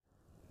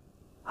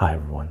Hi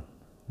everyone,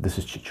 this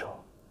is Chicho.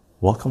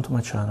 Welcome to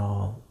my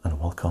channel and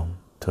welcome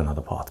to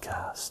another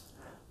podcast.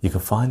 You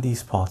can find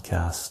these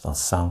podcasts on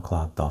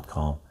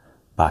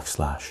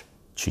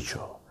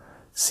soundcloud.com/Chicho,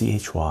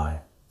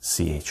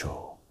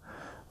 CHYCHO.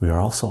 We are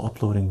also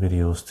uploading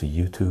videos to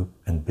YouTube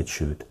and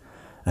BitChute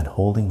and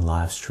holding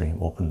live stream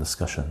open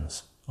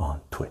discussions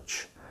on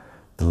Twitch.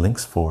 The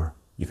links for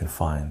you can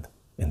find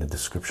in the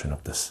description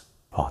of this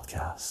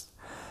podcast.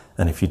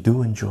 And if you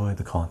do enjoy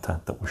the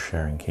content that we're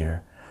sharing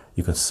here,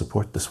 you can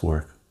support this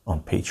work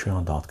on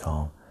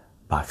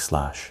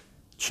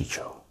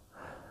patreon.com/Chicho,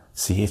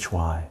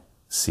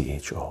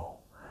 CHYCHO.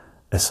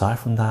 Aside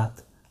from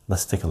that,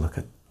 let's take a look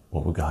at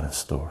what we got in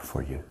store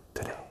for you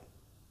today.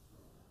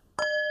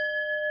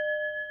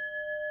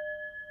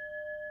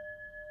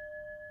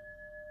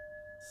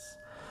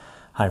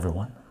 Hi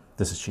everyone,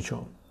 this is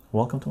Chicho.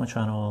 Welcome to my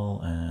channel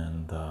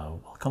and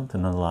welcome to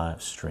another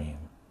live stream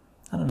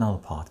and another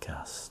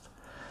podcast.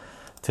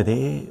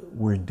 Today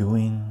we're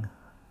doing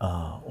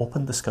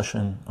open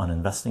discussion on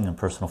investing in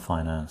personal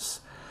finance,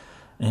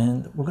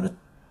 and we're going to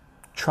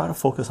try to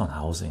focus on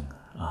housing.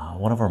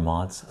 One of our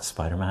mods,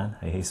 Spider-Man,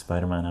 hey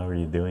Spider-Man, how are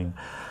you doing,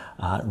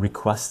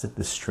 requested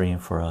this stream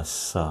for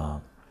us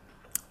to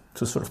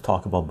sort of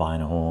talk about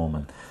buying a home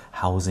and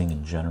housing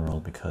in general,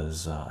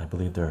 because I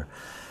believe they're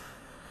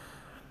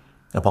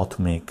about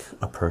to make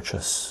a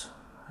purchase,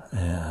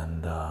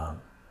 and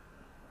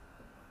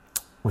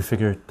we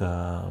figured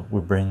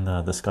we'd bring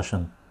the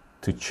discussion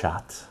to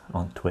chat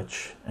on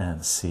Twitch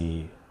and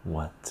see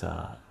what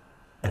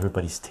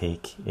everybody's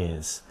take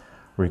is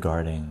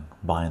regarding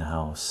buying a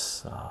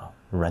house,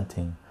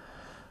 renting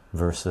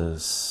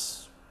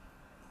versus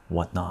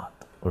whatnot,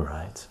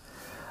 right?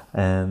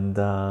 And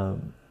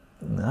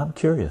I'm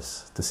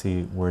curious to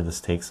see where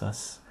this takes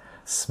us.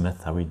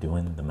 Smith, how are you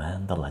doing? The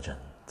man, the legend.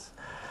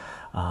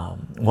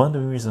 One of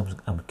the reasons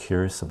I'm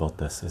curious about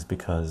this is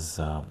because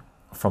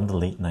from the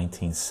late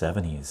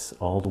 1970s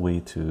all the way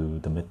to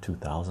the mid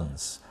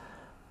 2000s,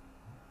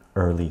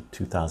 early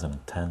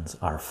 2010s,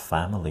 our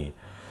family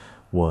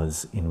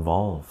was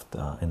involved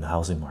in the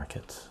housing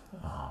market.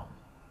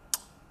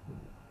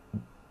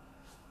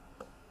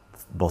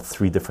 About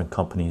 3 different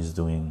companies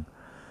doing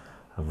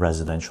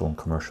residential and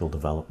commercial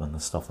development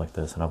and stuff like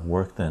this, and I've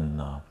worked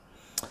in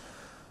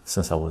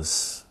since I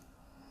was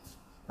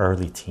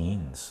early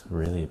teens,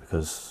 really,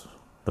 because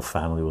the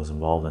family was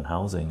involved in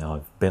housing.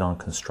 I've been on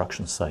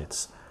construction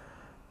sites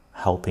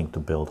helping to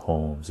build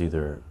homes,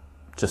 either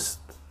just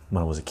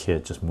when I was a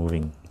kid, just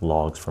moving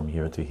logs from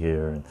here to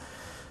here, and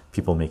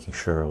people making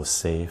sure it was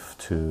safe,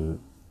 to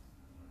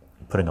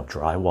putting up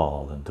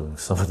drywall and doing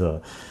some of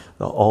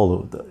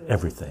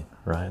everything,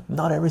 right?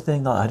 Not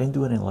everything. I didn't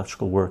do any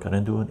electrical work. I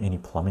didn't do any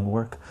plumbing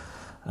work,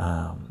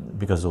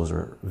 because those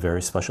are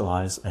very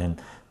specialized.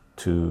 And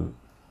to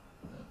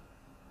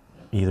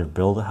either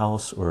build a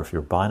house or if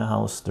you're buying a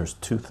house, there's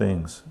two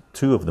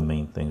of the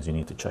main things you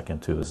need to check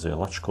into is the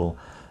electrical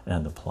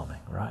and the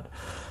plumbing, right?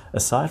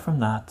 Aside from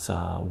that,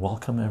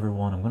 welcome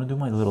everyone. I'm going to do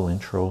my little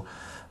intro.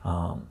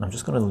 I'm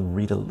just going to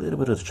read a little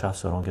bit of the chat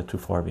so I don't get too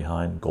far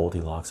behind.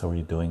 Goldilocks, how are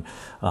you doing?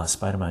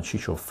 Spider-Man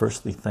Chicho,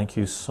 firstly, thank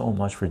you so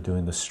much for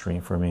doing this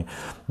stream for me.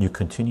 You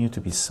continue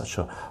to be such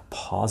a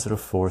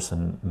positive force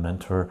and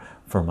mentor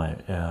for my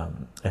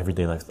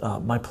everyday life.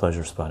 My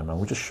pleasure, Spider-Man.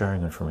 We're just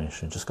sharing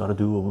information. Just got to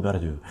do what we got to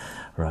do,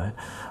 right?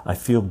 I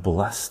feel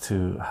blessed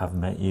to have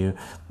met you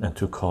and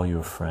to call you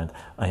a friend.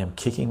 I am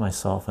kicking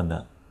myself in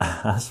the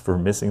ass for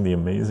missing the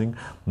amazing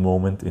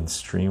moment in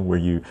stream where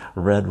you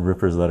read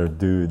Ripper's letter.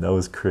 Dude, that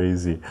was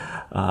crazy.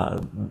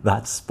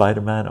 That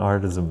Spider-Man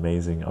art is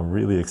amazing. I'm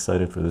really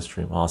excited for this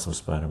stream. Awesome,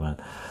 Spider-Man.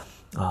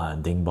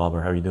 Ding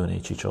Bobber, how are you doing?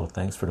 Chicho,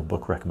 thanks for the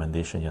book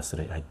recommendation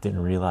yesterday. I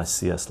didn't realize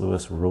C.S.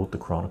 Lewis wrote the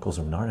Chronicles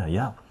of Narnia.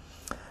 Yeah,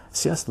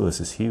 C.S. Lewis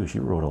is huge. He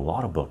wrote a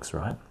lot of books,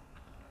 right?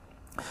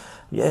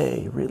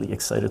 Yay, really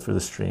excited for the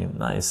stream.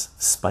 Nice.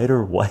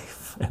 Spider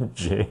Wife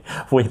MJ.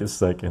 Wait a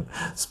second.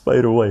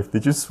 Spider Wife,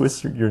 did you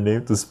switch your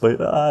name to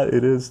Spider?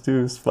 It is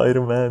too.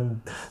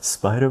 Spider-Man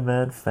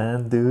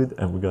fan, dude.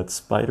 And we got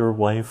Spider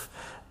Wife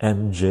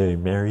MJ,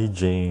 Mary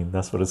Jane.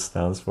 That's what it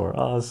stands for.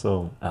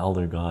 Awesome.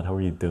 Elder God, how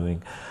are you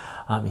doing?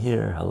 I'm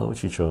here. Hello,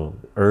 Chicho.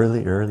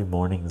 Early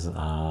mornings,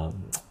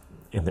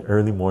 in the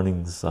early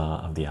mornings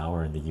of the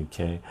hour in the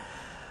UK.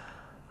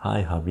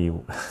 Hi, hubby.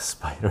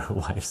 Spider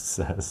Wife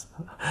says,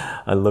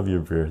 I love your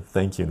beard.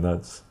 Thank you,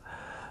 nuts.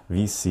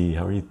 VC,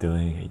 how are you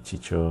doing? Hey,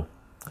 Chicho.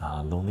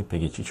 Lonely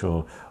Piggy,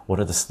 Chicho, what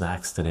are the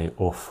snacks today?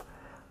 Oof.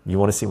 You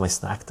want to see my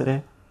snack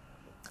today?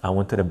 I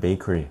went to the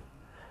bakery.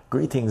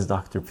 Greetings,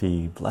 Dr.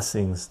 P.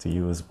 Blessings to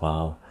you as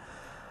well.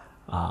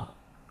 I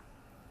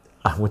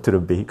went to the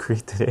bakery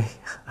today.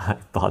 I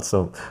bought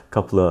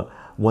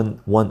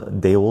one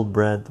day old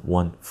bread,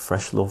 one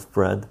fresh loaf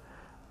bread,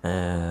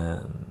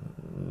 and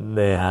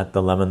they had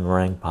the lemon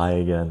meringue pie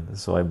again,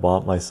 so I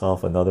bought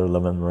myself another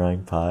lemon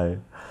meringue pie.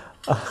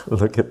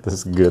 Look at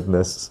this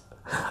goodness.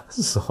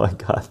 So I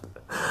got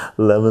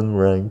lemon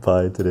meringue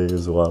pie today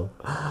as well.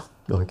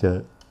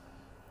 Okay,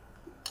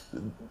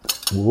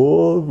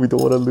 whoa, we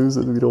don't want to lose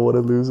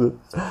it.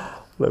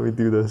 Let me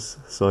do this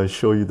so I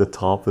show you the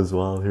top as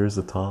well. Here's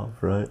the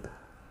top, right?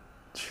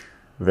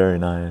 Very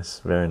nice,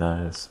 very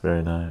nice,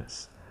 very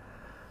nice.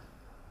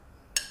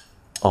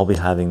 I'll be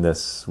having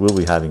this, we'll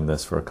be having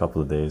this for a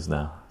couple of days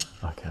now.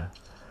 Okay.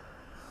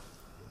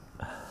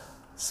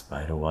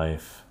 Spider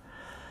wife.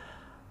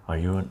 Are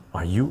you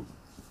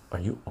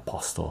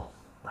Apostle?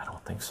 I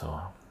don't think so.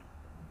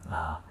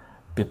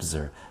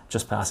 Bibzer,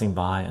 just passing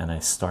by and I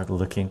start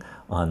looking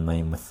on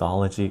my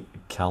mythology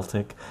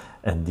Celtic.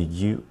 And did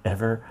you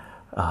ever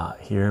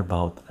hear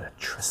about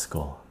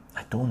Triskel?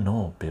 I don't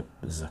know,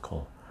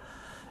 Bibzical.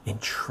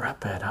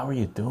 Intrepid, how are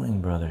you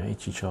doing, brother? Hey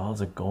Chicho, how's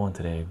it going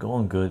today?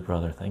 Going good,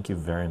 brother. Thank you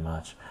very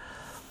much.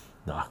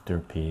 Dr.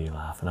 P,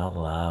 laughing out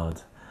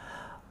loud.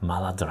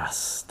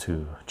 Maladras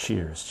too.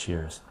 Cheers,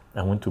 cheers.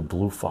 I went to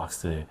Blue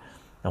Fox today.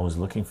 I was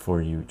looking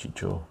for you,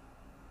 Chicho.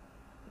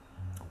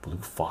 Blue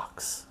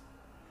Fox.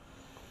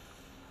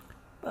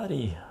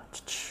 Buddy.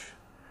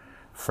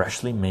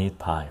 Freshly made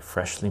pie.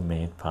 Freshly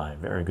made pie.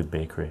 Very good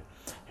bakery.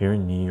 Here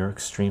in New York,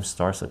 stream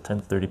starts at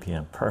 10:30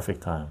 p.m.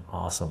 Perfect time.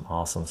 Awesome,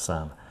 awesome,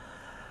 Sam.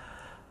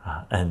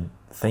 And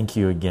thank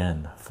you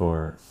again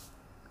for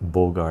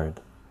Bogart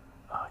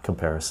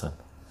comparison.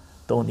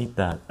 Don't eat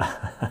that.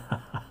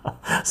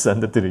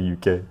 Send it to the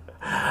UK.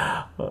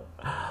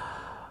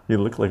 You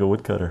look like a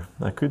woodcutter.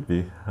 That could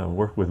be. I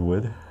work with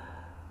wood.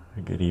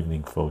 Good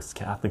evening, folks.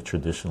 Catholic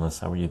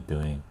traditionalists, how are you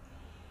doing?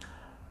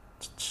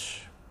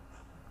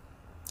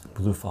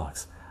 Blue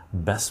Fox,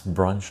 best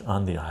brunch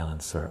on the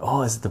island, sir.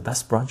 Oh, is it the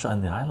best brunch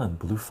on the island?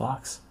 Blue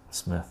Fox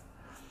Smith.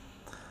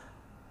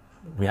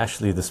 We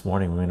actually this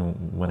morning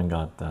went and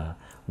got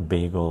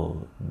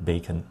bagel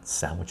bacon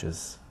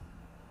sandwiches,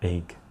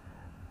 egg.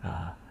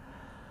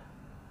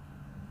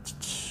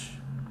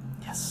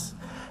 Yes,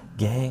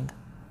 gang,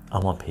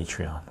 I'm on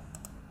Patreon.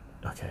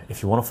 Okay,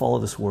 if you want to follow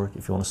this work,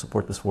 if you want to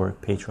support this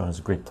work, Patreon is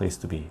a great place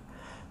to be.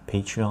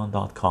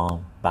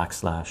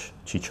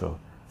 Patreon.com/Chicho,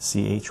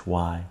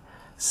 CHYCHO.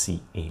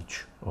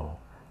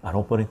 I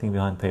don't put anything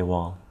behind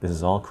paywall. This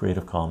is all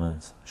Creative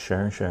Commons.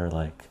 Share and share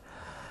like.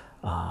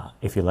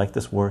 If you like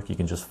this work, you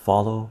can just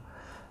follow,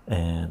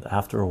 and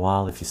after a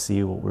while, if you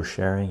see what we're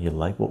sharing, you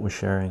like what we're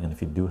sharing, and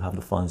if you do have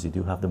the funds, you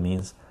do have the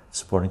means,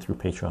 supporting through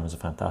Patreon is a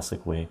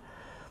fantastic way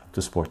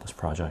to support this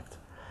project.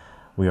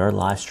 We are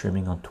live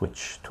streaming on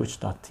Twitch,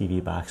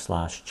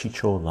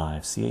 twitch.tv/Chicho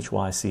Live,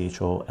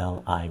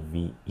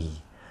 CHYCHOLIVE.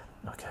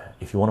 Okay,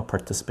 if you want to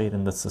participate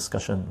in this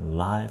discussion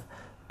live,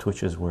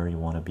 Twitch is where you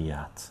want to be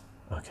at.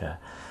 Okay,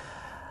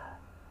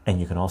 and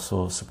you can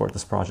also support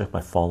this project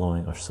by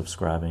following or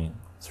subscribing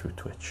through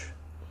Twitch.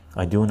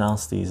 I do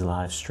announce these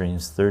live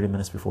streams 30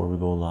 minutes before we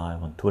go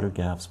live on Twitter,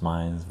 Gaps,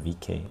 Minds,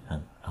 VK,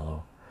 and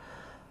LO.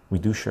 We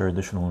do share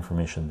additional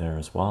information there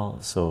as well,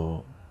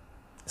 so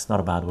it's not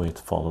a bad way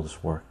to follow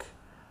this work,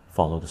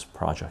 follow this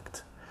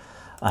project.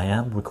 I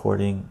am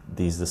recording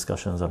these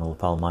discussions on a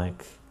lapel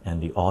mic,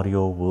 and the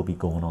audio will be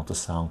going onto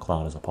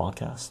SoundCloud as a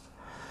podcast,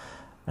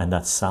 and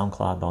that's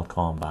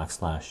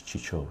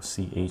soundcloud.com/Chicho,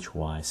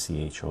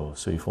 CHYCHO.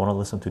 So if you want to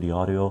listen to the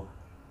audio,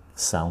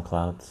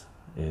 SoundCloud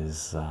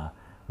is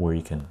where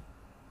you can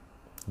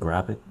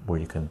grab it, where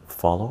you can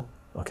follow.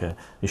 Okay,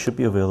 it should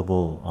be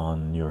available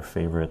on your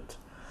favorite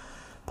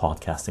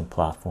podcasting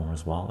platform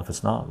as well. If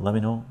it's not, let me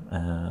know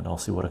and I'll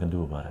see what I can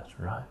do about it,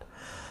 right?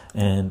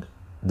 And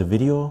the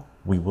video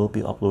we will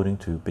be uploading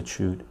to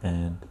BitChute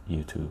and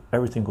YouTube.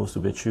 Everything goes to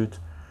BitChute,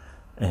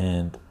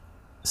 and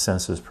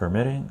censors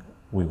permitting,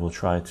 we will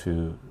try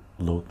to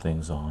load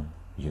things on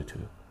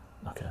YouTube.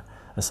 Okay,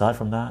 aside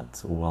from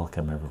that,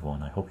 welcome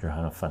everyone. I hope you're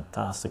having a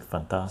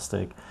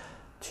fantastic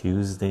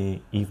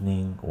Tuesday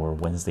evening or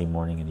Wednesday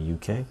morning in the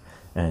UK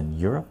and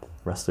Europe,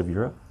 rest of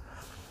Europe.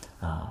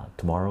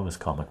 Tomorrow is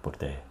comic book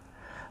day.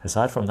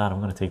 Aside from that, I'm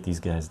going to take these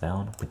guys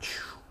down,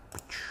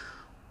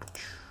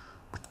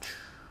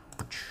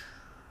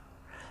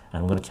 and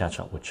I'm going to catch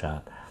up with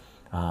chat.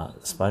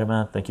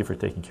 Spider-Man, thank you for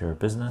taking care of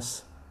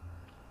business.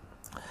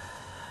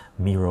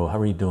 Miro, how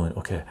are you doing?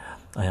 Okay,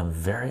 I am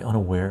very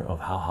unaware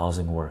of how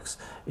housing works.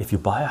 If you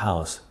buy a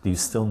house, do you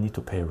still need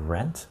to pay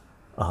rent,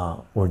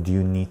 or do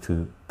you need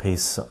to pay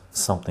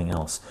something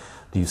else?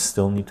 Do you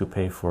still need to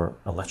pay for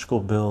electrical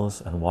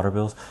bills and water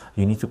bills?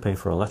 You need to pay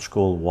for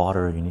electrical,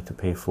 water, you need to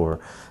pay for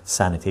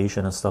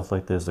sanitation and stuff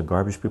like this. The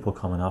garbage people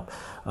coming up,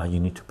 you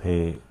need to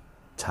pay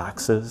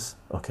taxes,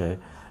 okay?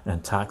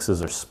 And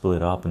taxes are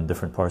split up in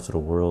different parts of the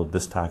world,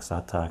 this tax,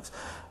 that tax.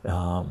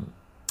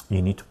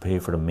 You need to pay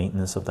for the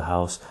maintenance of the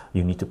house.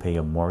 You need to pay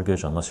a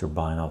mortgage unless you're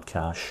buying out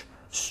cash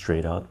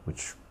straight out,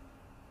 which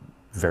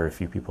very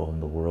few people in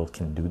the world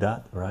can do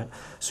that, right?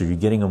 So you're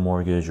getting a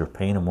mortgage, you're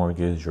paying a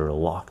mortgage, you're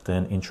locked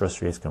in. Interest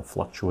rates can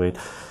fluctuate.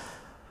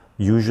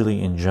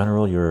 Usually, in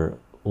general, you're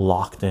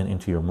locked in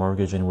into your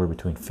mortgage anywhere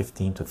between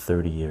 15 to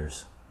 30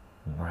 years,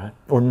 right?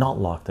 Or not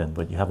locked in,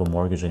 but you have a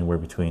mortgage anywhere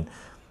between,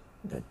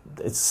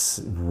 it's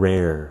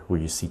rare where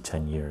you see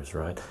 10 years,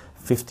 right?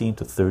 15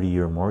 to 30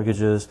 year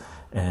mortgages,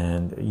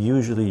 and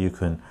usually you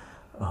can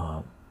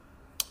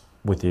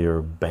with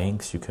your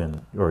banks, you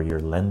can, or your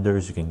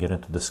lenders, you can get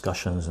into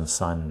discussions and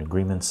sign an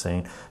agreement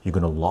saying you're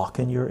going to lock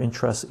in your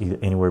interest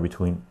anywhere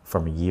between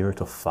from a year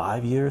to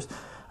 5 years.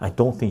 I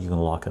don't think you can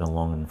lock it in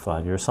longer than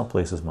 5 years. Some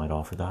places might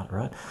offer that,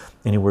 right?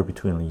 Anywhere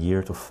between a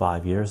year to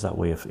 5 years. That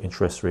way, if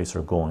interest rates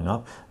are going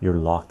up, you're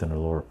locked in a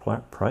lower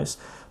price.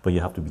 But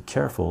you have to be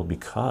careful,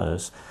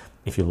 because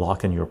if you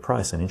lock in your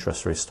price and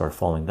interest rates start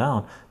falling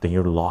down, then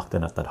you're locked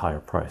in at that higher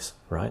price,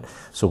 right?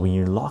 So when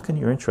you lock in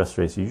your interest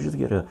rates, you usually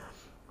get a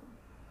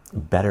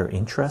better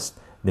interest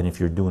than if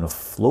you're doing a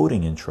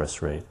floating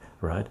interest rate,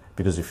 right?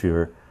 Because if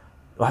you're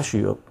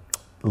actually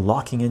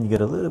locking in, you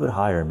get a little bit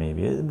higher,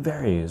 maybe it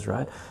varies,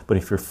 right? But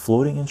if you're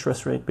floating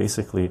interest rate,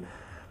 basically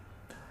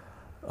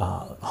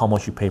how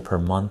much you pay per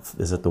month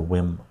is at the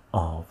whim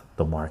of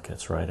the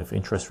markets, right? If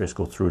interest rates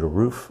go through the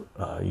roof,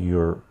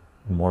 your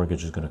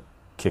mortgage is going to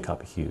kick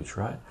up huge,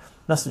 right?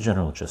 That's the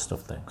general gist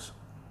of things.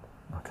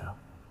 Okay.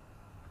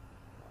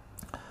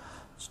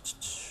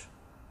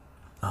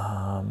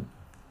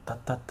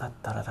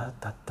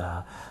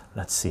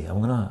 Let's see. I'm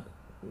gonna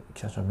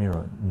catch a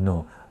mirror.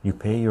 No, you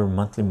pay your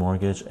monthly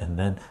mortgage and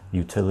then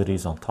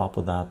utilities on top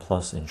of that,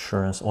 plus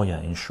insurance. Oh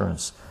yeah,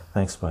 insurance.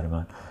 Thanks,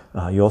 Spider-Man.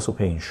 You also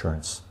pay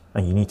insurance,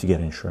 and you need to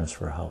get insurance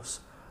for a house.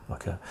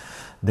 Okay.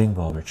 Ding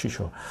Bobber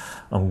Chicho.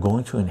 I'm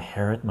going to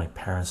inherit my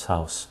parents'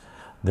 house.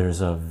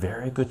 There's a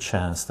very good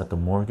chance that the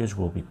mortgage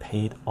will be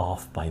paid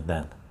off by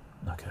then.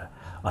 Okay.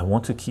 I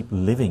want to keep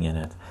living in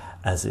it,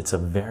 as it's a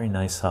very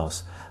nice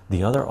house.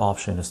 The other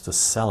option is to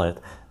sell it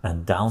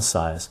and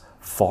downsize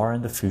far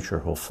in the future,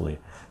 hopefully.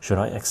 Should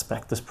I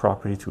expect this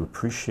property to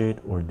appreciate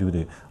or do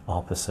the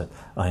opposite?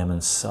 I am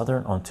in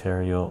southern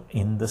Ontario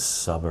in the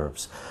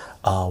suburbs.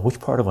 Which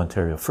part of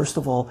Ontario? First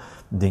of all,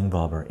 Ding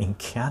Bobber, in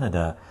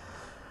Canada,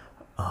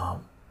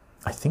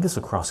 I think it's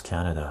across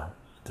Canada.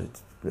 To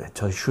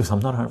tell you the truth, I'm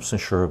not 100%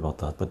 sure about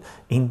that, but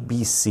in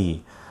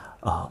BC,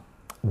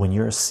 when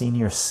you're a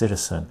senior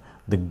citizen,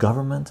 the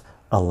government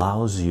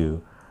allows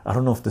you, I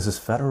don't know if this is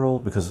federal,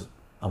 because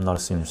I'm not a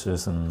senior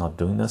citizen, I'm not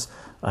doing this.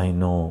 I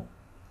know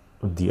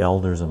the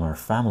elders in our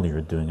family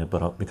are doing it,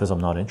 but because I'm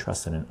not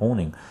interested in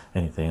owning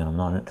anything, and I'm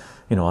not,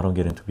 I don't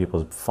get into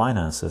people's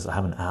finances, I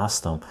haven't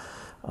asked them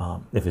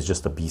if it's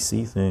just a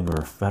BC thing or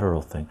a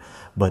federal thing.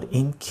 But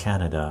in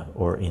Canada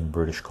or in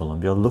British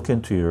Columbia, look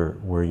into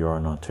where you are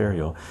in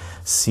Ontario,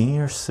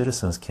 senior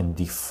citizens can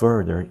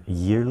defer their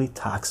yearly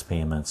tax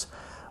payments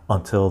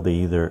until they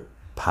either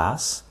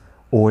pass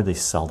or they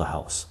sell the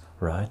house,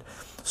 right?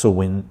 So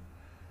when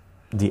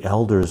the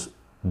elders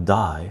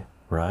die,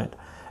 right,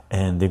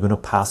 and they're going to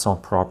pass on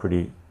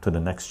property to the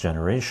next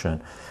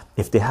generation,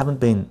 if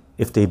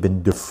they've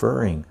been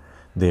deferring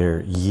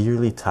their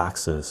yearly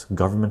taxes,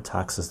 government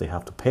taxes they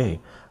have to pay,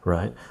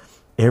 right,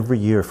 every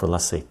year for,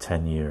 let's say,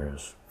 10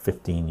 years,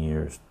 15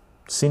 years,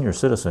 senior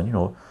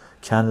citizen,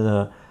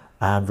 Canada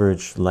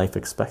average life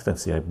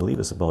expectancy, I believe,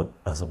 is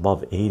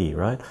above 80,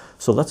 right?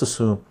 So let's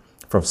assume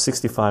from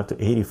 65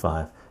 to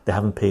 85 they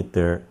haven't paid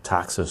their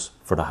taxes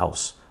for the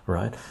house,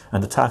 right?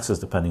 And the taxes,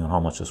 depending on how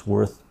much it's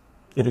worth,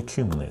 it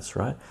accumulates,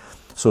 right?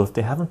 So if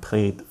they haven't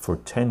paid for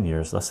 10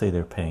 years, let's say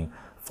they're paying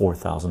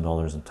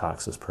 $4,000 in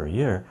taxes per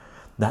year,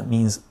 that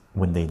means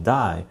when they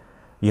die,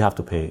 you have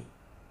to pay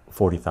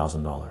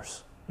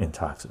 $40,000 in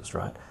taxes,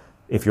 right?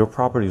 If your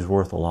property is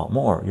worth a lot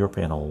more, you're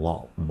paying a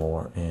lot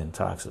more in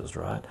taxes,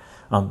 right?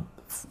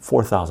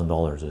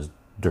 $4,000 is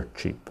dirt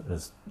cheap.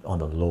 It's on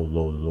the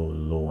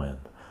low end,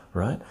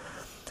 right?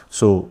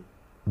 So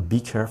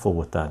be careful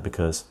with that,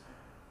 because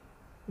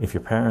if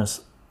your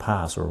parents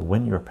pass, or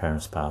when your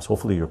parents pass,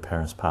 hopefully your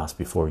parents pass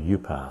before you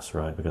pass,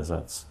 right? Because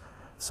that's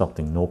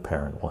something no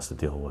parent wants to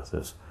deal with,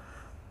 is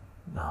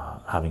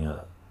having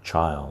a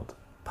child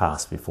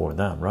pass before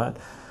them, right?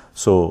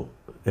 So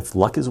if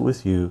luck is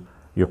with you,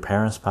 your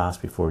parents pass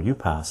before you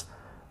pass,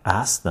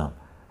 ask them,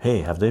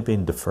 hey, have they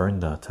been deferring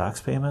the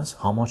tax payments?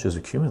 How much is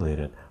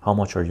accumulated? How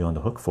much are you on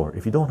the hook for?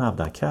 If you don't have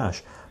that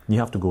cash, you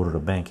have to go to the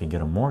bank and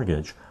get a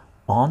mortgage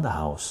on the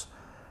house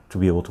to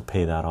be able to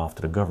pay that off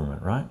to the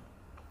government, right?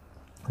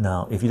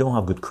 Now, if you don't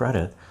have good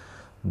credit,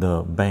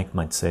 the bank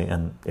might say,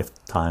 and if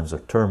times are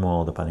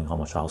turmoil, depending how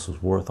much house is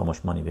worth, how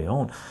much money they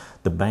own,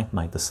 the bank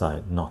might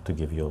decide not to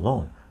give you a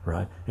loan,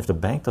 right? If the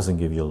bank doesn't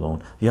give you a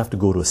loan, you have to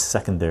go to a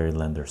secondary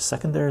lender.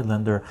 Secondary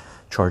lender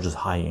charges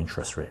high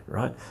interest rate,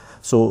 right?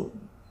 So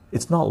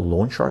it's not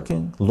loan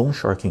sharking. Loan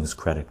sharking is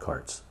credit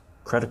cards.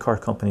 Credit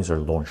card companies are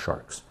loan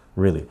sharks,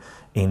 really.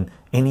 In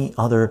any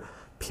other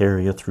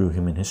period through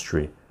human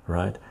history,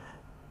 right,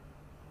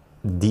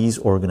 these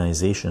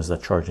organizations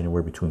that charge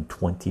anywhere between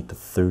 20 to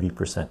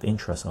 30%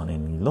 interest on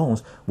any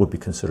loans would be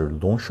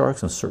considered loan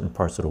sharks in certain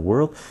parts of the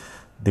world.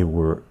 They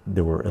were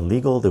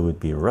illegal. They would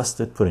be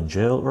arrested, put in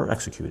jail, or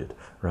executed,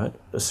 right?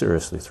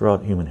 Seriously,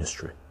 throughout human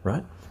history,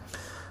 right?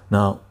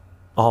 Now,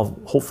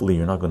 hopefully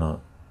you're not going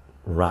to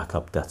rack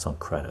up debts on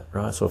credit,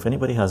 right? So if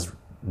anybody has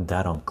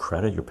debt on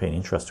credit, you're paying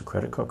interest to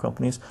credit card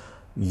companies,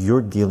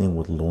 you're dealing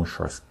with loan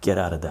sharks. Get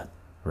out of debt,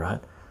 right?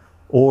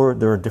 Or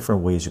there are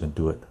different ways you can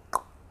do it.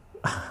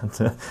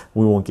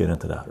 We won't get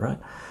into that, right?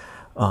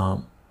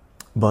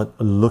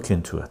 But look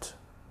into it.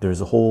 there's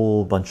a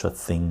whole bunch of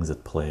things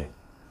at play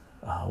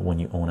when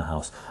you own a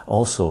house.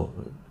 Also,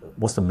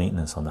 what's the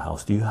maintenance on the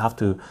house? Do you have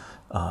to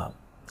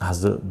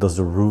does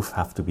the roof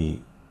have to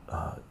be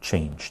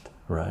changed,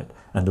 right?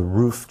 And the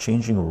roof,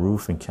 changing a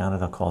roof in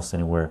Canada costs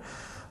anywhere,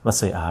 let's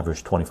say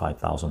average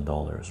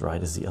 $25,000,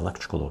 right? Is the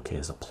electrical okay?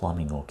 Is the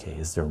plumbing okay?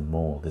 Is there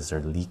mold? Is there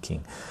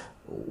leaking?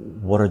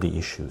 What are the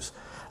issues?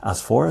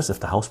 As far as if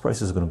the house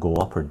price is going to go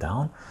up or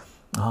down,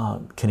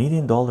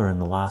 Canadian dollar in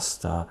the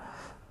last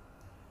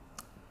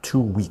 2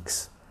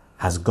 weeks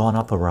has gone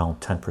up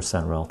around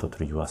 10% relative to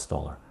the US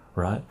dollar,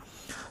 right?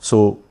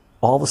 So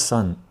all of a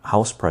sudden,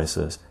 house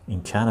prices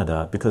in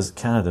Canada, because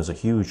Canada is a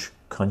huge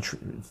country,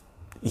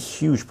 a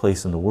huge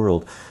place in the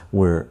world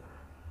where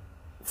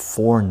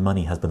foreign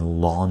money has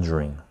been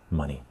laundering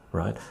money,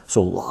 right?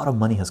 So a lot of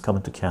money has come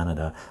into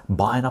Canada,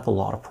 buying up a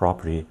lot of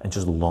property and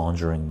just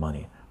laundering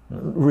money.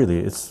 Really,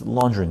 it's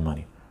laundering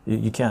money.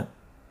 You can't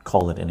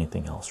call it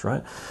anything else,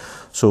 right?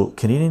 So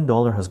Canadian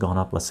dollar has gone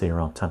up, let's say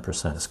around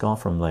 10%. It's gone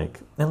from, like,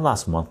 in the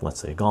last month,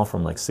 let's say, gone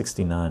from like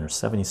 69 or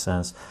 70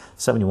 cents,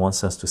 71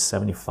 cents to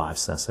 75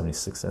 cents,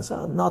 76 cents.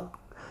 Not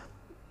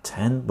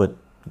 10, but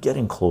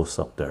getting close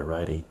up there,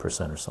 right?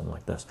 8% or something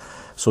like this.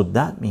 So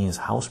that means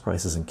house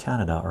prices in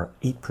Canada are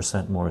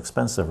 8% more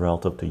expensive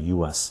relative to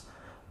US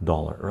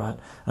dollar, right?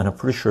 And I'm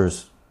pretty sure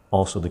it's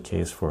also the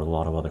case for a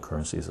lot of other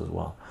currencies as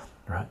well,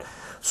 right?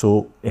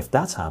 So if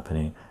that's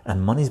happening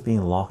and money's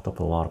being locked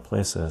up in a lot of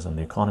places and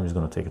the economy is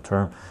going to take a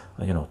turn,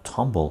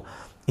 tumble,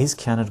 is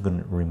Canada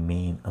going to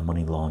remain a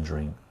money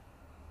laundering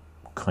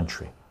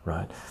country,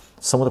 right?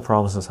 Some of the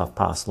provinces have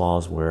passed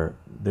laws where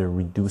they're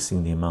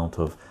reducing the amount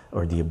of,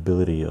 or the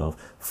ability of,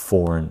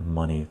 foreign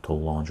money to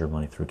launder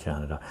money through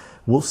Canada.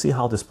 We'll see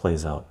how this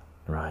plays out,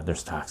 right?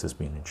 There's taxes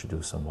being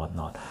introduced and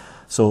whatnot.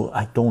 So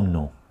I don't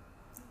know.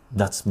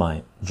 That's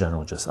my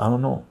general gist. I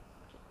don't know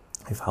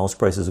if house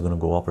prices are going to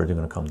go up or they're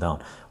going to come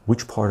down.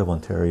 Which part of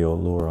Ontario,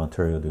 Lower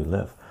Ontario, do you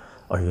live?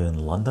 Are you in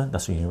London?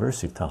 That's a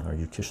university town. Are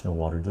you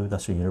Kitchener-Waterloo?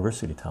 That's a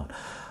university town.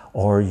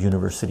 Are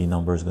university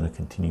numbers going to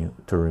continue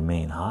to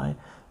remain high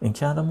in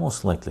Canada?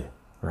 Most likely,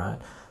 right?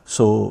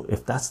 So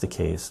if that's the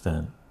case,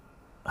 then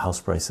house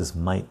prices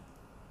might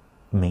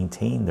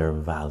maintain their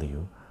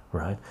value,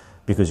 right?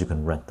 Because you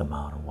can rent them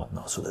out and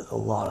whatnot. So there's a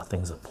lot of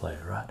things at play,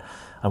 right?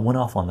 I went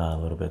off on that a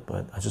little bit,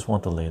 but I just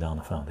want to lay down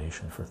the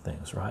foundation for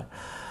things, right?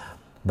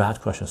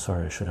 Bad question,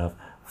 sorry, I should have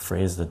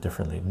phrased it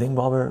differently. Ding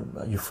Bobber,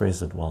 you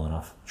phrased it well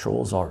enough.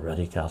 Trolls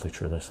already Catholic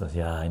traditionalists.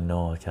 Yeah, I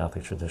know,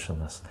 Catholic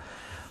traditionalists.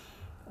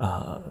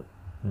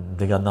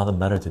 They got nothing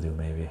better to do,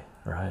 maybe,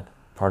 right?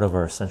 Part of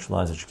our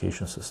centralized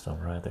education system,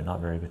 right? They're not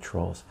very good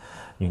trolls.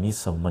 You need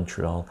some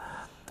Montreal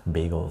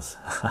bagels.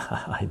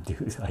 I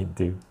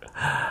do.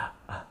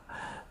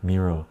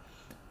 Miro.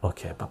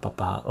 Okay,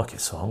 okay,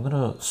 so I'm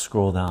gonna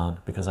scroll down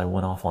because I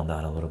went off on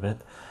that a little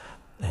bit,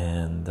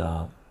 and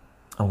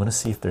I'm gonna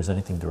see if there's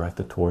anything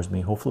directed towards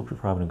me. Hopefully we're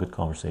having a good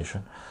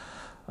conversation.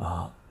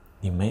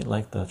 You may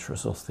like the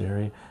Trussell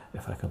theory.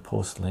 If I can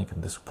post link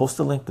in this, post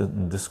a link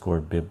in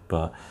Discord, bib,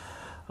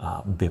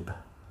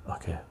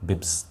 okay,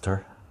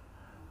 bibster,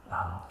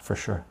 for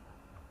sure.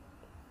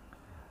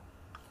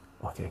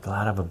 Okay,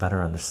 glad I have a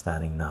better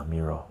understanding now,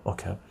 Miro.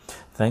 Okay,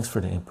 thanks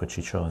for the input,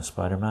 Chicho and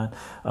Spider-Man.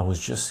 I was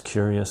just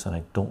curious, and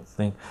I don't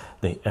think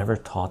they ever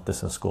taught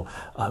this in school.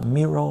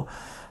 Miro,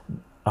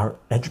 our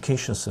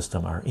education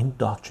system, our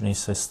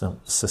indoctrination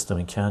system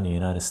in Canada,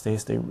 United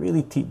States, they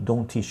really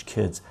don't teach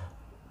kids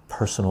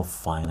personal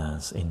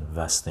finance,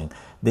 investing.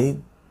 They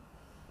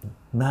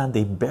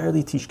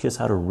barely teach kids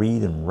how to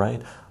read and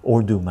write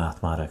or do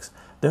mathematics.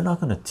 They're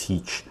not going to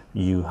teach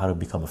you how to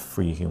become a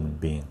free human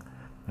being,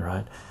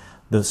 right?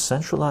 The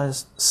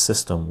centralized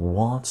system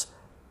wants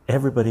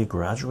everybody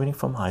graduating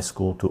from high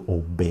school to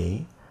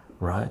obey,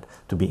 right?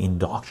 To be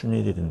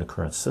indoctrinated in the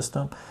current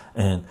system.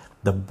 And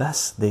the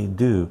best they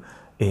do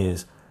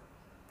is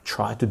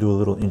try to do a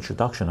little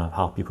introduction of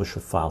how people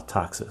should file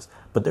taxes.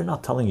 But they're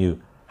not telling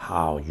you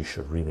how you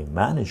should really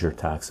manage your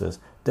taxes.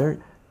 They're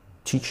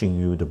teaching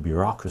you the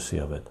bureaucracy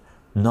of it,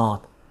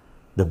 not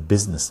the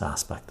business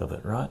aspect of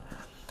it, right?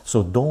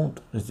 So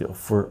don't,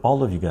 for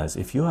all of you guys,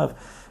 if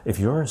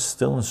you're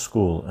still in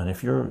school and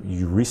if you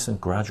recent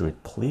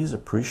graduate, please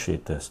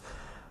appreciate this.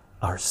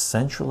 Our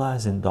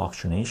centralized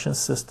indoctrination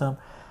system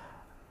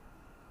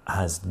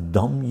has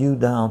dumbed you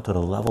down to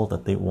the level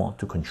that they want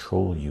to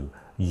control you.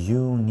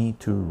 You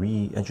need to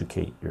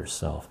re-educate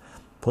yourself.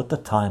 Put the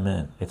time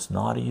in. It's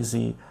not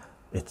easy.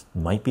 It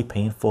might be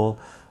painful.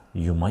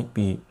 You might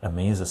be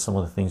amazed at some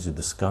of the things you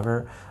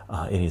discover.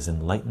 It is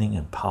enlightening,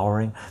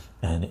 empowering,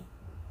 and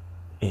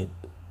it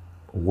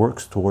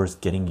works towards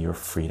getting your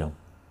freedom.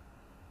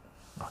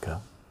 Okay,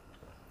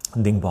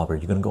 Ding Bobber,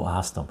 you're gonna go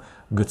ask them.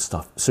 Good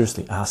stuff.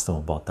 Seriously, ask them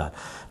about that,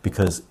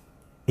 because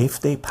if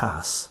they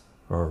pass,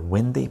 or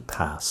when they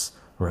pass,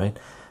 right,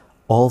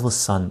 all of a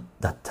sudden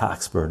that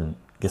tax burden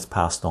gets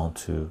passed on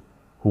to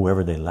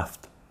whoever they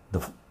left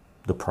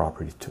the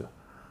property to.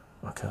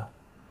 Okay,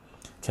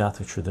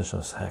 Catholic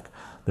traditions, heck,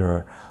 there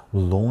are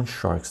loan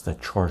sharks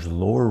that charge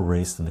lower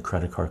rates than the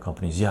credit card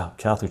companies. Yeah,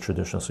 Catholic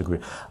traditions agree.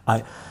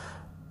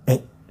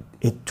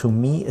 it to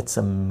me, it's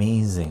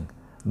amazing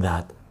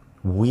that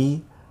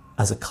we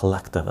as a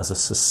collective, as a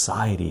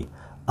society,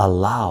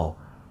 allow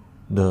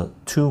the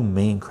two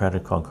main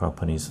credit card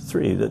companies,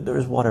 three,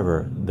 there's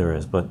whatever there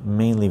is, but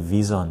mainly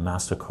Visa and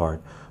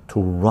MasterCard,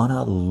 to run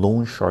a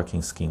loan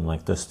sharking scheme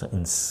like this to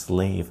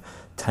enslave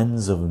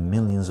tens of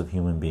millions of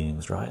human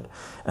beings, right?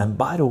 And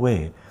by the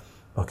way,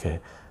 okay,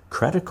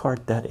 credit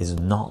card debt is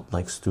not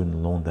like student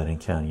loan debt in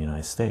Canada,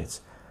 United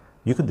States.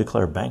 You can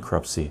declare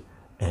bankruptcy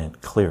and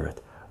clear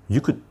it.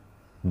 You could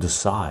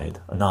decide.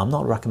 Now, I'm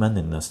not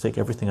recommending this. Take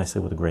everything I say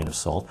with a grain of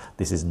salt.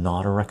 This is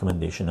not a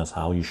recommendation as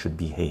how you should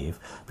behave,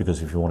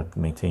 because if you want to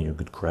maintain your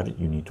good credit,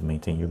 you need to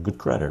maintain your good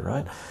credit,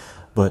 right?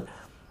 But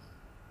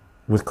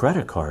with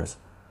credit cards,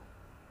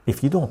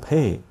 if you don't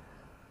pay,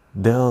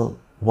 they'll,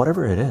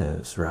 whatever it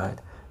is, right?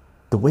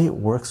 The way it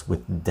works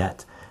with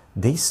debt,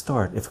 they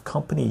start, if a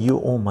company,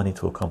 you owe money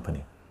to a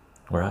company,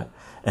 right,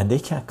 and they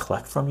can't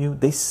collect from you,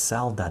 they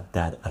sell that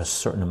debt at a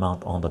certain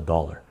amount on the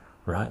dollar,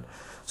 right?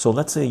 So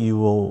let's say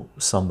you owe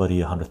somebody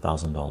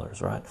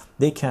 $100,000, right?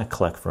 They can't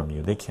collect from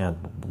you, they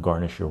can't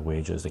garnish your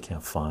wages, they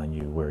can't find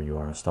you where you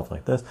are and stuff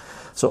like this.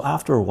 So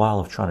after a while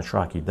of trying to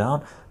track you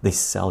down, they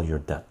sell your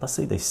debt. Let's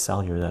say they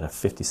sell your debt at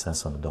 50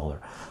 cents on the dollar.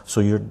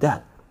 So your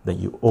debt that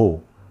you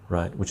owe,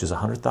 right, which is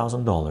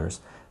 $100,000,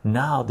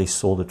 now they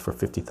sold it for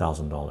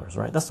 $50,000,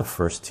 right? That's the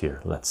first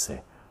tier, let's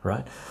say,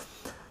 right?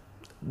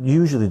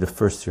 Usually the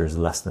first tier is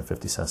less than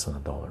 50 cents on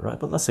the dollar, right?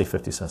 But let's say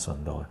 50 cents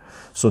on the dollar.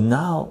 So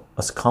now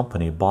a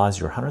company buys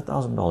your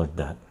 $100,000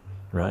 debt,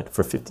 right,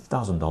 for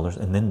 $50,000,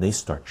 and then they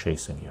start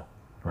chasing you,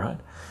 right?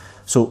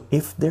 So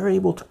if they're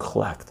able to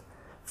collect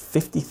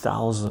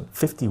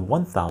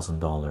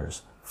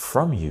 $51,000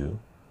 from you,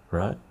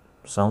 right?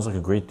 Sounds like a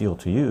great deal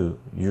to you.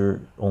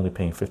 You're only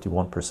paying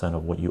 51%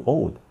 of what you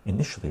owed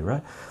initially,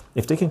 right?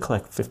 If they can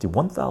collect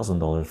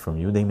 $51,000 from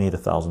you, they made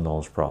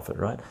 $1,000 profit,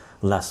 right?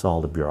 Less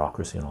all the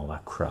bureaucracy and all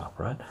that crap,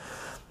 right?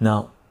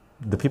 Now,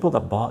 the people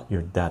that bought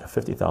your debt at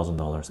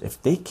 $50,000,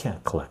 if they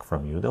can't collect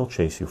from you, they'll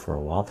chase you for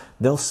a while.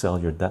 They'll sell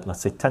your debt,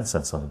 let's say 10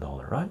 cents on the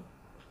dollar, right?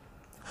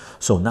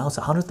 So now it's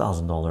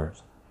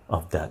 $100,000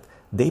 of debt.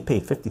 They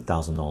paid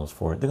 $50,000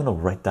 for it. They're going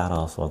to write that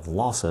off of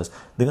losses.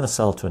 They're going to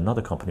sell it to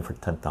another company for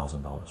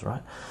 $10,000,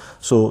 right?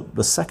 So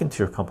the second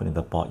tier company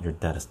that bought your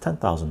debt is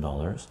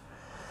 $10,000.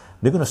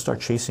 They're going to start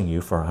chasing you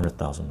for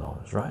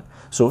 $100,000, right?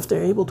 So if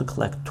they're able to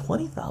collect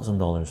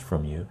 $20,000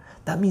 from you,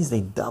 that means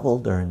they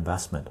doubled their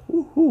investment.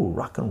 Woohoo,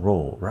 rock and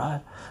roll,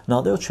 right?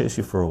 Now they'll chase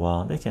you for a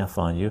while. They can't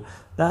find you.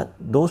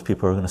 Those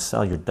people are going to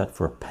sell your debt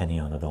for a penny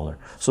on the dollar.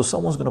 So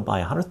someone's going to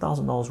buy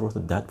 $100,000 worth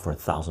of debt for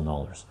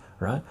 $1,000,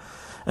 right?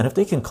 And if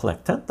they can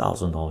collect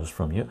 $10,000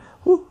 from you,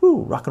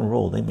 woohoo, rock and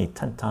roll, they made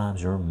 10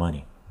 times your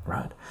money,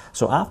 right?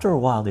 So after a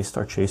while, they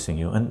start chasing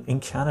you. And in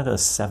Canada,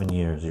 7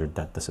 years, your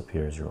debt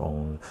disappears, your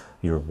own,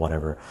 your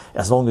whatever.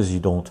 As long as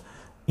you don't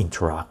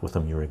interact with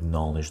them, you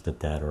acknowledge the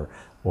debt or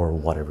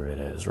whatever it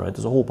is, right?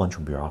 There's a whole bunch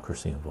of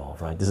bureaucracy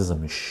involved, right? This is a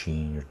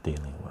machine you're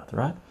dealing with,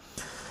 right?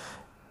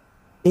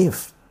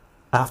 If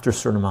after a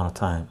certain amount of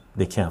time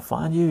they can't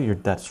find you, your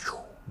debt's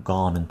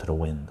gone into the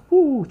wind.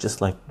 Ooh, just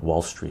like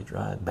Wall Street,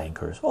 right?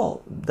 Bankers,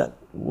 oh, that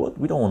what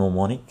we don't want no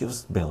money, give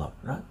us bailout,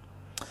 right?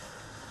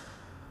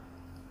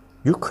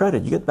 Your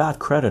credit, you get bad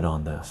credit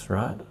on this,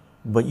 right?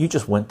 But you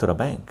just went to the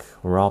bank,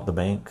 robbed the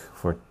bank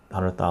for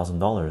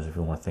 $100,000, if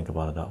you want to think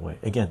about it that way.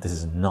 Again, this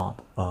is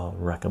not a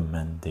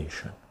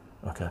recommendation,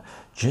 okay?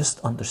 Just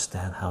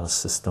understand how the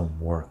system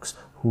works,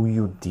 who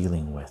you're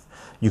dealing with.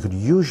 You could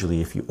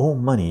usually, if you owe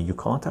money, you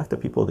contact the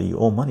people that you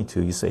owe money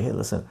to. You say, hey,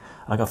 listen,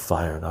 I got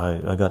fired,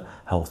 I got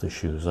health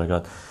issues, I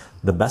got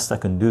the best I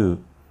can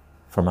do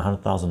from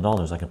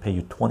 $100,000, I can pay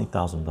you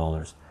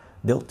 $20,000.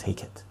 They'll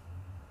take it,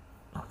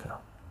 okay?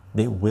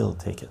 They will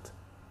take it.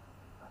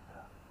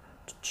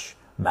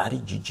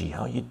 Maddie Gigi,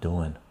 how you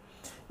doing?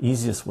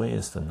 Easiest way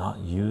is to not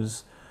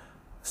use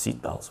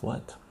seatbelts.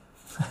 What?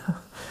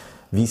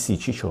 VC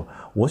Chicho,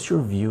 what's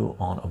your view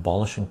on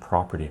abolishing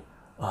property?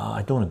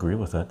 I don't agree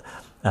with it,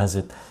 as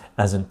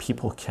in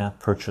people can't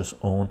purchase,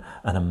 own,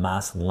 and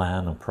amass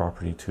land and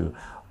property to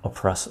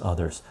oppress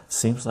others.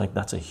 Seems like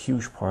that's a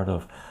huge part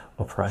of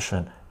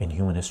oppression in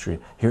human history.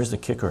 Here's the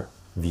kicker,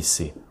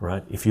 VC,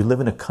 right? If you live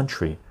in a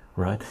country,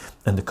 right,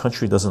 and the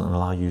country doesn't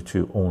allow you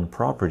to own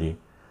property,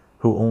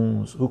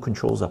 who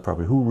controls that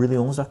property? Who really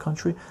owns that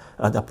country,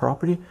 that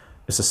property?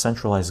 It's a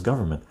centralized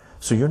government.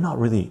 So you're not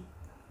really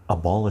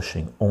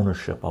abolishing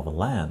ownership of a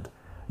land,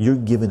 you're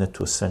giving it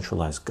to a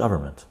centralized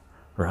government,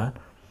 right?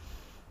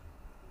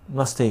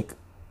 Let's take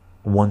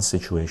one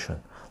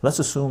situation. Let's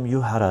assume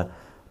you had a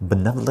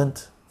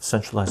benevolent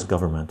centralized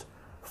government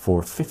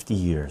for 50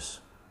 years,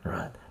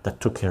 right,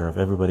 that took care of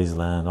everybody's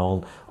land,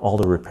 all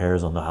the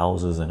repairs on the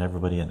houses, and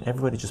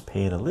everybody just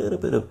paid a little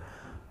bit of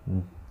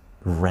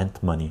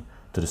rent money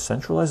to the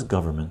centralized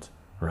government,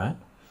 right,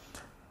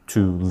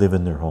 to live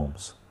in their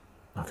homes,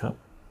 okay?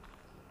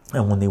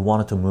 And when they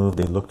wanted to move,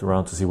 they looked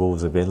around to see what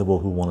was available,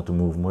 who wanted to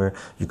move where.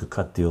 You could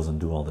cut deals and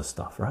do all this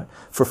stuff, right?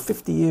 For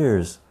 50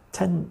 years,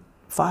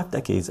 5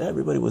 decades,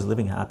 everybody was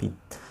living happy,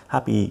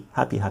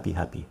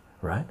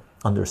 right,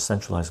 under a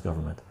centralized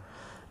government.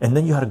 And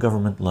then you had a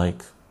government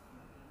like,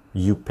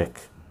 you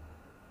pick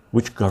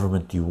which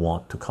government do you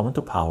want to come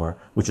into power,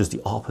 which is the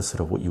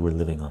opposite of what you were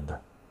living under.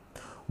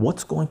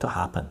 What's going to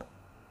happen,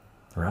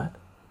 right?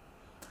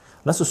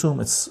 Let's assume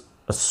it's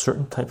a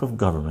certain type of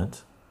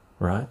government,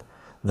 right,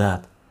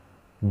 that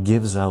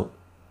gives out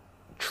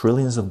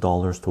trillions of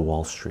dollars to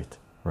Wall Street,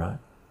 right?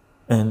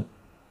 And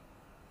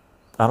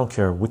I don't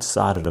care which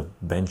side of the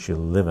bench you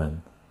live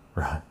in,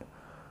 right?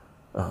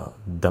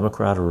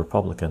 Democrat or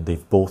Republican,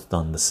 they've both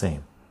done the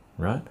same,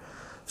 right?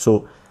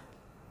 So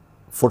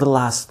for the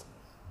last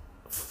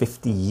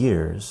 50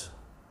 years,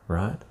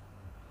 right,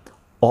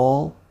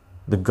 all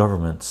the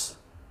governments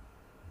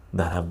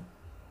that have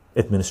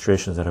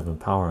administrations that have been in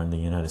power in the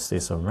United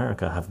States of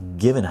America have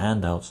given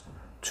handouts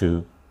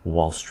to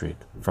Wall Street,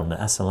 from the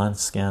SLN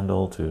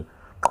scandal to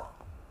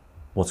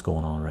what's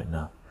going on right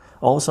now.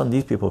 All of a sudden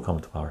these people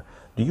come to power.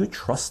 Do you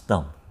trust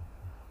them,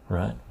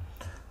 right,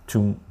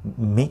 to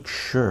make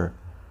sure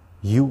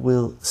you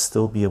will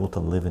still be able to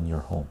live in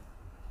your home,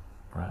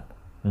 right?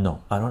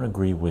 No, I don't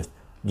agree with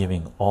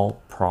giving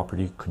all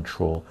property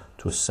control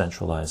to a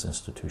centralized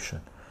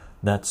institution.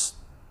 That's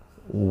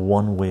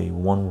one way,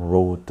 one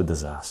road to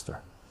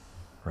disaster,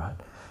 right?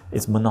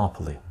 It's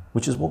monopoly,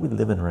 which is what we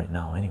live in right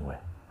now anyway,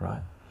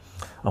 right?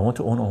 I want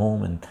to own a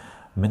home in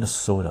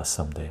Minnesota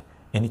someday.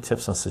 Any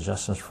tips and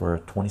suggestions for a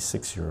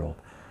 26-year-old?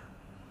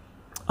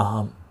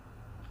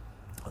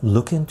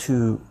 Look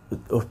into,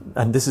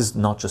 and this is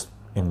not just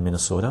in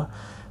Minnesota,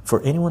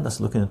 for anyone that's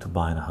looking into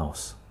buying a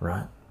house,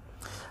 right?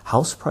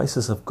 House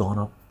prices have gone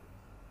up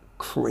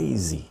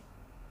crazy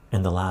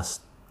in the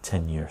last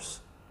 10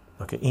 years.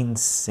 Okay,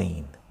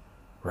 insane,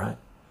 right?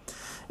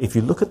 If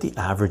you look at the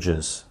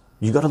averages,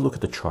 you got to look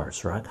at the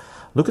charts, right?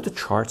 Look at the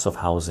charts of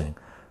housing,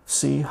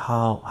 see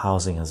how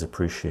housing has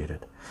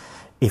appreciated.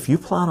 If you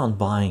plan on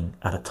buying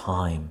at a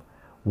time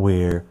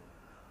where,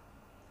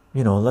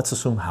 you know, let's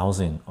assume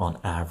housing on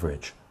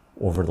average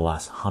over the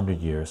last 100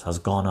 years has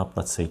gone up,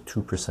 let's say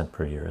 2%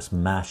 per year, it's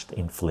matched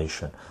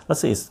inflation.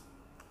 Let's say it's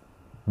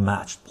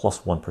matched plus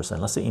 1%.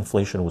 Let's say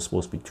inflation was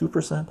supposed to be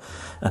 2%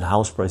 and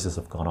house prices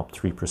have gone up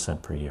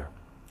 3% per year,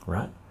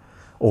 right?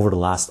 Over the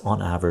last,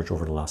 on average,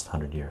 over the last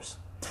 100 years.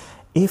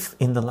 If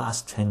in the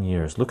last 10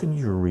 years, look in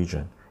your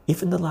region,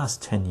 if in the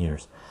last 10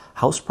 years,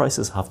 house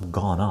prices have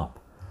gone up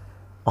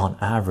on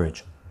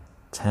average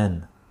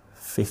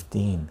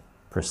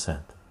 10-15%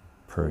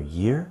 per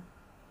year,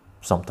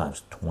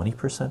 sometimes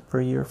 20%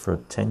 per year for a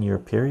 10-year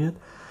period,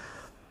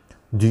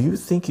 do you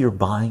think you're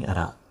buying at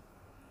a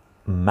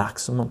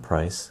maximum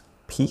price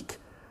peak,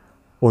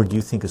 or do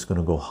you think it's going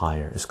to go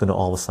higher? It's going to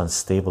all of a sudden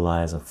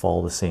stabilize and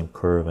follow the same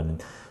curve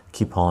and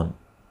keep on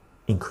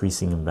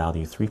increasing in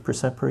value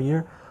 3% per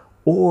year,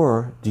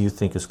 or do you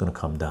think it's going to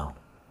come down,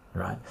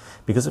 right?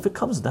 Because if it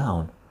comes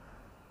down,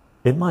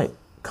 it might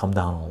come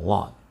down a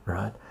lot,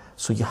 right?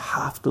 So you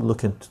have to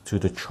look into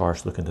the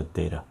charts, look into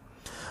data.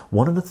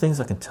 One of the things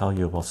I can tell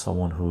you about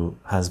someone who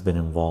has been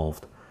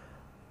involved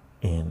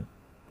in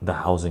the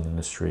housing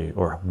industry,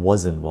 or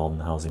was involved in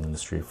the housing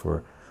industry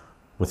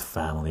with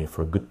family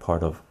for a good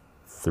part of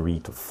 3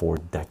 to 4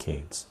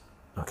 decades,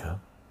 okay?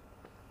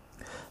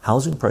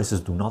 Housing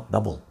prices do not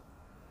double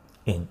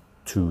in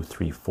 2,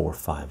 3, 4,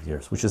 5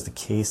 years, which is the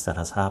case that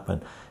has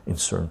happened in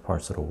certain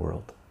parts of the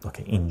world,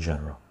 okay, in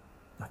general,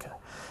 okay?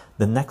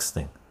 The next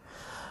thing,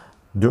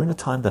 during the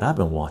time that I've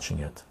been watching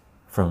it,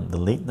 from the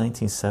late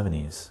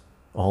 1970s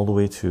all the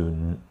way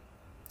to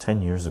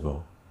 10 years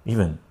ago,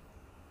 even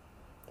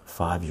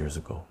 5 years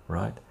ago,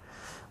 right?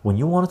 When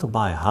you wanted to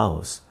buy a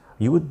house,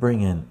 you would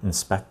bring in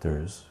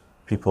inspectors,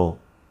 people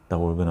that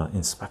were going to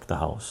inspect the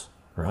house,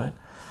 right?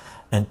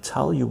 And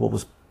tell you what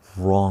was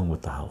wrong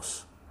with the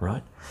house,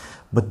 right?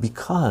 But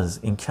because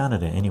in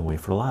Canada anyway,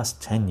 for the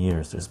last 10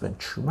 years, there's been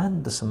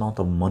tremendous amount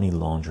of money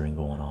laundering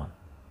going on,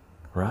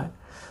 right?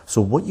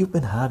 So what you've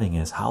been having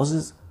is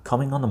houses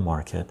coming on the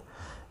market,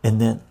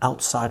 and then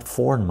outside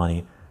foreign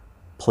money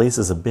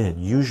places a bid,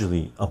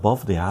 usually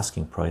above the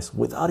asking price,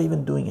 without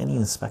even doing any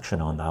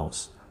inspection on the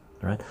house,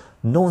 right?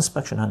 No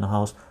inspection on the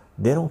house.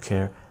 They don't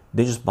care.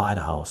 They just buy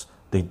the house.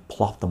 They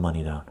plop the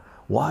money down.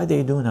 Why are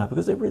they doing that?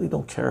 Because they really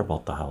don't care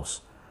about the house.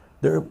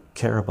 They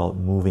care about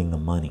moving the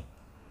money,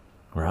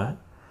 right?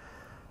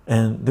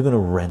 And they're going to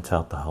rent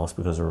out the house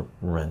because their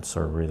rents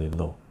are really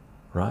low,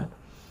 right?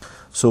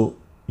 So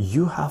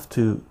you have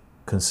to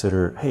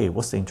consider, hey,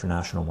 what's the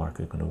international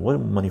market going to do? What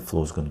money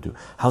flow is going to do?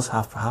 How's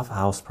have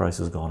house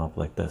prices gone up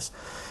like this?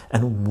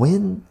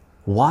 And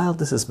while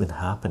this has been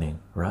happening,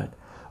 right,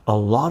 a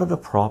lot of the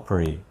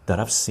property that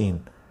I've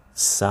seen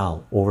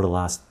sell over the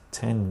last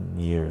 10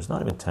 years,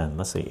 not even 10,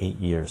 let's say 8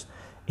 years,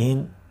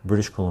 in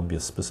British Columbia,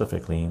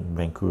 specifically in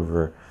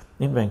Vancouver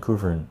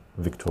and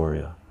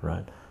Victoria,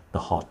 right, the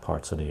hot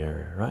parts of the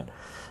area, right,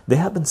 they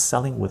have been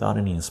selling without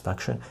any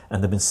inspection,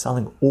 and they've been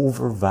selling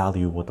over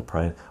value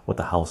what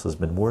the house has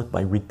been worth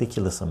by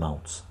ridiculous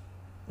amounts,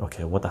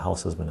 okay, what the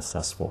house has been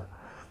assessed for,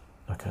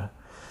 okay?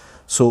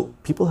 So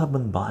people have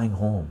been buying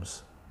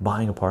homes,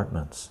 buying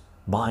apartments,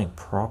 buying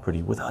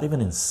property without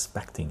even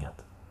inspecting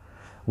it,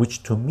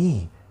 which to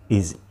me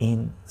is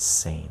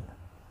insane,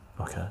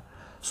 okay?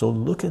 So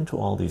look into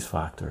all these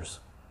factors.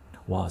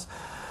 Was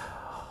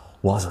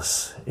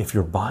if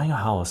you're buying a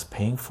house,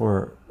 paying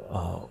for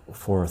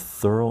a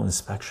thorough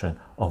inspection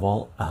of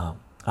all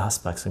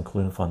aspects,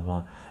 including fund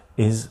one,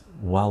 is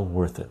well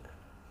worth it,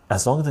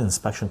 as long as the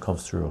inspection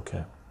comes through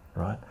okay,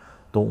 right?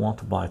 Don't want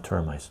to buy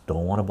termites,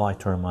 don't want to buy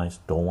termites,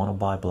 don't want to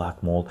buy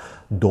black mold,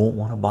 don't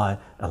want to buy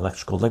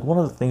electrical. Like, one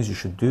of the things you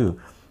should do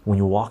when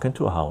you walk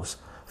into a house,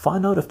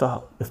 find out if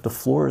the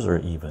floors are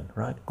even,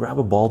 right? Grab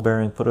a ball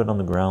bearing, put it on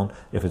the ground.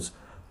 If it's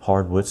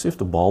hardwood, see if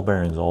the ball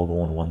bearings all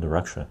go in one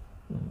direction.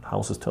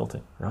 House is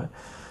tilting, right?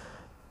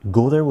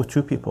 Go there with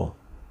two people.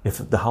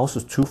 If the house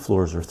is 2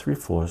 floors or 3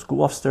 floors,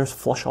 go upstairs,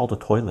 flush all the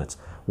toilets.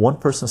 One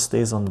person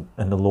stays in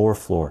the lower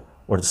floor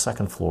or the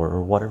second floor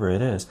or whatever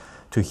it is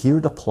to hear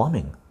the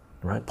plumbing,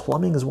 right?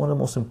 Plumbing is one of the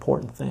most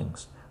important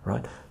things,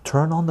 right?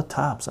 Turn on the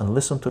taps and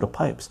listen to the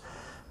pipes.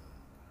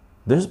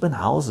 There's been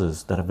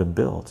houses that have been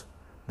built,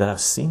 that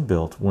I've seen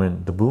built,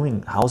 when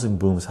the housing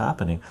boom is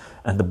happening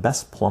and the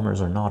best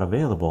plumbers are not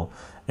available,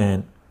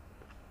 and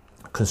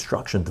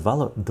construction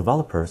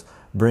developers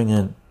bring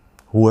in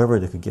whoever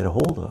they could get a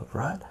hold of,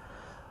 right?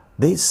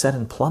 They set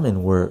in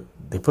plumbing where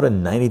they put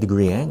in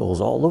 90-degree angles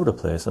all over the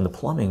place, and the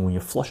plumbing, when you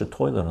flush a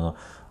toilet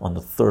on the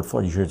 3rd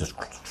floor, you hear just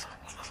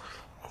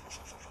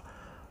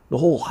the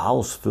whole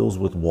house fills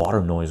with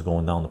water noise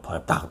going down the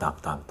pipe. Dang, dang,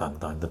 dang, dang,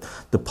 dang.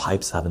 The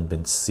pipes haven't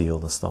been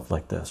sealed and stuff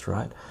like this,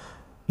 right?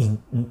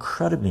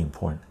 Incredibly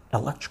important.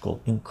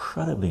 Electrical,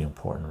 incredibly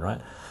important, right?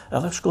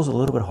 Electrical is a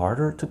little bit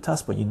harder to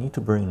test, but you need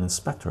to bring an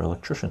inspector,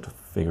 electrician, to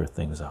figure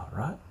things out,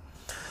 right?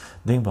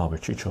 Ding Bobber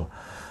Chicho.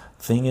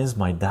 Thing is,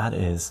 my dad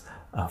is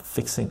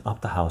fixing up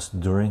the house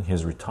during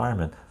his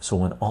retirement, so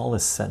when all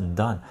is said and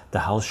done, the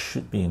house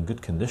should be in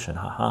good condition.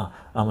 Haha,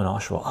 I'm in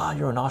Oshawa. Ah,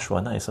 you're in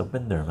Oshawa. Nice, I've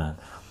been there, man.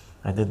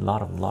 I did a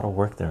lot of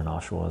work there in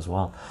Oshawa as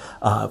well.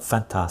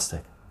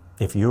 Fantastic.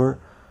 If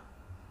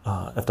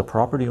the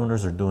property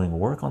owners are doing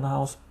work on the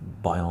house,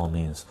 by all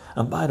means.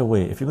 And by the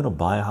way, if you're going to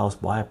buy a house,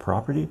 buy a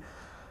property,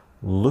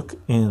 look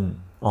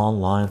in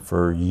online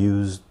for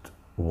used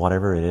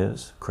whatever it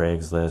is,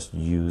 Craigslist,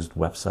 used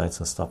websites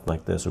and stuff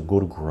like this, or go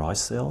to garage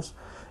sales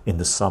in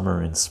the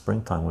summer and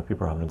springtime when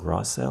people are having a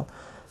garage sale.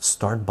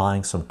 Start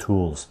buying some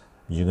tools.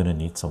 You're going to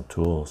need some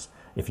tools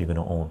if you're going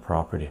to own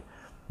property.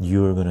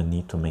 You're going to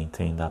need to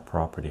maintain that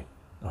property.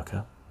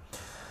 Okay,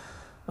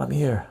 I'm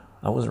here.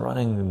 I was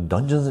running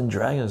Dungeons and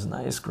Dragons.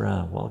 Nice,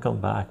 Graham. Welcome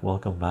back.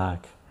 Welcome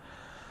back.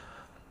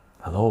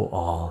 Hello,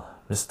 all.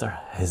 Mr.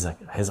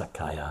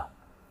 Hezekiah.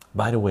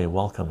 By the way,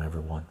 welcome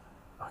everyone.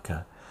 Okay,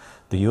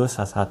 the U.S.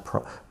 has had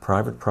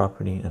private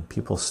property, and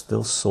people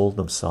still sold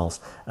themselves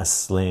as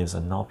slaves,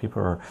 and now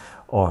people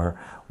are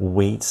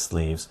wage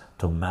slaves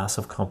to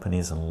massive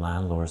companies and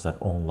landlords that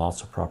own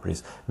lots of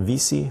properties.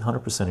 VC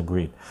 100%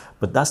 agreed,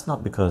 but that's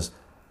not because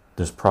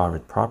there's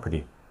private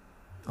property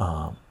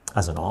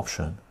as an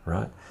option,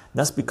 right?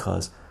 That's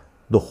because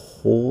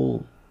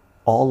all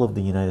of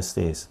the United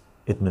States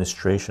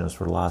administrations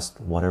for the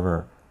last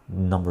whatever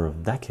number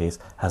of decades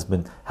have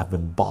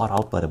been bought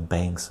out by the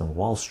banks and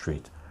Wall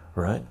Street,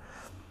 right?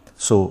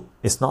 So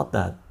it's not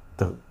that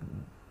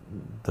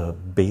the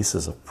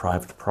basis of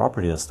private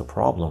property that's the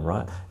problem,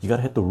 right? You got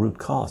to hit the root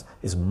cause.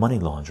 It's money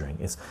laundering,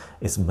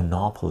 it's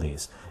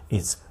monopolies,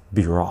 it's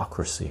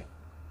bureaucracy,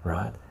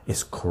 right?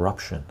 It's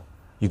corruption.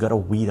 You got to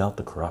weed out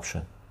the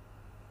corruption.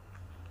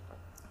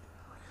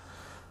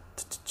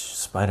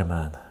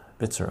 Spider-Man,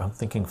 Bitzer, I'm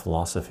thinking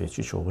philosophy.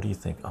 Chicho, what do you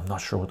think? I'm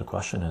not sure what the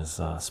question is,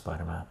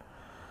 Spider-Man.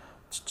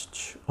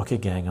 Okay,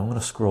 gang, I'm going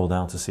to scroll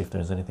down to see if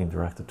there's anything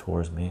directed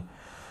towards me.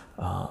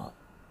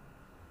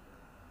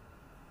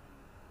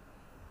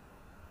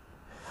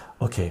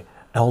 Okay,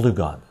 Elder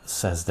God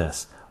says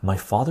this. My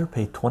father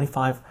paid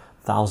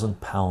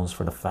 £25,000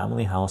 for the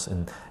family house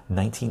in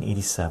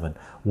 1987,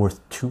 worth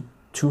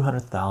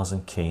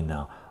 200,000 K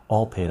now,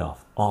 all paid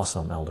off.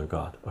 Awesome, Elder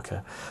God.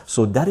 Okay,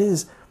 so that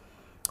is,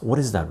 what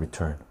is that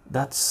return?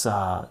 That's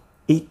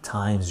 8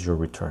 times your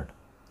return,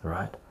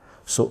 right?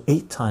 So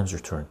 8 times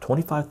return,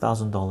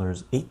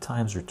 $25,000, 8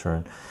 times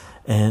return,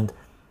 and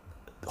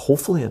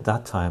hopefully at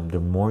that time the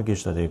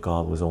mortgage that they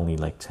got was only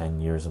like 10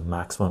 years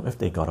maximum. If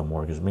they got a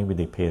mortgage, maybe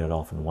they paid it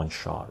off in one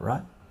shot,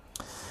 right?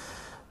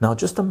 Now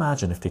just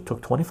imagine if they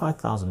took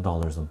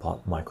 $25,000 and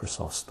bought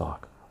Microsoft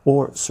stock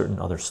or certain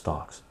other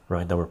stocks,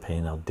 right, that were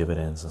paying out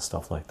dividends and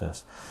stuff like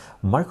this.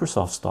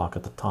 Microsoft stock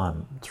at the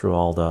time, through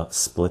all the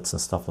splits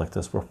and stuff like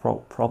this, were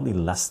probably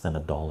less than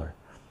 $1,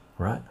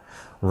 right?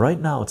 Right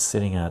now it's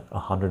sitting at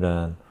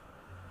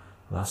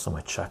last time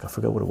I checked, I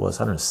forget what it was,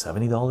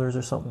 $170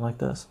 or something like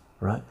this,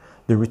 right?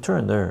 The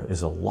return there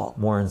is a lot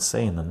more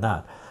insane than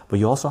that. But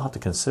you also have to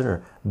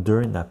consider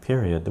during that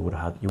period you would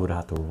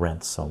have to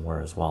rent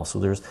somewhere as well. So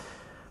there's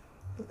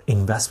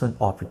investment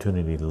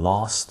opportunity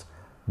lost,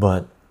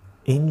 but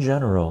in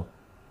general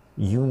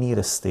you need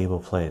a stable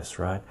place,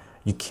 right?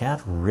 You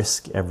can't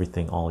risk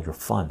everything, all your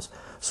funds.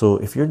 So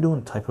if you're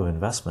doing type of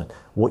investment,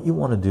 what you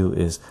want to do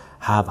is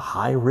have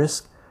high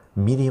risk,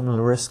 medium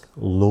risk,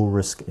 low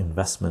risk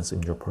investments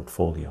in your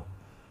portfolio.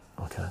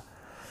 Okay,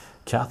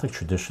 Catholic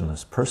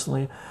traditionalist.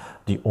 Personally,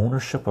 the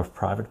ownership of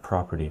private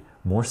property,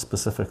 more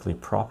specifically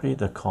property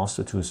that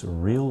constitutes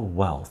real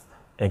wealth,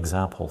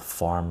 example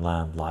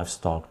farmland,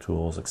 livestock,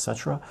 tools,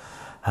 etc.,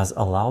 has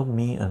allowed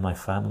me and my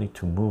family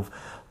to move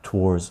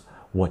towards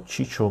what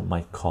Chicho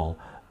might call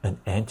an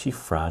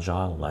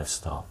anti-fragile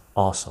lifestyle.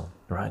 Awesome,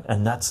 right?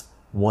 And that's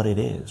what it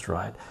is,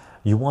 right?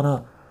 You want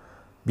to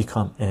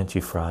become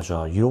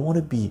anti-fragile. You don't want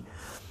to be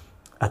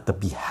at the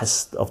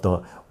behest of the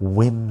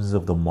whims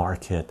of the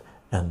market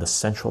and the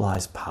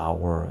centralized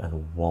power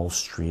and Wall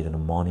Street and the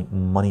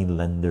money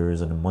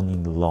lenders and the money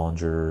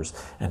launderers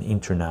and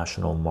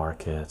international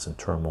markets and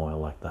turmoil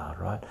like that,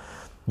 right?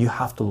 You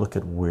have to look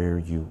at where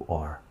you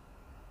are.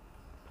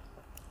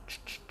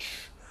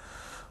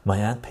 My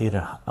aunt paid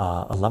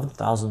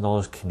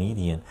 $11,000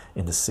 Canadian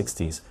in the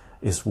 60s,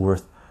 is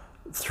worth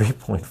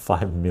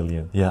 3.5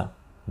 million. Yeah,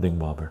 ding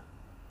bobber,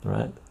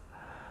 right?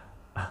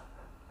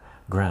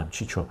 Graham,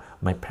 Chicho,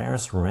 my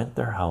parents rent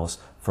their house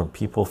from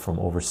people from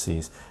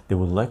overseas. They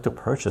would like to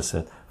purchase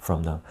it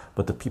from them,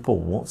 but the people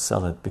won't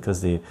sell it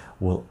because they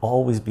will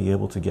always be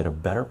able to get a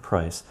better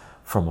price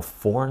from a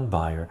foreign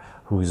buyer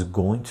who is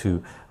going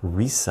to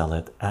resell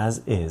it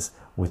as is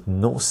with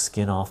no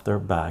skin off their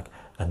back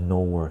and no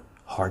work.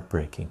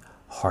 Heartbreaking,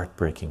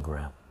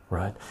 Graham,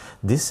 right?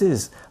 This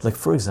is like,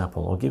 for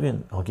example, I'll give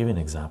you an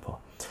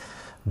example.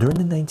 During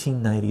the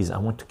 1990s, I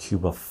went to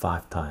Cuba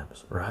 5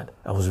 times, right?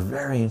 I was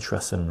very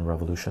interested in the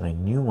revolution. I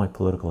knew my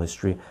political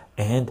history,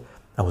 and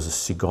I was a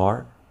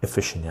cigar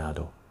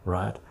aficionado,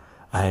 right?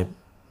 I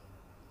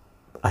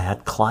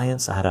had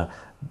clients, I had a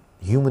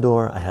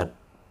humidor, I had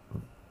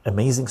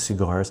amazing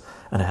cigars,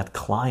 and I had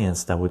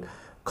clients that would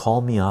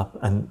call me up,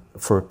 and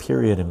for a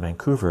period in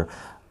Vancouver,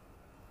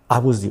 I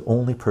was the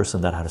only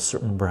person that had a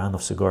certain brand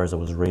of cigars that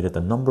was rated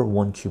the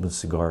 #1 Cuban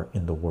cigar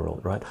in the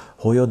world, right?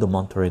 Hoyo de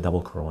Monterrey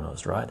Double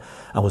Coronas, right?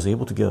 I was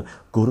able to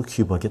go to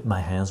Cuba, get my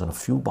hands on a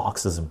few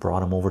boxes and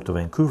brought them over to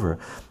Vancouver,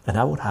 and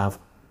I would have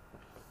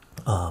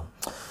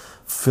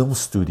film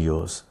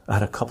studios. I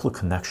had a couple of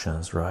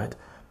connections, right?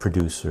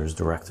 Producers,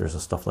 directors,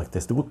 and stuff like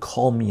this. They would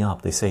call me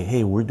up. They say,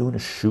 hey, we're doing a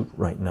shoot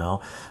right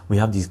now. We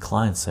have these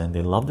clients and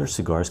they love their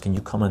cigars. Can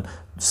you come and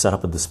set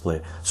up a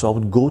display? So I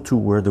would go to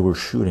where they were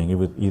shooting. It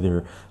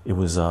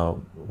was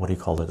what do you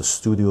call it, a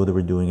studio they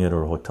were doing it,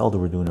 or a hotel they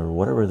were doing it, or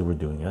whatever they were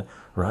doing it,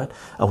 right?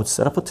 I would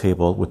set up a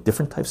table with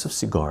different types of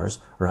cigars,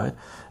 right?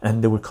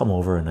 And they would come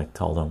over and I'd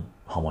tell them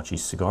how much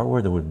each cigar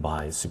were. They would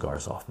buy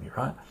cigars off me,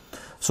 right?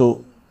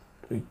 So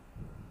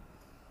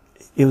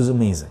it was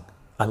amazing.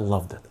 I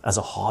loved it as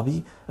a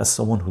hobby, as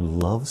someone who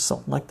loves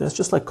something like this,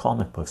 just like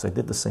comic books. I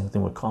did the same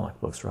thing with comic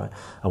books, right?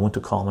 I went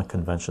to comic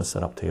conventions,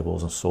 set up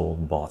tables, and sold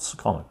and bought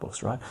comic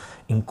books, right?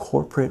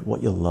 Incorporate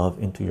what you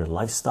love into your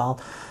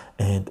lifestyle,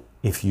 and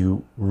if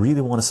you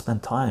really want to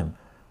spend time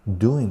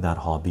doing that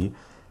hobby,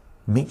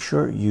 make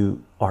sure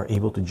you are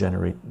able to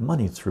generate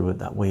money through it.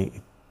 That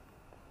way,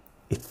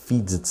 it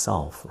feeds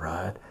itself,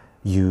 right?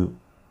 Your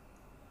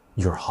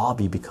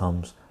hobby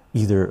becomes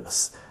either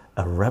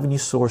a revenue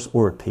source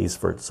or it pays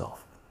for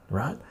itself,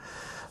 right?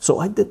 So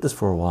I did this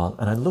for a while,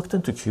 and I looked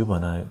into Cuba,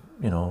 and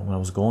when I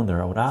was going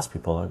there, I would ask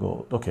people, I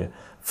go, okay,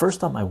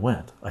 first time I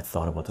went, I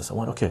thought about this. I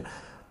went, okay,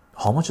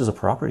 how much is a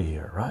property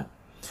here, right?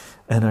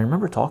 And I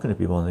remember talking to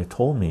people, and they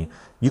told me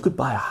you could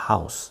buy a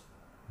house,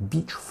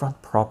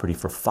 beachfront property,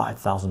 for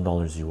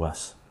 $5,000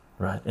 US,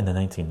 right, in the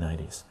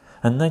 1990s.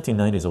 And in the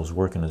 1990s, I was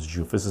working as a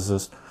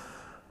geophysicist,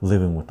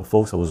 living with the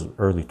folks. I was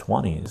early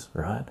 20s,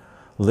 right?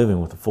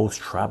 Living with the folks,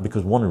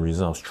 because one of the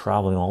reasons I was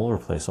traveling all over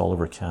the place, all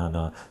over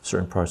Canada,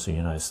 certain parts of the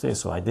United States,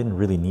 so I didn't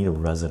really need a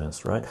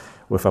residence, right?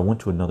 Or if I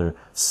went to another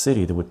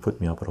city, they would put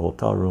me up at a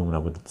hotel room and I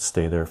would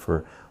stay there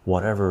for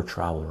whatever,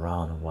 travel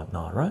around and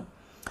whatnot, right?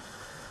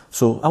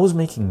 So I was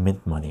making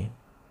mint money.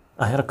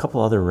 I had a couple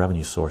other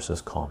revenue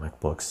sources, comic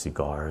books,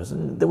 cigars,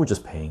 and they were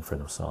just paying for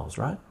themselves,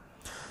 right?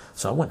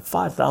 So I went,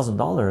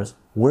 $5,000,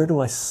 where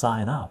do I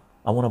sign up?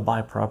 I want to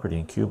buy property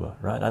in Cuba,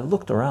 right? I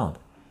looked around.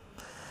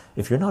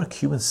 If you're not a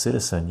Cuban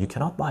citizen, you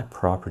cannot buy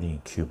property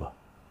in Cuba,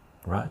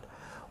 right?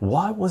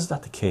 Why was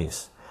that the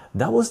case?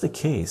 That was the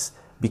case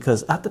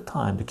because at the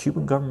time, the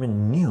Cuban government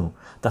knew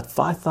that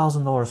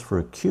 $5,000 for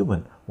a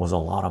Cuban was a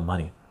lot of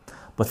money.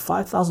 But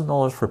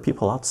 $5,000 for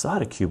people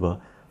outside of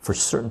Cuba, for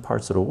certain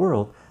parts of the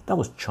world, that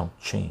was chump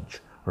change,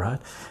 right?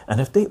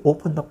 And if they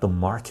opened up the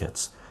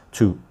markets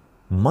to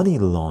money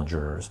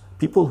launderers,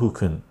 people who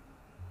can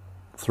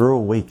throw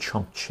away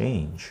chump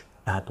change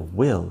at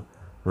will,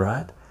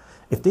 right?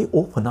 If they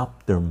open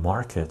up their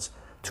markets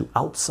to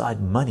outside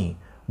money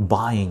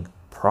buying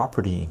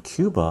property in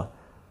Cuba,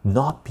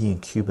 not being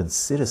Cuban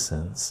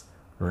citizens,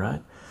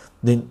 right,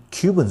 then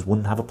Cubans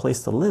wouldn't have a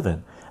place to live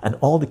in, and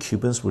all the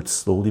Cubans would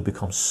slowly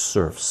become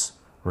serfs,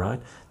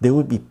 right? They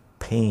would be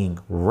paying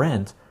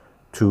rent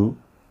to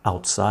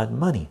outside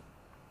money,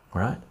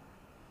 right?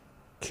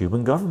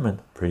 Cuban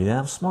government, pretty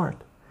damn smart.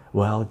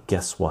 Well,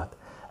 guess what?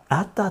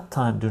 At that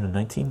time, during the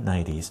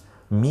 1990s,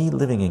 me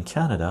living in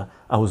Canada,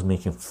 I was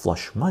making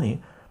flush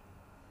money.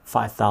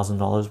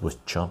 $5,000 was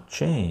chump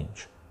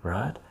change,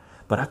 right?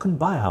 But I couldn't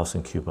buy a house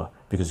in Cuba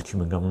because the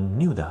Cuban government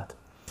knew that.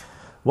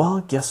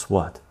 Well, guess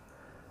what?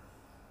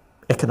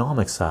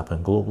 Economics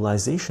happen,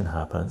 globalization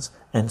happens,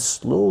 and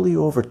slowly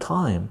over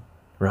time,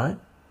 right?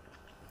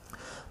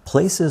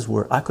 Places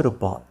where I could have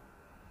bought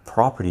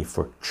property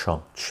for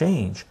chump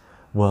change,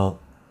 well,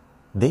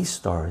 they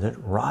started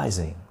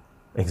rising.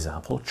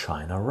 Example,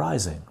 China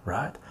rising,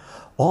 right?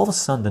 All of a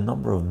sudden, the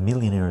number of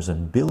millionaires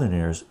and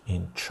billionaires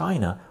in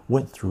China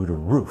went through the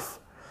roof.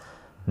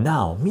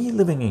 Now, me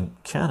living in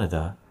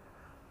Canada,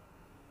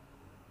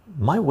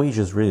 my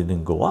wages really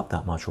didn't go up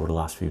that much over the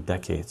last few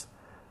decades.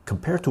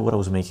 Compared to what I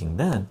was making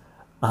then,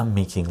 I'm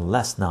making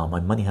less now. My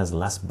money has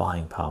less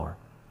buying power,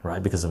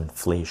 right? Because of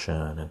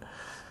inflation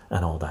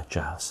and all that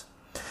jazz.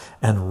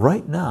 And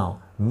right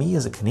now, me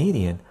as a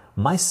Canadian,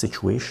 my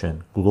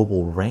situation,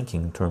 global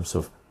ranking in terms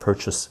of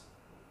purchasability,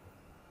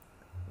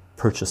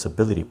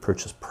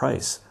 purchase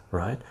price,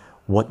 right?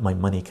 What my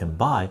money can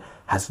buy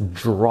has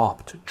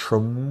dropped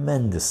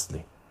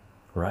tremendously,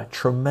 right?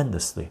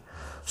 Tremendously.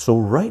 So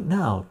right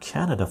now,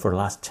 Canada for the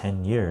last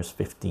 10 years,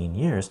 15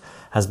 years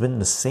has been in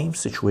the same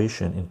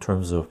situation in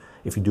terms of,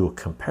 if you do a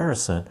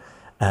comparison,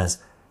 as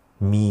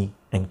me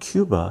and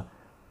Cuba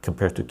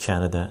compared to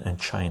Canada and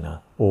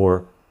China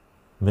or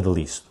Middle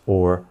East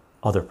or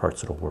other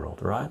parts of the world,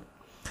 right?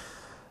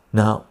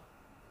 Now,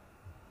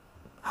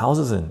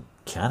 houses in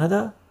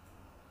Canada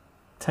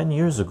 10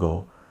 years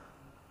ago,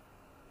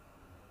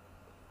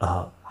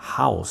 a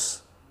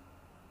house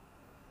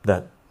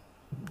that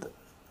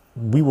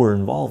we were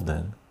involved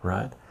in,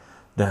 right,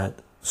 that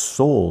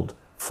sold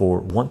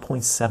for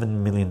 $1.7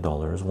 million,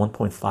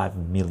 $1.5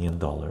 million,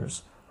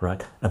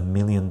 right, $1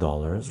 million,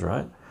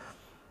 right,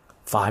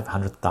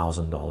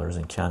 $500,000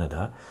 in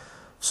Canada.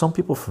 Some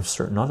people from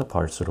certain other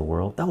parts of the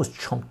world, that was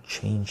chump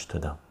change to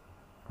them,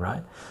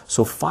 right?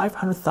 So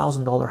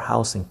 $500,000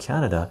 house in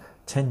Canada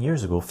 10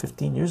 years ago,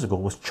 15 years ago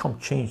was chump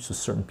change to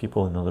certain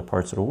people in other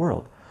parts of the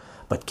world.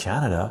 But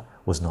Canada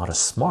was not as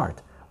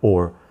smart,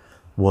 or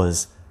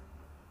was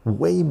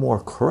way more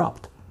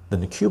corrupt than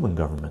the Cuban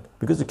government,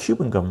 because the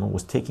Cuban government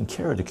was taking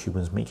care of the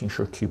Cubans, making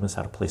sure Cubans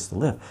had a place to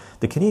live.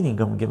 The Canadian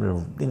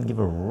government didn't give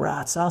a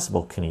rat's ass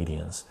about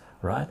Canadians,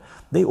 right?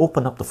 They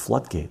opened up the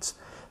floodgates.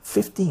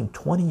 15,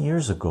 20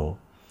 years ago,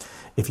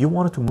 if you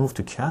wanted to move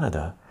to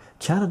Canada,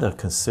 Canada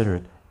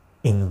considered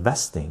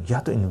investing. You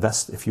had to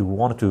invest if you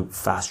wanted to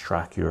fast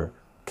track your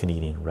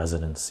Canadian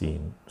residency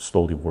and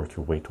slowly work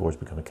your way towards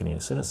becoming a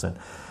Canadian citizen.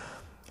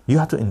 You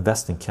had to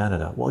invest in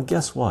Canada. Well,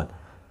 guess what?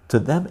 To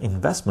them,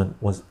 investment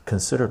was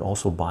considered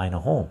also buying a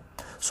home.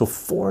 So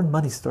foreign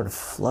money started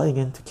flooding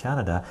into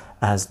Canada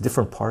as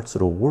different parts of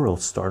the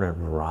world started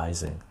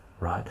rising,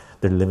 right?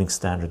 Their living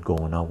standard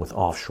going up with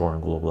offshore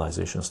and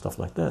globalization and stuff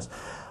like this.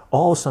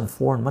 All of a sudden,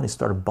 foreign money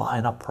started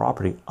buying up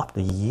property up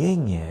the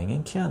yin-yang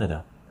in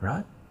Canada,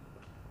 right?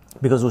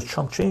 Because it was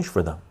chump change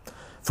for them.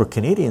 For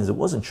Canadians, it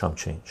wasn't chump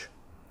change,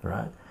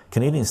 right?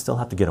 Canadians still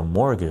have to get a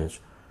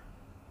mortgage,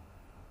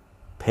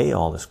 pay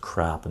all this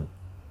crap, and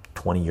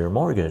 20-year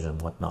mortgage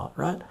and whatnot,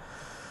 right?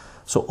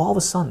 So all of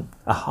a sudden,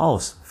 a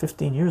house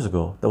 15 years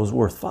ago that was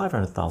worth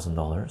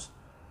 $500,000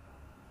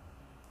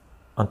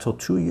 until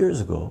 2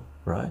 years ago,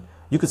 right?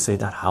 You could say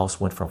that house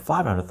went from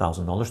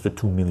 $500,000 to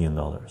 $2 million,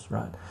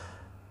 right?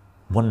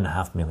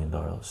 $1.5 million,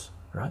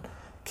 right?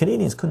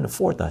 Canadians couldn't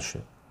afford that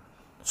shit.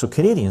 So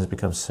Canadians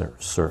become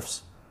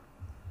serfs.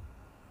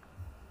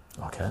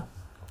 Okay?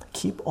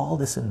 Keep all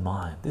this in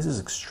mind. This is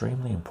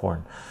extremely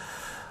important.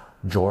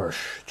 George,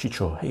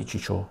 Chicho, hey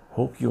Chicho,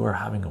 hope you are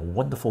having a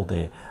wonderful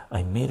day.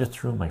 I made it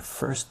through my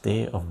first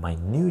day of my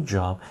new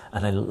job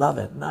and I love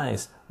it.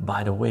 Nice.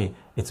 By the way,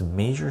 it's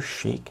Major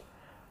Shake.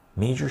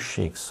 Major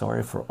Shake.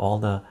 Sorry for all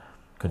the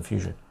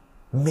confusion.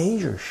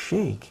 Major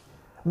Shake.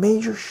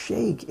 Major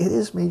Shake. It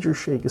is Major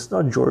Shake. It's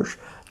not George.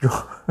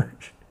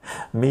 George.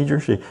 Major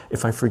Shake.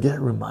 If I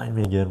forget, remind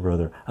me again,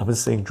 brother. I've been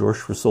saying George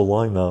for so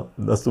long now.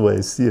 That's the way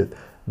I see it.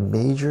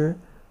 Major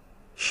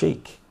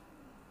Shake.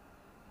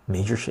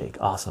 Major Shake.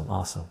 Awesome,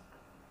 awesome.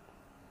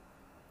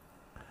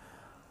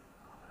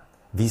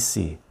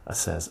 VC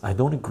says, I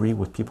don't agree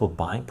with people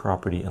buying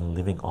property and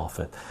living off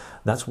it.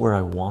 That's where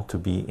I want to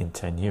be in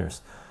 10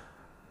 years.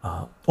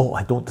 Oh,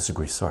 I don't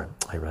disagree. Sorry,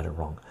 I read it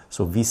wrong.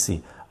 So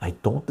VC, I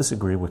don't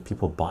disagree with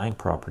people buying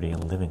property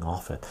and living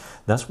off it.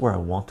 That's where I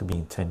want to be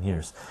in 10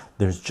 years.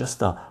 There's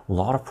just a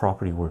lot of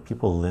property where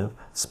people live,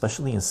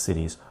 especially in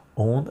cities,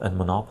 owned and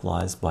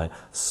monopolized by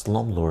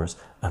slumlords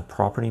and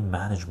property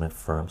management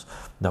firms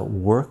that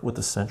work with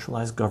the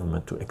centralized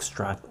government to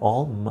extract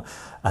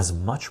as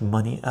much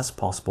money as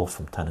possible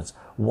from tenants.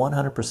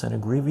 100%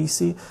 agree,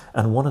 VC.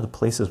 And one of the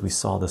places we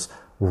saw this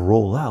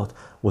roll out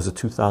was a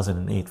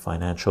 2008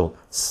 financial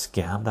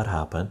scam that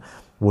happened,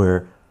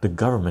 where the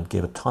government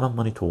gave a ton of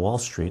money to Wall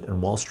Street,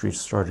 and Wall Street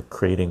started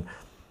creating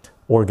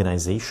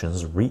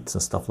organizations, REITs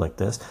and stuff like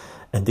this,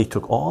 and they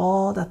took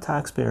all that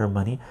taxpayer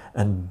money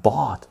and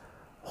bought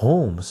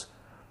homes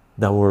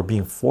that were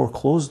being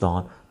foreclosed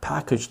on,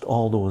 packaged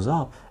all those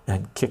up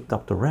and kicked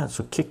up the rent.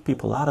 So kicked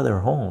people out of their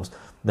homes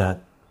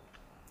that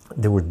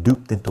they were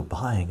duped into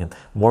buying, and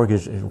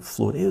mortgage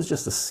fluid. It was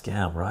just a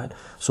scam, right?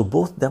 So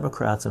both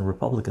Democrats and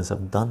Republicans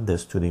have done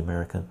this to the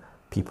American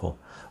people.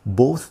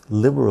 Both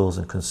liberals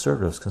and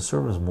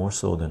conservatives more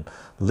so than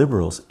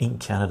liberals in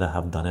Canada,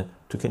 have done it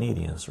to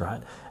Canadians,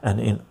 right? And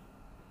in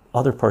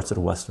other parts of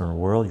the Western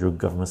world, your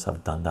governments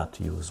have done that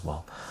to you as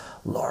well.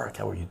 Lark,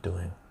 how are you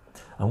doing?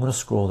 I'm going to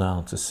scroll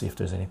down to see if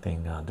there's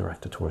anything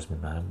directed towards me,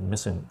 man. I'm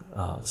missing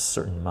a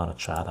certain amount of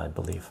chat, I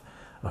believe.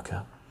 Okay.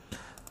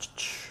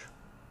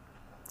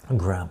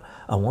 Graham,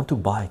 I want to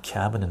buy a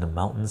cabin in the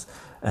mountains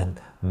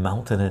and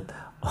mountain it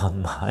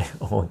on my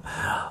own.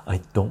 I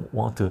don't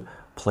want to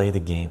play the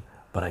game,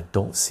 but I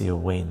don't see a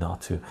way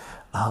not to.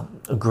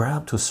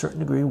 Graham, to a certain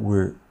degree,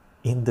 we're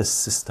in this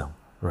system,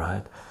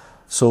 right?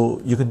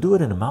 So you can do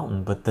it in a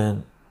mountain, but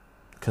then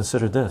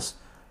consider this: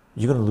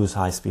 you're going to lose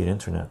high-speed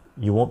internet.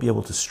 You won't be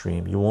able to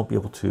stream. You won't be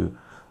able to,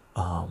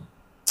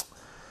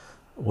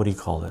 what do you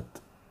call it?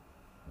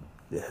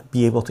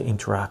 Be able to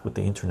interact with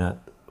the internet,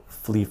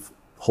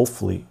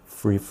 hopefully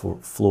free for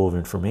flow of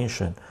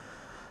information,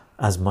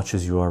 as much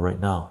as you are right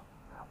now.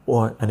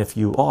 And if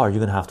you are, you're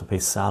going to have to pay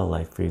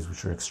satellite fees,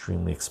 which are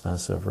extremely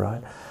expensive,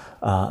 right?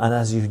 And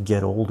as you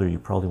get older, you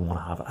probably want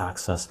to have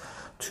access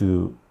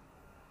to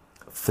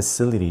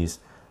facilities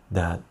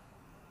that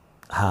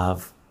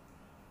have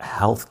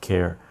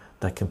healthcare,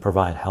 that can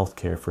provide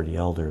healthcare for the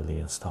elderly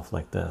and stuff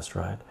like this,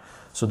 right?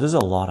 So there's a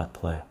lot at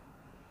play.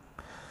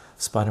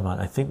 Spider-Man,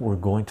 I think we're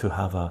going to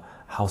have a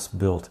house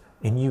built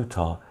in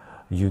Utah.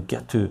 You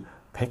get to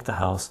pick the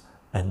house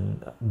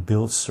and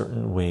build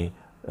certain way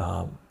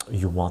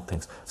you want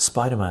things.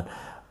 Spider-Man,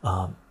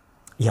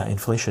 yeah,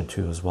 inflation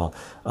too as well.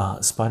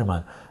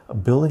 Spider-Man,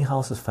 building a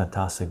house is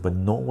fantastic, but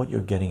know what you're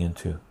getting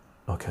into.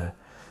 Okay,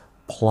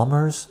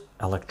 plumbers,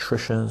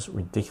 electricians,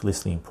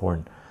 ridiculously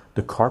important.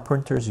 The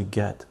carpenters you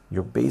get,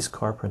 your base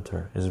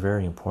carpenter is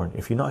very important.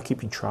 If you're not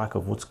keeping track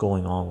of what's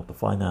going on with the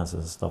finances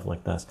and stuff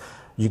like that,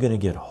 you're gonna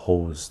get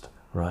hosed,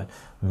 right?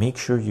 Make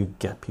sure you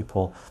get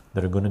people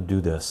that are going to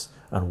do this,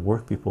 and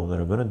work people that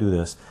are going to do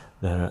this,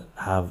 that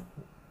have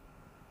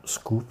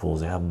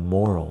scruples, they have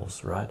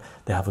morals, right?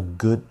 They have a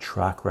good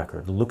track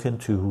record. Look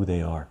into who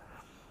they are.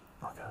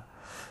 Okay,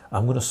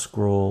 I'm going to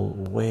scroll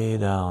way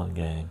down,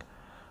 gang.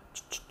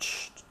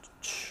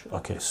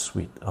 Okay,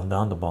 sweet. I'm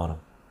down the bottom.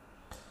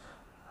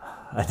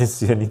 I didn't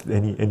see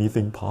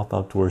anything pop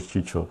up towards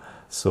Chicho,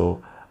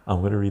 so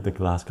I'm going to read the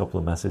last couple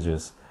of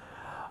messages.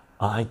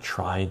 I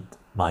tried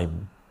my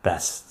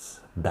best.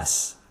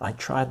 I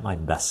tried my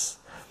best.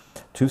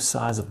 Two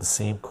sides of the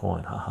same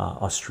coin. Haha.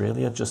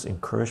 Australia just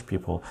encouraged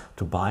people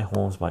to buy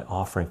homes by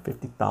offering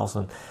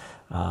 50,000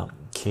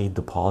 K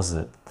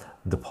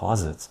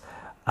deposits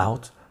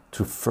out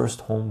to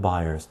first home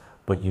buyers,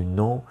 but you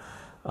know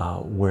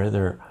where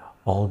they're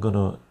all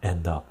gonna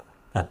end up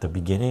at the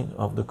beginning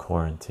of the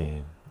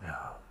quarantine.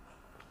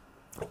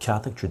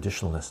 Catholic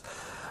traditionalist.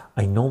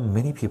 I know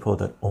many people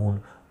that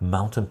own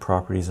mountain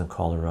properties in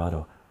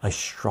Colorado. I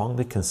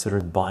strongly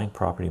considered buying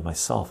property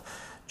myself.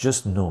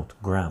 Just note,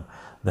 Graham,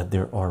 that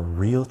there are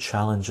real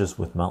challenges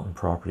with mountain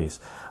properties.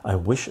 I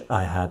wish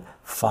I had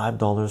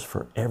 $5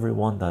 for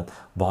everyone that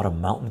bought a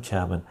mountain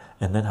cabin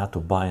and then had to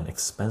buy an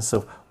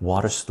expensive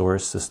water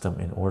storage system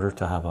in order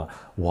to have a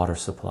water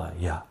supply.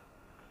 Yeah,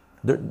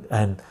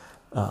 and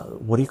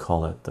what do you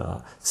call it?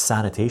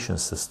 Sanitation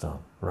system,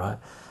 right?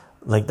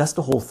 Like, that's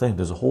the whole thing.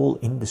 There's a whole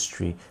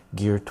industry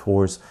geared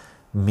towards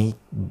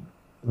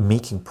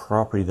making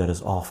property that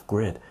is off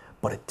grid,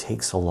 but it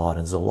takes a lot, and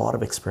there's a lot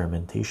of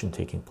experimentation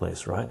taking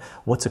place, right?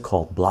 What's it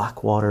called?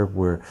 Black water,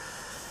 where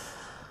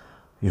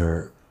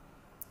your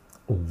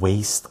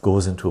waste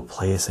goes into a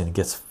place and it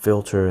gets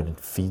filtered and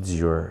feeds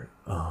your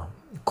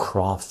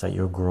crops that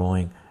you're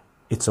growing.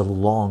 It's a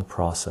long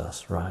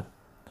process, right?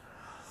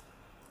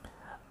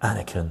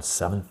 Anakin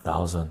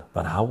 7,000,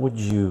 but how would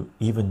you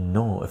even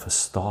know if a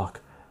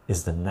stock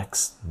is the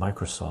next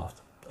Microsoft?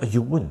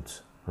 You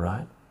wouldn't,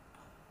 right?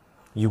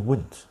 You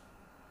wouldn't.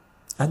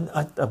 And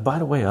by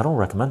the way, I don't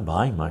recommend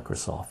buying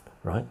Microsoft,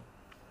 right?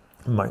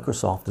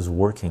 Microsoft is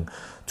working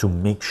to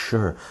make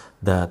sure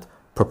that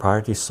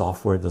proprietary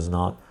software does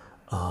not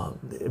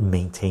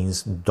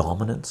maintains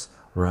dominance,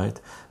 right?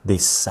 They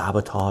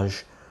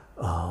sabotage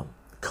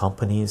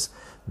companies.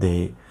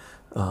 They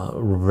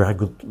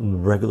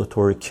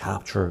regulatory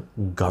capture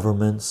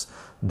governments.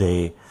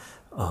 They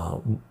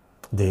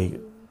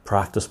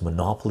practice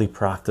monopoly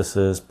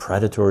practices,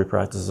 predatory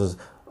practices.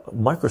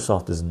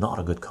 Microsoft is not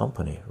a good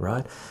company,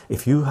 right?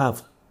 If you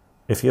have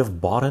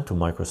bought into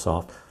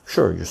Microsoft,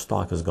 sure, your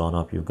stock has gone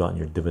up, you've gotten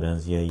your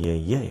dividends,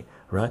 yay,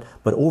 right?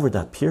 But over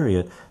that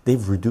period,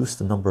 they've reduced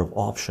the number of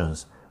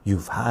options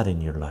you've had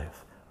in your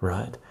life,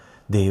 right?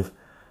 They've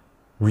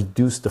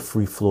reduced the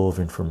free flow of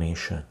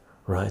information,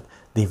 right?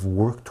 They've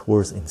worked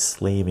towards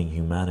enslaving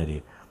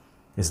humanity.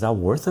 Is that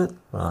worth it?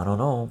 I don't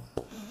know,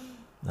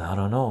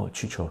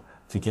 Chicho,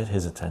 to get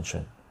his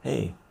attention.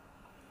 Hey,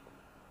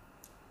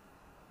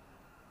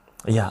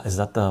 yeah, is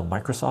that the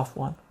Microsoft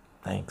one?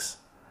 Thanks,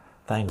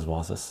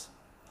 Wazis.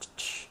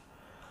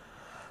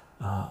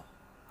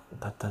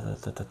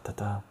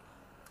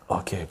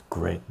 Okay,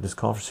 great. This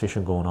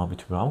conversation going on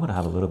between. I'm gonna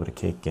have a little bit of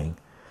cake, gang,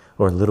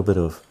 or a little bit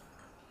of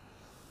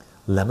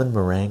lemon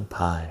meringue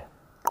pie.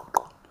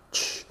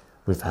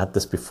 We've had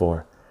this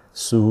before.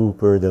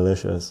 Super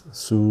delicious,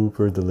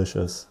 super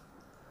delicious,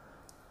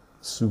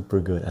 super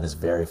good, and it's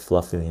very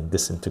fluffy and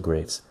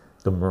disintegrates.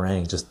 The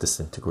meringue just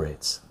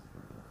disintegrates.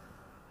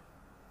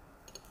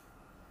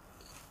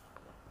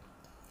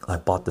 I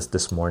bought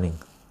this morning.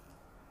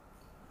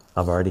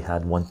 I've already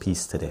had one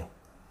piece today.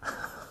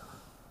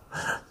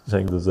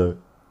 Check this out.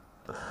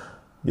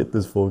 Get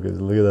this focus.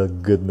 Look at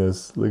that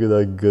goodness. Look at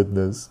that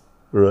goodness.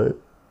 Right?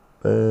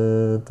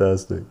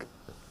 Fantastic.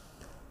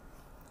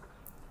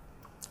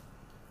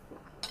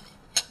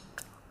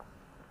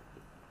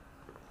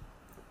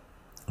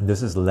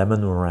 This is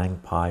lemon meringue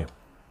pie.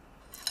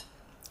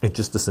 It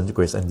just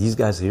disintegrates. And these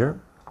guys here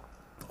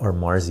are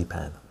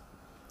marzipan.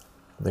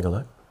 Take a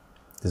look.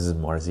 This is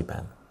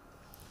marzipan.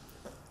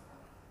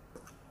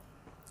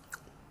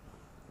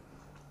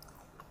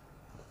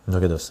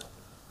 Look at this.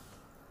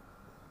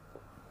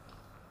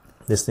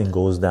 This thing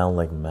goes down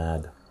like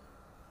mad.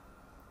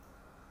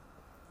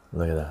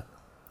 Look at that.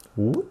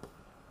 Whoop.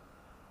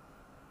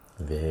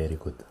 Very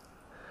good.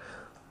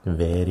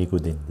 Very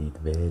good indeed.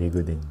 Very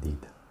good indeed.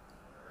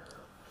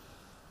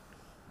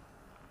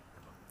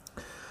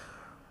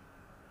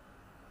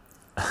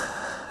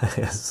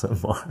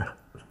 ASMR.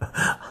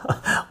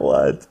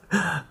 What?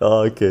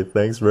 Okay,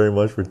 thanks very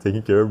much for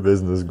taking care of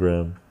business,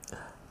 Graham.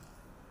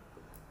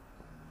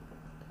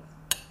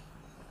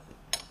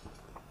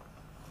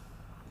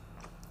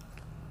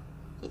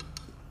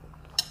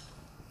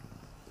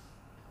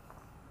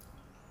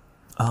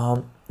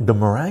 The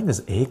meringue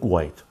is egg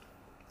white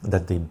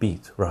that they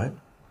beat, right?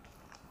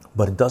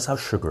 But it does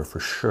have sugar for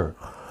sure.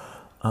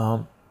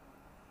 I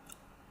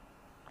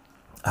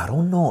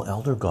don't know,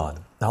 Elder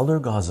God. Elder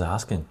God's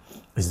asking,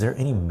 is there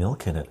any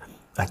milk in it?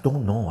 I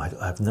don't know.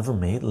 I've never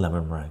made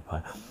lemon meringue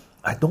pie.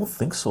 I don't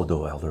think so,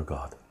 though, Elder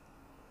God.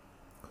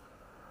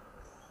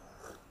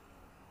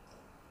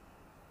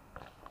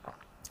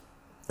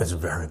 It's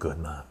very good,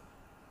 man.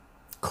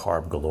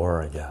 Carb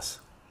galore, I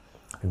guess.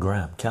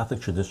 Graham, Catholic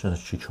tradition is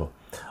Chicho.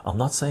 I'm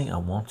not saying I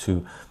want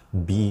to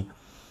be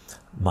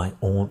my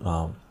own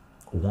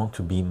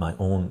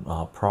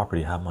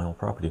property, have my own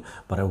property,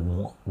 but I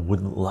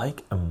would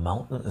like a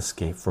mountain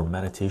escape for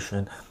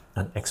meditation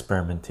and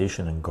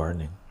experimentation and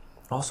gardening.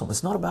 Awesome.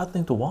 It's not a bad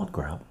thing to want,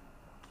 Graham.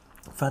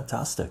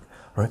 Fantastic,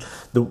 right?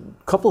 The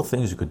couple of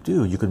things you could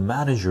do, you could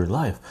manage your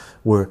life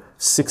where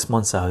 6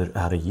 months out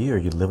of a year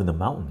you live in the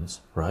mountains,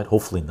 right?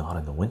 Hopefully not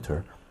in the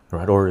winter,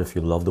 right? Or if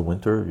you love the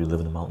winter, you live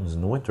in the mountains in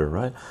the winter,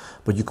 right?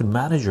 But you can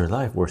manage your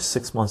life where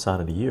 6 months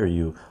out of the year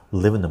you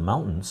live in the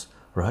mountains,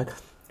 right?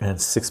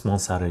 And 6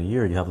 months out of the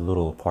year you have a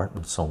little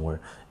apartment somewhere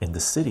in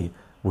the city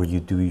where you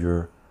do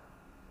your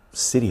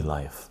city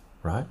life,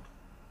 right?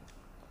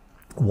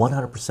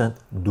 100%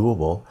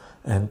 doable.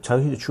 And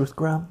tell you the truth,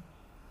 Graham,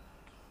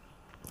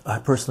 I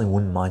personally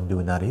wouldn't mind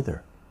doing that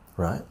either,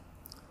 right?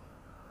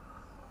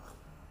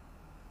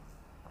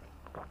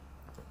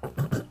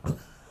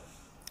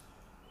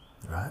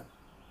 Right?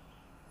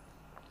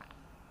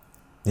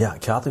 Yeah,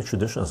 Catholic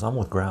traditions. I'm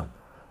with Graham.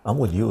 I'm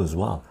with you as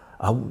well.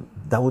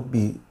 That would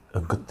be a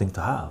good thing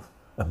to have,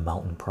 a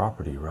mountain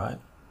property, right?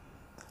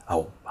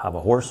 I'll have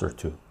a horse or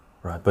two,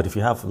 right? But if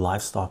you have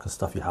livestock and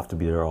stuff, you have to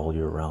be there all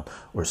year round,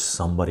 or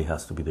somebody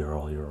has to be there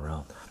all year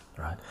round,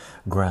 right?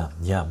 Graham,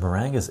 yeah,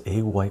 meringue is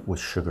egg white with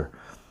sugar,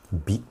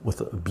 beat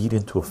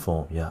into a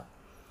foam. Yeah,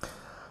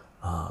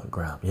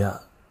 Graham, yeah,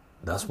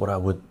 that's what I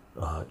would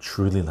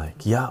truly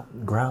like. Yeah,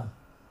 Graham,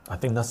 I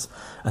think that's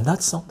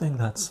something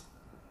that's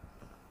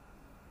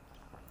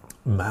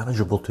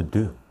manageable to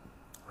do,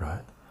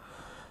 right?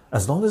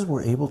 As long as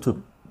we're able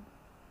to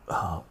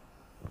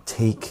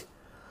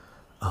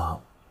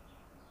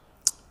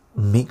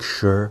make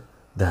sure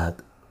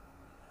that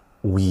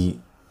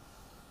we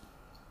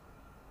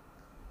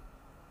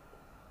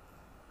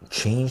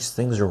change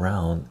things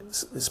around,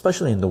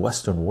 especially in the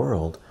Western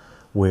world,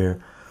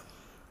 where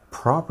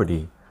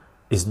property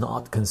is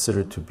not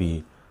considered to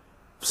be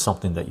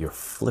something that you're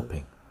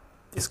flipping.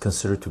 It's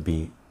considered to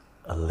be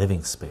a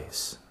living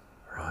space,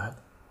 right?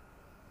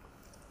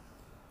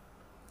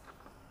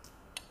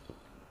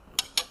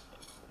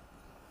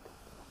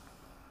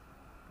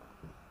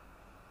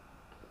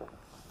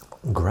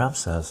 Graham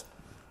says,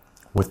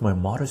 with my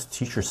modest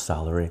teacher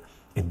salary,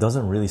 it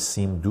doesn't really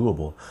seem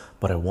doable,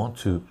 but I want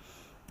to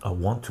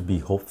be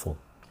hopeful.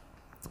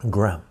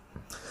 Graham,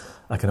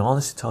 I can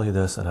honestly tell you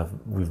this,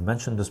 and we've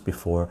mentioned this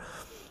before,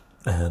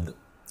 and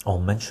I'll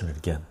mention it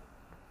again.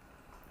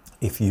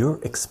 If you're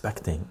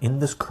expecting in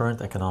this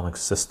current economic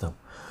system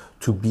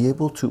to be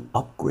able to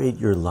upgrade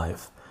your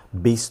life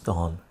based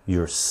on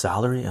your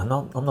salary, I'm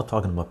not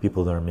talking about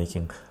people that are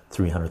making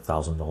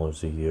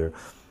 $300,000 a year,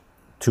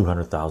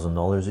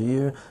 $200,000 a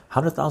year,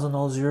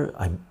 $100,000 a year,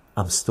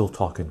 I'm still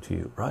talking to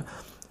you, right?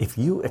 If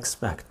you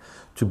expect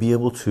to be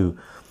able to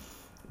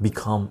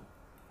become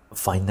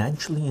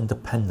financially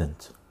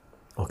independent,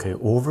 okay,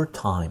 over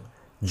time,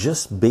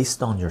 just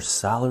based on your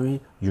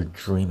salary, you're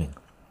dreaming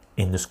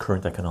in this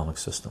current economic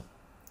system,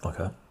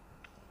 okay?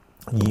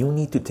 You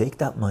need to take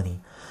that money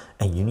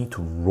and you need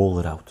to roll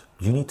it out.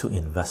 You need to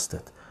invest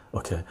it,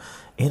 Okay,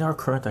 in our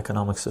current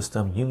economic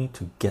system, you need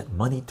to get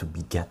money to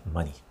beget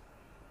money.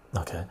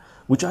 Okay,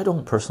 which I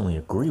don't personally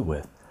agree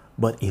with,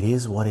 but it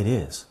is what it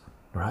is,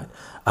 right?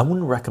 I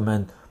wouldn't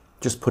recommend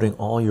just putting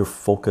all your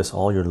focus,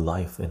 all your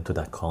life into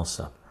that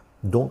concept.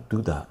 Don't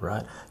do that,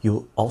 right?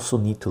 You also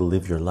need to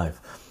live your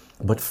life,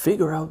 but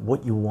figure out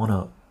what you want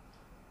to,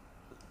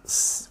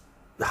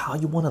 how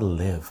you want to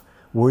live,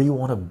 where you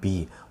want to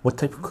be, what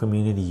type of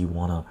community you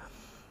want to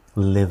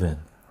live in,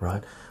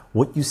 right?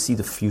 What you see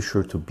the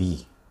future to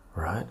be,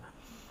 right?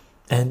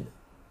 And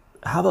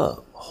have a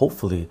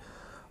hopefully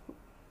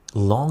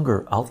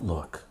longer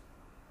outlook,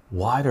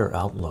 wider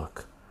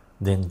outlook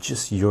than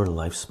just your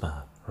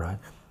lifespan, right?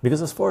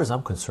 Because as far as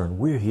I'm concerned,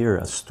 we're here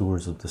as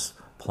stewards of this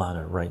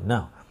planet right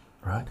now,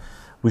 right?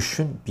 We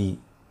shouldn't be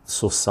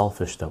so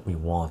selfish that we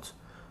want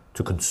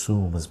to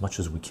consume as much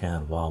as we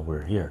can while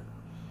we're here.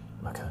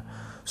 Okay,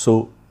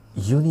 so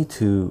you need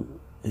to,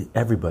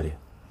 everybody,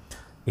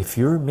 if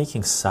you're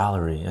making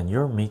salary and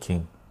you're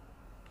making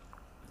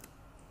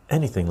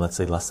anything, let's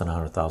say less than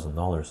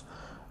 $100,000,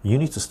 you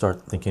need to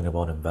start thinking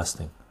about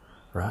investing,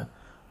 right?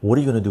 What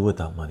are you going to do with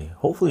that money?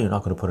 Hopefully you're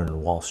not going to put it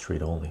in Wall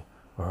Street only,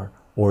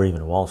 or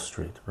even Wall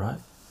Street, right?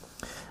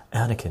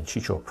 Anakin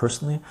Chicho,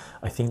 personally,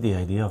 I think the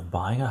idea of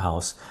buying a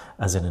house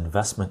as an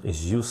investment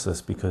is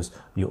useless because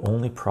you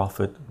only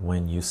profit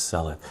when you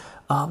sell it.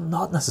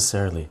 Not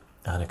necessarily,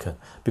 Anakin,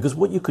 because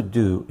what you could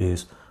do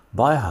is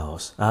buy a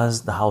house.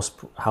 As the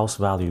house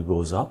value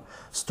goes up,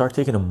 start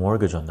taking a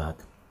mortgage on that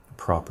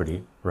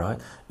property, right?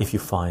 If you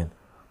find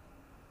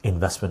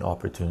investment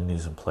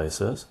opportunities in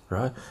places,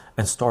 right?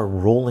 And start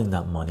rolling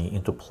that money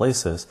into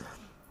places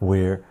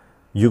where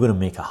you're going to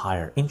make a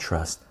higher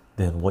interest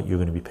than what you're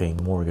going to be paying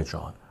mortgage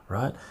on,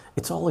 right?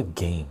 It's all a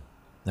game,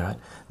 right?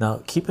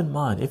 Now keep in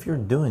mind, if you're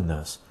doing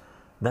this,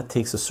 that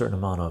takes a certain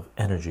amount of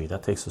energy,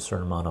 that takes a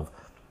certain amount of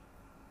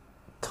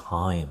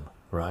time,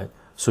 right?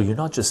 So you're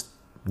not just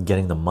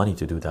getting the money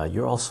to do that,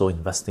 you're also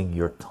investing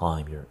your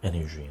time, your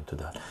energy into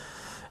that.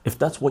 If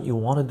that's what you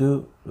want to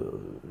do,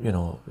 you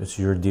know, it's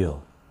your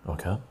deal,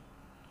 okay?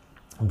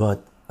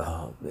 But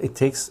it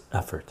takes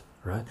effort,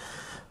 right?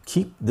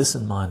 Keep this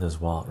in mind as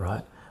well,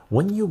 right?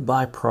 When you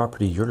buy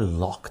property, you're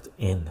locked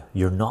in,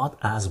 you're not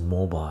as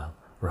mobile,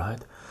 right?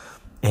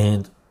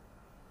 And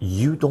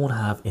you don't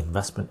have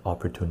investment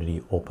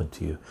opportunity open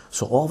to you.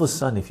 So all of a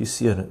sudden, if you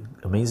see an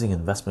amazing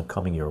investment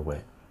coming your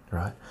way,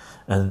 right,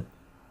 and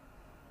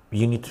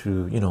you need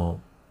to, you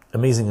know,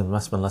 amazing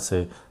investment, let's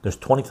say there's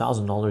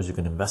 $20,000 you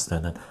can invest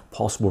in and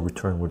possible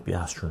return would be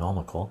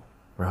astronomical,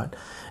 right?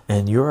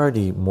 And you're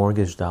already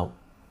mortgaged out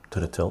to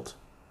the tilt,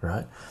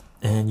 right?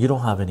 And you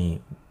don't have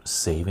any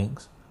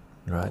savings,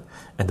 right?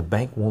 And the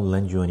bank won't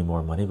lend you any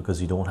more money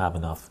because you don't have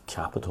enough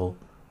capital,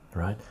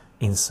 right,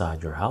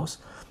 inside your house.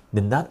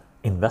 Then that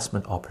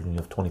investment opportunity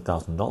of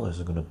 $20,000 is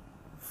going to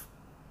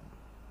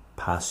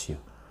pass you,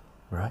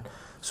 right?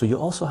 So you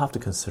also have to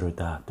consider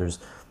that there's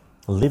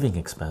living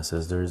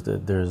expenses,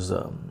 there's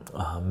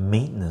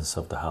maintenance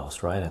of the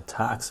house, right, and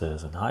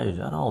taxes and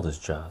hygiene and all this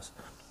jazz,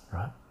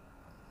 right?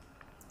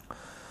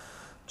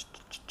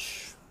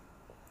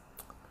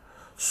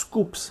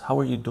 Scoops, how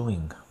are you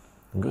doing?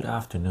 Good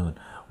afternoon.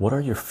 What are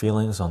your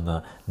feelings on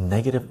the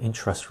negative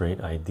interest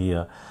rate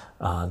idea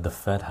the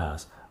Fed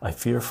has? I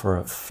fear for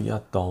a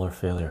fiat dollar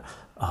failure.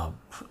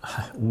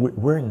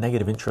 We're in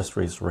negative interest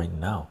rates right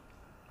now,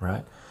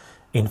 right?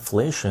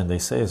 Inflation, they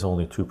say, is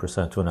only 2%,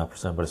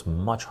 2.5%, but it's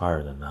much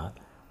higher than that.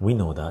 We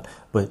know that.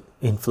 But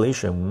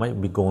inflation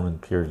might be going in a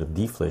period of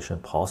deflation,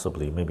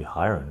 possibly, maybe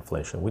higher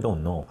inflation. We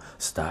don't know.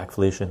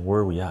 Stagflation,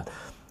 where are we at?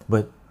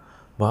 But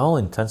by all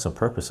intents and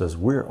purposes,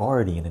 we're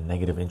already in a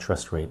negative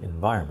interest rate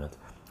environment.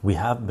 We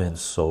have been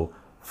so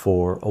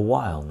for a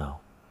while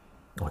now,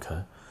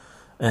 okay?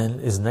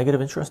 And is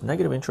negative interest?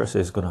 Negative interest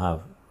is going to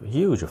have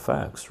huge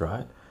effects,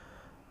 right?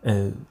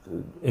 And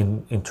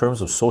in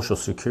terms of Social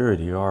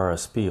Security,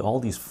 RSP, all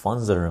these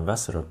funds that are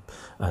invested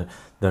are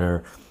that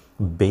are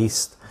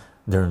based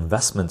their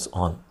investments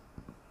on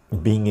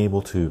being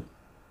able to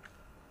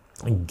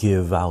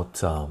give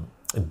out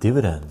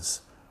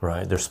dividends,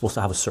 right? They're supposed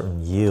to have a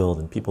certain yield,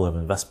 and people have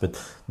invested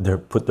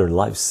put their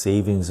life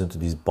savings into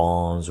these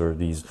bonds or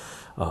these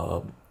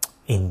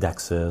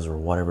indexes or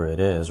whatever it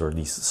is, or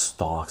these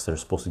stocks that are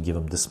supposed to give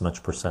them this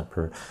much percent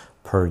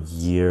per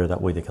year.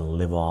 That way they can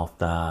live off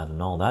that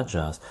and all that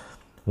jazz.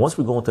 Once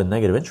we go into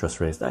negative interest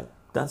rates,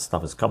 that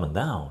stuff is coming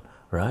down,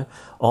 right?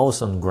 All of a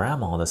sudden,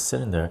 grandma that's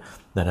sitting there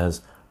that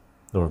has,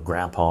 or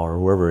grandpa or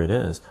whoever it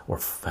is, or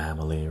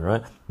family,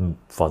 right,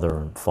 father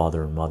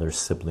and mother,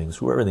 siblings,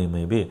 whoever they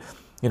may be,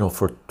 you know,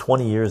 for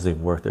 20 years they've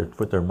worked, they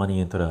put their money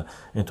into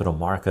the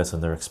markets,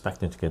 and they're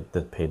expecting to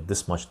get paid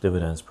this much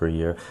dividends per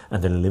year,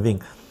 and their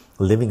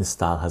living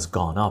style has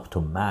gone up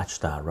to match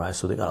that, right?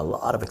 So they got a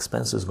lot of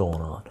expenses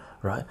going on,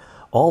 right?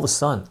 All of a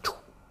sudden,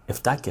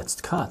 if that gets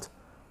cut,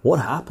 what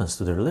happens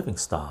to their living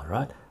style,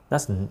 right?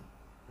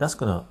 That's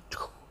gonna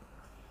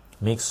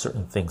make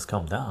certain things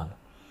come down.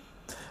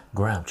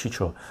 Graham,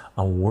 Chicho,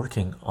 I'm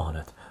working on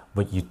it,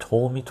 but you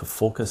told me to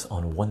focus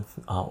on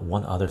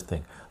one other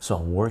thing, so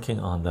I'm working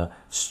on the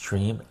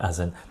stream as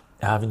an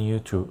avenue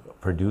to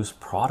produce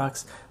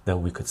products that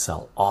we could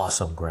sell.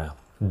 Awesome, Graham.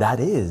 That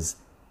is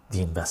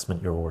the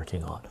investment you're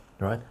working on,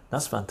 right?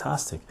 That's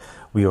fantastic.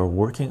 We are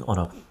working on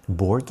a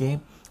board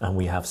game and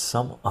we have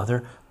some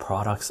other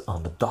products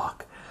on the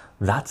dock.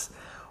 That's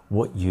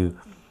what you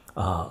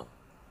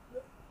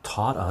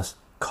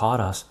caught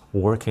us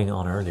working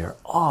on earlier.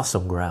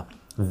 Awesome, Graham.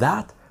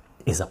 That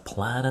is a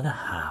plan and a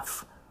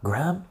half,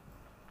 Graham.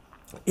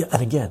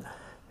 And again,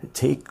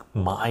 take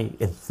my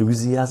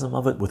enthusiasm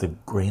of it with a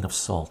grain of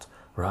salt,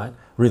 right?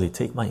 Really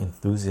take my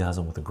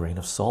enthusiasm with a grain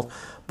of salt,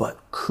 but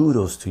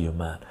kudos to you,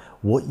 man.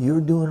 What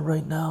you're doing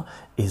right now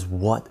is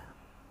what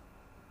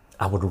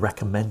I would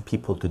recommend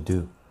people to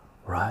do,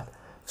 right?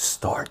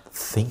 Start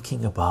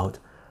thinking about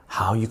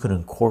how you can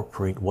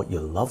incorporate what you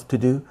love to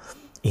do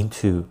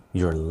into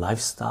your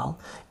lifestyle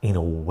in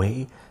a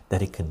way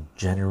that it can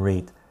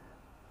generate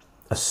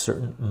a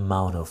certain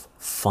amount of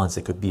funds.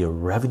 It could be a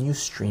revenue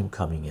stream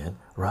coming in,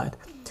 right?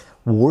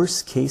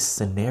 Worst case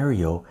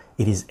scenario,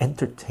 it is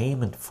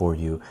entertainment for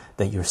you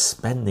that you're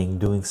spending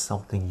doing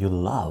something you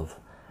love.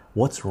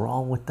 What's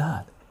wrong with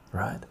that,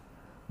 right?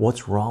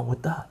 What's wrong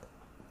with that?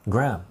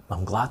 Graham,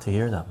 I'm glad to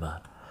hear that,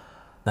 man.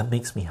 That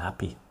makes me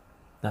happy.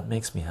 That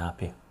makes me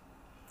happy.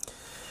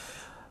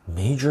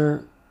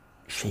 Major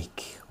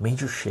shake.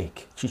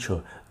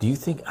 Chicho, do you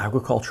think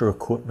agriculture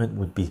equipment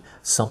would be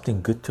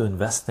something good to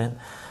invest in?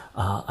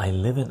 I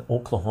live in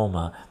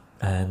Oklahoma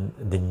and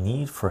the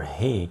need for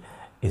hay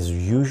is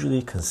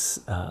usually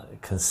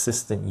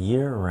consistent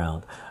year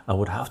round. I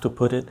would have to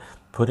put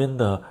in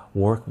the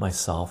work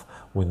myself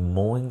with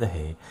mowing the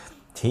hay,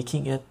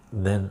 taking it,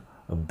 then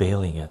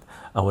baling it.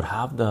 I would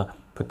have the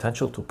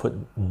potential to put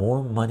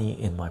more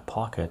money in my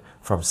pocket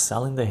from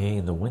selling the hay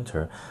in the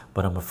winter,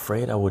 but I'm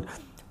afraid I would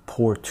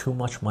pour too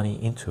much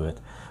money into it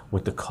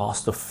with the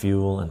cost of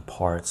fuel and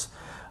parts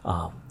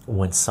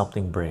when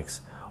something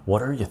breaks.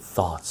 What are your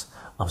thoughts?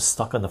 I'm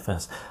stuck on the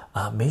fence.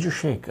 Major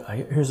shake.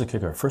 Here's a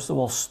kicker. First of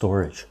all,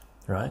 storage,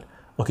 right?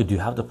 Okay, do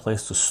you have the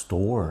place to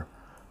store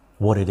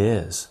what it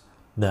is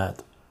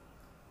that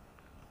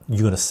you're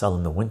going to sell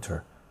in the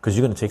winter? Because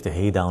you're going to take the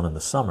hay down in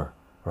the summer,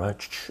 right?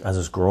 As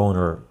it's growing,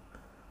 or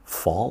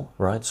fall,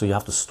 right? So you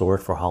have to store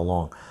it for how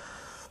long?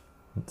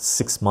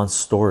 6 months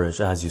storage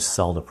as you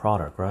sell the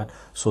product, right?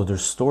 So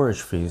there's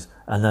storage fees,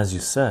 and as you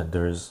said,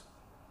 there's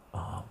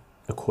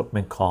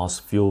equipment costs,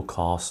 fuel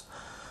costs,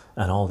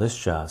 and all this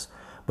jazz.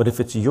 But if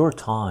it's your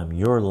time,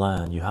 your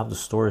land, you have the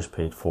storage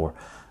paid for,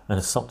 and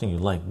it's something you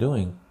like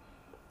doing,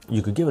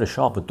 you could give it a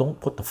shot. But don't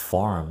put the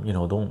farm,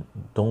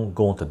 don't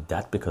go into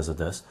debt because of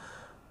this.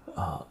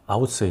 I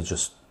would say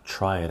just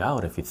try it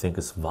out if you think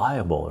it's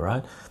viable,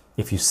 right?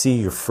 If you see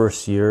your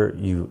first year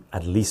you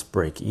at least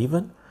break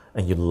even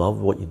and you love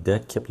what you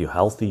did, kept you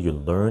healthy, you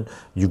learned,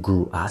 you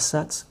grew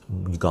assets,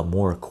 you got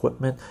more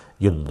equipment,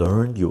 you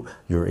learned,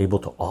 you're able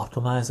to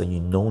optimize, and you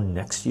know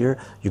next year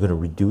you're going to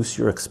reduce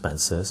your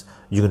expenses,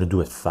 you're going to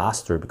do it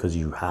faster because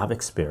you have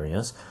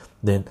experience,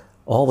 then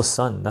all of a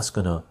sudden that's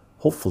going to,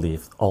 hopefully,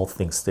 if all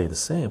things stay the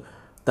same,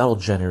 that'll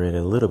generate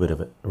a little bit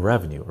of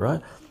revenue,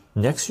 right?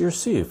 Next year,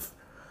 see if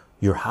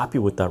you're happy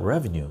with that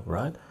revenue,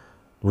 right?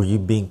 Were you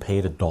being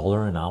paid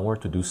 $1 an hour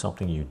to do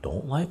something you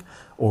don't like,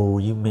 or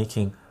were you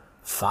making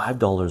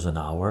 $5 an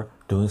hour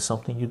doing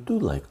something you do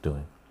like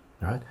doing,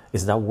 right?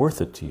 Is that worth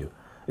it to you?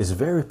 It's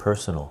very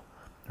personal,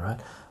 right?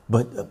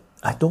 But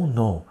I don't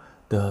know,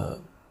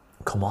 the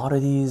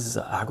commodities,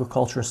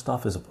 agriculture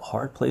stuff is a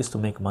hard place to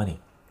make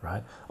money,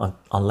 right?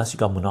 Unless you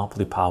got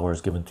monopoly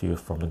powers given to you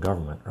from the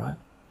government, right?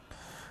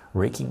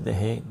 Raking the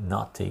hay,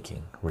 not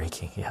taking.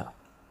 Raking, yeah.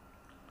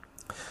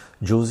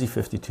 Josie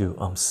 52,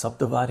 I'm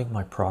subdividing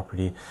my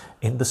property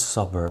in the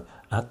suburb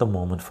at the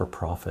moment for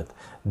profit,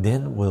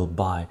 then we'll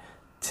buy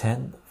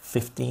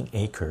 10-15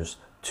 acres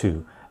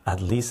to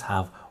at least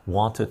have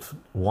wanted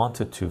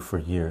to for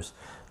years.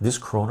 This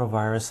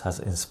coronavirus has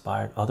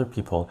inspired other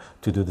people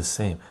to do the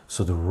same,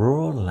 so the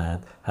rural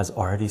land has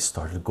already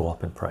started to go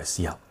up in price.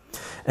 Yeah.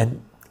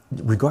 And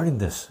regarding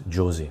this,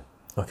 Josie,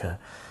 okay,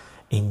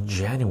 in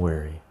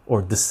January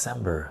or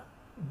December,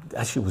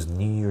 actually it was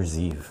New Year's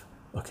Eve,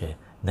 okay,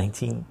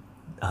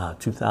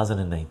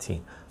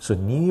 2019, so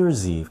New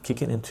Year's Eve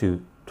kicking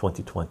into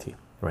 2020,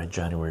 right,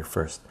 January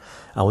 1st,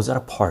 I was at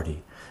a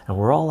party and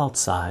we're all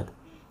outside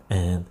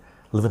and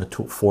living a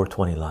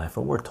 420 life,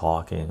 and we're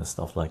talking and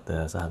stuff like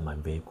this. I had my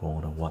vape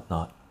going and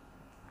whatnot.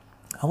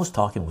 I was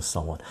talking with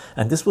someone,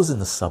 and this was in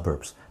the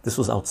suburbs, this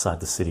was outside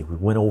the city. We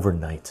went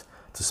overnight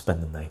to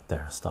spend the night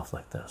there and stuff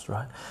like this,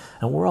 right?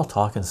 And we're all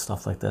talking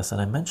stuff like this,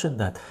 and I mentioned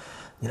that,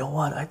 you know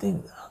what, I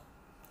think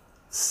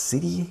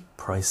city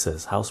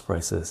prices, house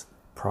prices,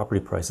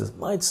 property prices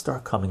might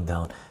start coming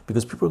down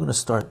because people are going to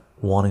start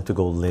wanting to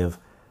go live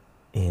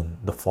in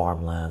the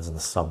farmlands and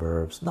the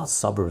suburbs, not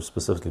suburbs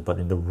specifically, but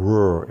in the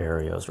rural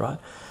areas, right?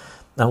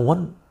 Now,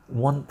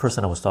 one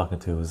person I was talking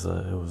to was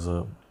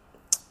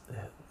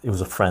it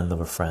was a friend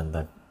of a friend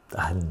that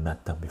I hadn't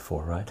met them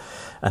before, right?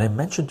 And I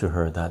mentioned to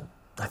her that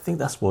I think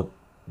that's what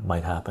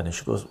might happen, and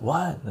she goes,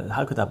 "What?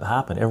 How could that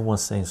happen?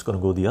 Everyone's saying it's going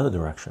to go the other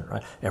direction,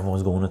 right?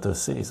 Everyone's going into the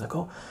cities." Like,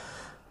 oh,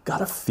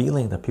 got a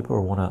feeling that people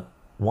want to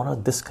want to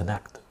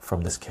disconnect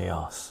from this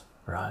chaos,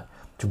 right?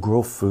 To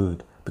grow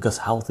food because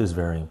health is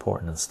very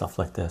important and stuff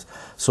like this.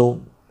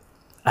 So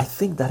I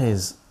think that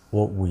is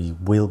what we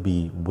will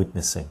be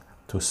witnessing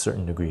to a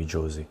certain degree,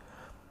 Josie.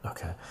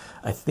 Okay,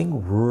 I think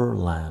rural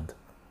land,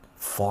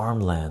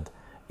 farmland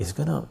is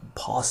gonna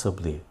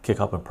possibly kick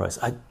up in price.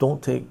 I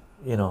don't take,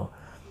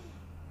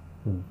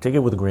 take it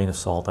with a grain of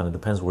salt, and it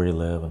depends where you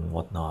live and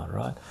whatnot,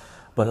 right?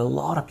 But a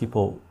lot of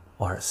people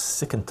are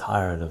sick and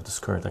tired of this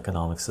current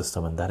economic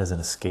system, and that is an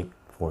escape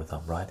for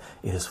them, right?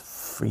 It is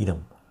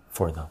freedom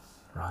for them,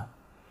 right?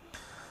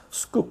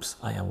 Scoops,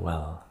 I am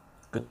well.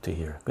 Good to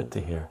hear. Good to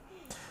hear.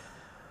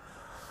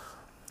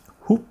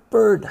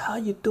 Hoopbird, how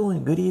you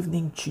doing? Good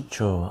evening,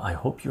 Chicho. I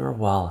hope you're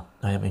well.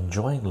 I am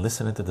enjoying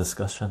listening to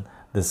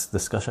this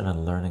discussion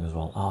and learning as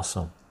well.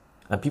 Awesome.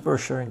 And people are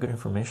sharing good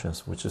information,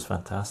 which is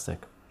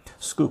fantastic.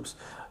 Scoops,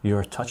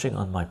 you're touching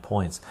on my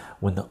points.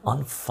 When the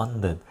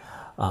unfunded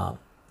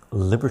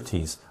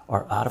liberties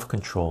are out of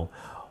control,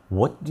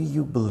 what do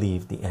you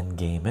believe the end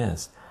game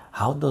is?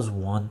 How does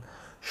one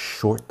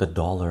short the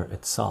dollar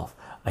itself?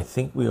 I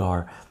think we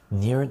are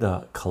near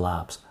the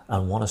collapse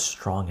and want a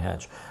strong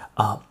hedge.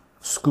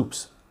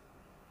 Scoops,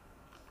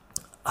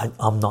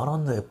 I'm not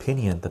on the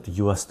opinion that the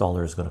US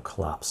dollar is going to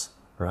collapse,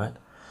 right?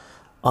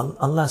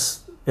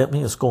 Unless, I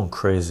mean, it's going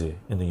crazy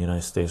in the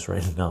United States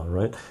right now,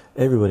 right?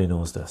 Everybody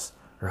knows this,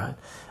 right?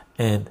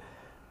 And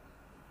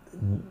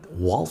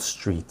Wall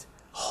Street,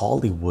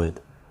 Hollywood,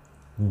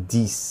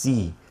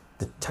 DC,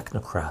 the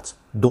technocrats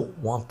don't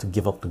want to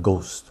give up the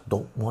ghost,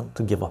 don't want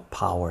to give up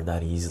power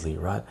that easily,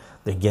 right?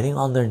 They're getting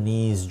on their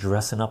knees,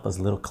 dressing up as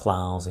little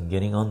clowns and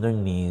getting on their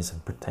knees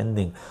and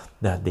pretending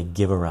that they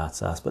give a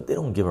rat's ass, but they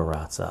don't give a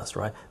rat's ass,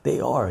 right?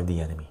 They are the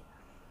enemy.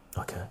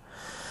 Okay,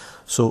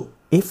 so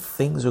if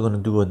things are going to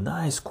do a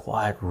nice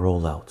quiet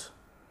rollout,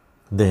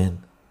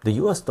 then the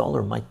US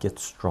dollar might get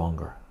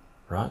stronger,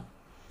 right?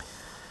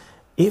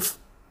 If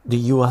the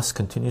US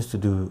continues to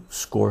do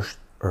scorched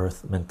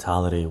earth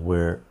mentality,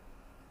 where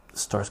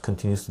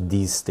continues to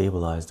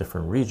destabilize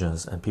different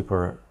regions and people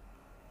are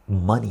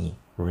money,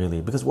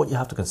 really, because what you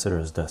have to consider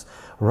is this: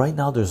 right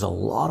now there's a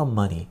lot of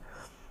money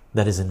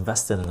that is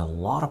invested in a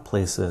lot of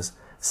places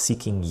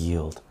seeking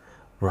yield,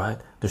 right?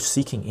 They're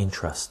seeking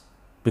interest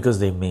because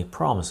they made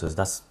promises.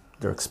 That's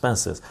their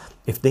expenses.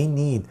 If they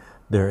need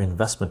their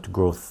investment to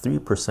grow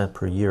 3%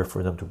 per year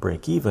for them to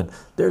break even,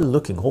 they're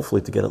looking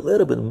hopefully to get a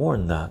little bit more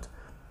than that,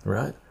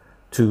 right?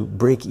 To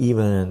break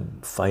even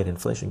and fight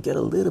inflation, get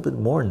a little bit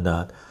more than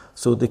that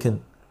so they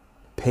can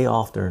pay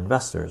off their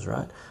investors,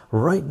 right?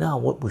 Right now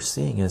what we're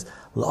seeing is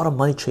a lot of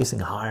money chasing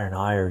higher and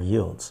higher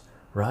yields,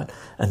 right?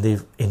 And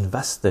they've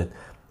invested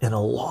in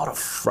a lot of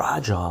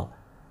fragile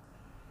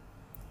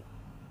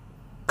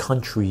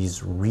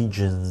countries,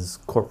 regions,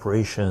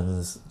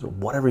 corporations,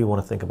 whatever you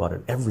want to think about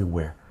it,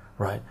 everywhere,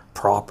 right?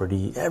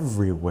 Property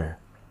everywhere,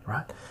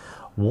 right?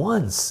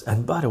 Once,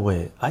 and by the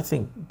way, I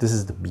think this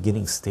is the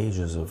beginning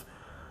stages of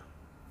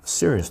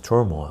serious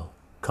turmoil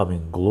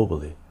coming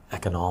globally,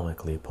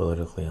 economically,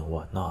 politically, and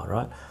whatnot,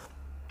 right?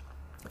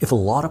 If a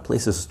lot of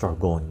places start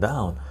going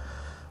down,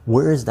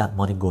 where is that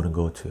money going to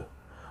go to?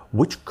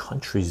 Which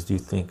countries do you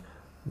think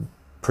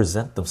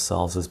present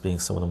themselves as being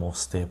some of the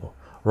most stable?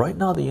 Right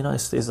now, the United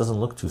States doesn't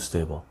look too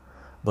stable,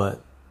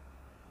 but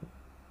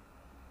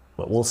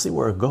we'll see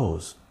where it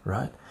goes,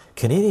 right?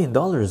 Canadian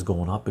dollar is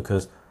going up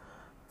because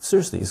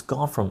seriously, it's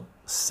gone from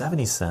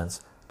 70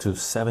 cents to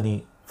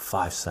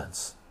 75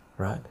 cents,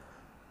 right?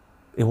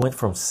 It went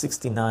from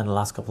 69 the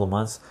last couple of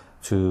months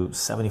to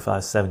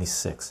 75,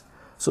 76.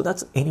 So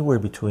that's anywhere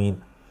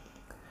between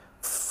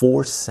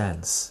 4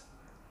 cents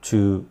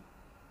to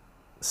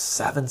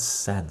 7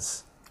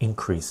 cents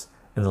increase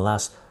in the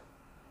last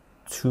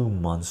 2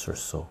 months or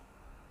so.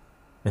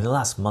 In the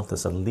last month,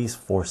 it's at least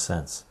 4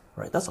 cents,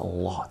 right? That's a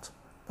lot.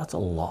 That's a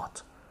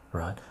lot,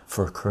 right?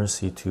 For a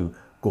currency to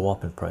go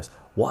up in price.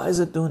 Why is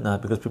it doing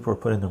that? Because people are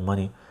putting their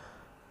money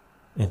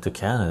into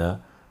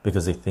Canada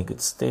because they think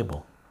it's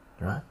stable,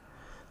 right?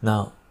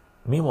 Now,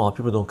 meanwhile,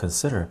 people don't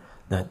consider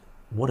that,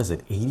 what is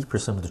it,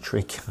 80% of the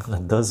trade Canada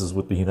does is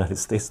with the United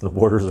States, and the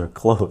borders are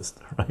closed,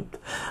 right?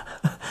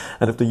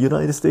 And if the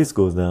United States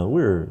goes down,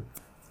 we're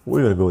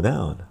gonna go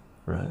down,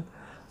 right?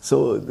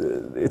 So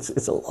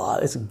it's a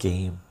lot. It's a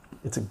game.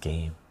 It's a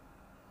game.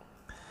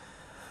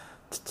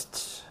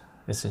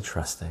 It's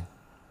interesting.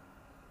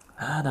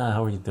 Anna,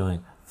 how are you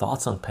doing?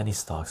 Thoughts on penny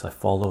stocks? I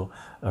follow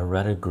a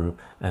Reddit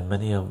group, and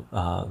many of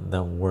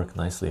them work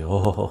nicely.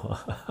 Oh,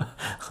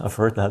 I've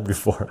heard that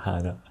before,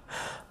 Anna.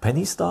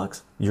 Penny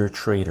stocks, you're a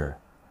trader,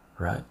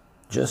 right?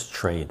 Just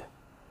trade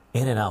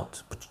in and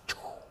out,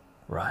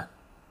 right?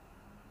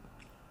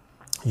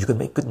 You can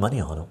make good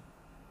money on them.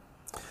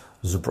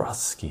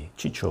 Zubrowski,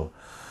 Chicho.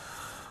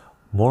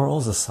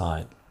 Morals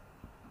aside,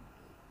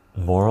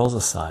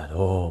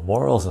 oh,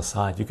 morals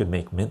aside, you could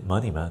make mint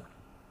money, man.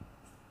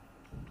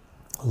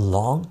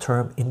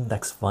 Long-term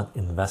index fund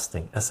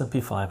investing,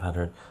 S&P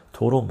 500,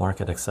 total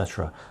market,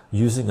 etc.,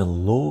 using a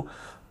low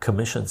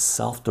commission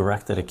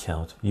self-directed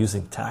account,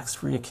 using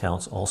tax-free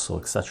accounts also,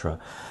 etc.,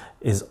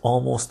 is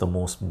almost the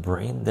most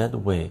brain dead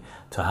way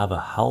to have a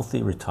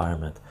healthy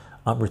retirement.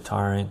 I'm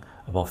retiring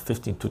about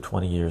 15 to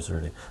 20 years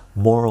early,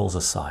 morals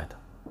aside.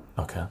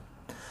 Okay,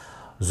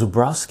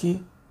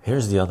 Zubrowski,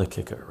 here's the other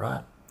kicker,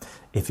 right?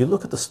 If you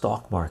look at the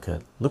stock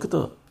market, look at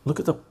the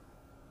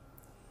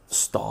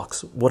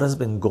stocks, what has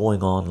been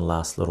going on the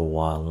last little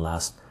while, the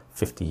last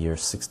 50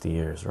 years, 60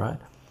 years, right?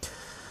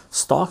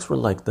 Stocks were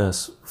like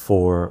this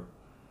for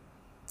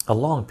a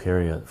long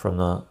period, from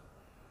the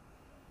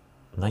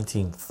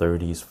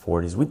 1930s,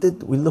 40s.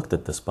 We looked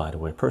at this, by the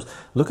way.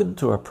 Look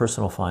into our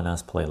personal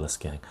finance playlist,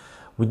 gang.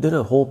 We did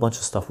a whole bunch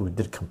of stuff. We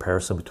did a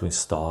comparison between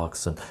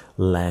stocks and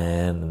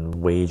land and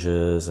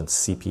wages and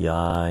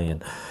CPI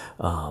and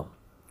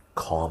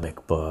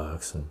comic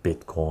books and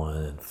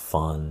Bitcoin and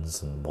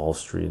funds and Wall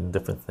Street and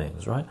different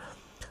things, right?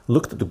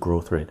 Looked at the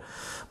growth rate.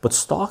 But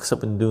stocks have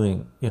been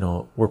doing,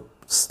 we're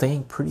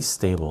staying pretty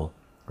stable,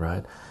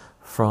 right?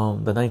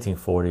 From the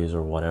 1940s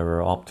or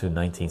whatever up to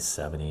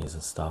 1970s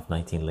and stuff,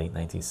 late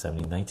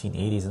 1970s,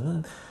 1980s, and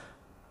then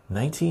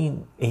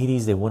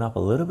 1980s they went up a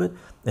little bit,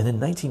 and then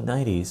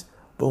 1990s,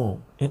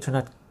 boom,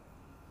 internet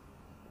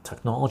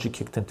technology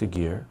kicked into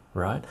gear,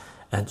 right?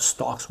 And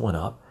stocks went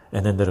up,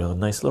 and then did a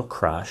nice little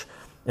crash,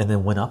 and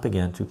then went up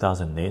again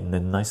 2008, and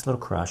then nice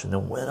little crash, and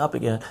then went up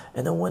again,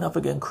 and then went up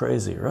again,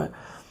 crazy, right?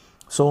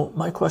 So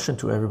my question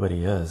to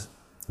everybody is,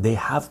 they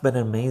have been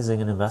amazing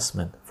in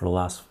investment for the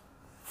last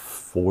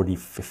 40,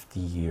 50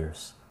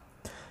 years.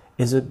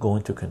 Is it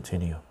going to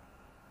continue?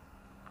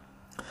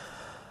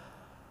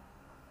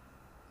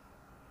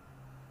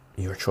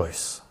 Your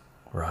choice,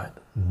 right?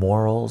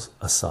 Morals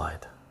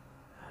aside.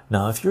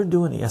 Now, if you're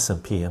doing the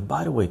S&P, and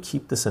by the way,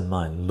 keep this in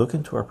mind, look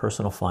into our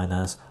personal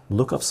finance,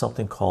 look up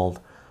something called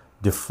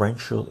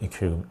differential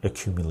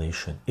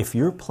accumulation. If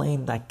you're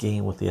playing that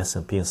game with the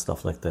S&P and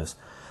stuff like this,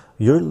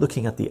 you're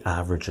looking at the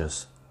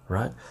averages,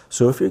 right?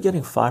 So if you're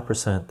getting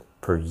 5%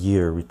 per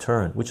year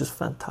return, which is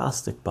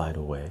fantastic, by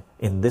the way,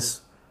 in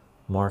this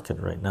market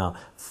right now,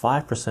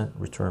 5%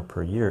 return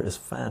per year is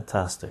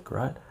fantastic,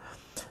 right?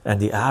 And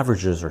the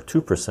averages are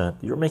 2%,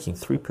 you're making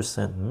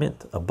 3%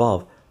 mint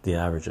above the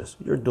averages.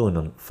 You're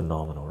doing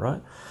phenomenal,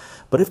 right?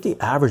 But if the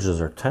averages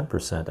are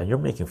 10% and you're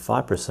making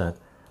 5%,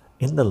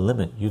 in the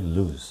limit you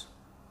lose,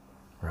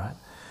 right?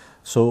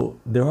 So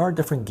there are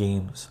different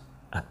games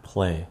at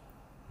play,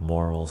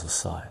 morals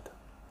aside.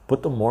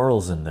 Put the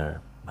morals in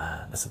there,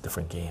 man, it's a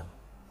different game.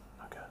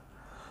 Okay,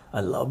 I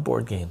love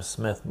board games.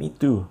 Smith, me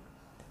too.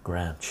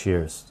 Graham,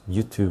 cheers.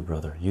 You too,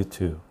 brother, you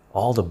too.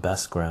 All the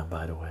best, Graham,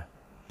 by the way.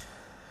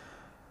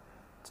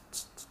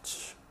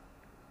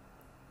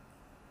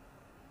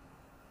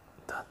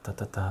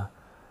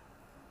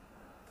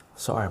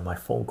 Sorry, my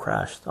phone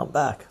crashed. I'm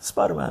back.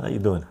 Spider-Man, how you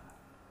doing?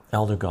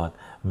 Elder God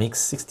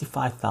makes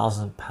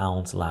 65,000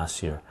 pounds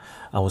last year.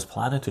 I was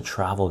planning to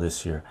travel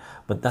this year,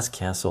 but that's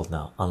cancelled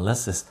now,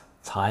 unless it's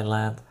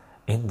Thailand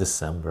in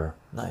December.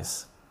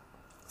 Nice.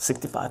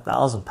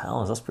 65,000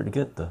 pounds, that's pretty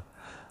good though.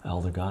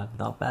 Elder God,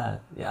 not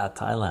bad. Yeah,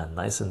 Thailand,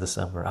 nice in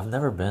December. I've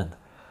never been.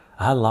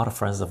 I had a lot of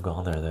friends that have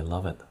gone there, they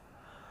love it.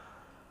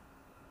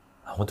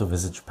 I want to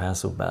visit Japan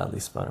so badly,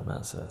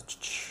 Spider-Man says.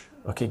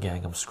 Okay,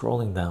 gang, I'm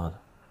scrolling down.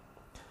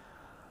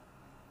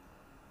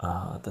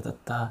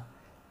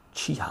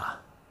 Chiha,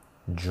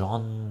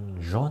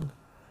 Jean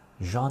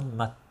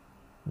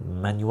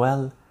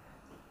Manuel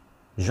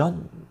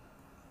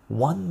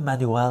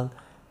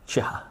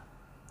Chiha.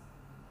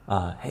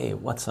 Hey,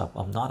 what's up?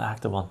 I'm not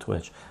active on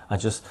Twitch. I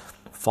just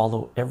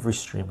follow every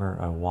streamer.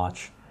 I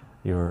watch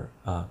your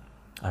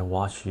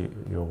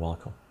You're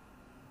welcome.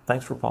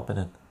 Thanks for popping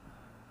in.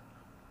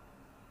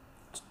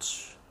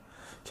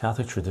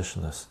 Catholic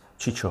traditionalists.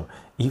 Chicho,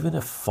 even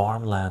if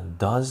farmland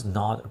does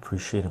not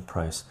appreciate in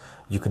price,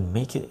 you can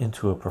make it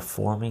into a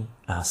performing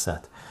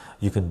asset.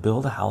 You can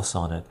build a house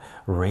on it,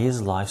 raise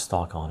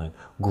livestock on it,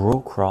 grow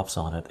crops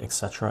on it,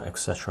 etc.,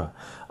 etc.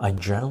 I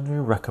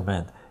generally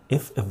recommend,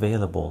 if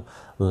available,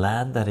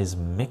 land that is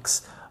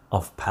mix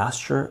of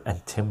pasture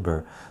and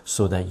timber,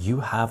 so that you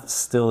have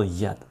still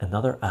yet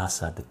another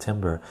asset, the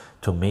timber,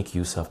 to make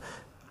use of.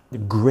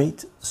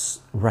 Great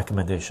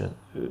recommendation.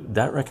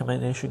 That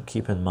recommendation,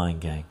 keep in mind,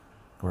 gang,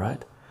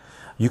 right?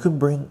 You can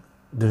bring,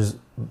 there's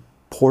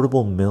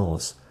portable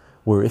mills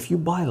where if you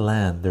buy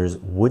land, there's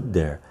wood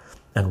there,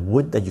 and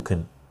wood that you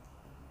can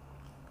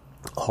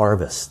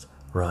harvest,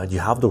 right? You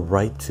have the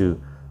right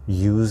to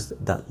use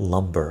that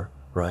lumber,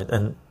 right?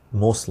 And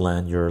most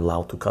land you're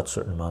allowed to cut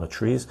certain amount of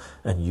trees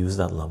and use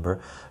that lumber.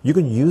 You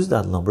can use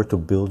that lumber to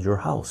build your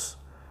house.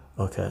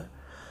 Okay,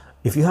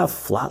 if you have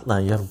flat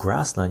land, you have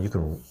grassland, you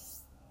can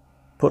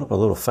put up a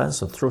little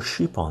fence and throw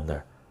sheep on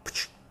there.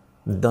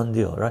 Done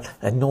deal, right?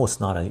 I know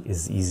it's not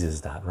as easy as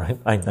that, right?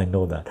 I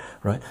know that,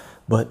 right?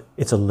 But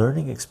it's a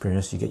learning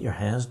experience. You get your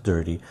hands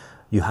dirty,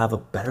 you have a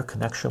better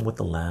connection with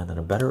the land and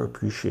a better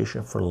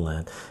appreciation for the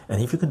land.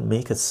 And if you can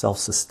make it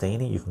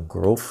self-sustaining, you can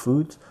grow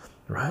food,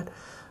 right?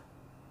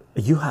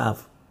 You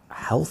have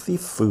healthy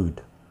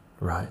food,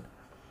 right?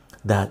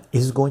 That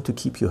is going to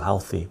keep you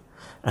healthy,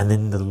 and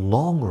in the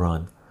long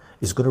run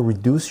is going to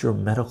reduce your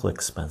medical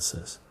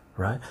expenses,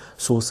 right?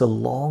 So it's a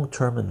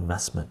long-term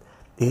investment.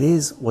 It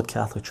is what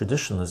Catholic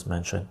traditionalists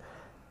mention,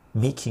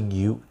 making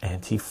you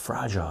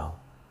anti-fragile.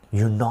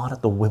 You're not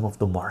at the whim of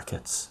the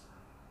markets,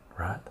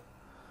 right?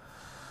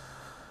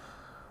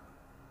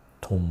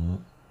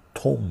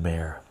 Tom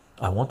Mayor,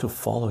 I want to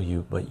follow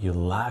you, but you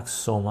lack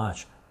so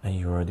much, and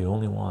you are the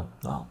only one.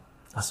 No,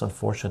 that's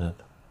unfortunate.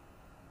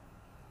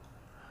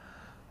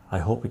 I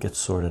hope it gets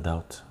sorted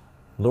out.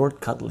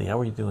 Lord Cutley, how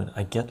are you doing?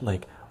 I get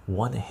like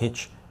one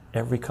hitch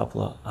every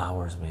couple of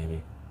hours,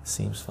 maybe.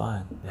 Seems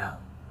fine. Yeah.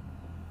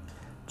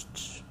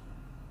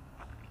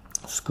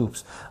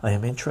 Scoops, I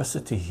am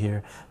interested to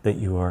hear that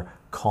you are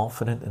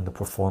confident in the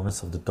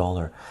performance of the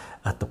dollar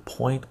at the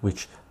point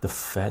which the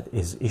Fed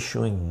is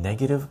issuing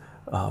negative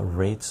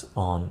rates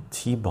on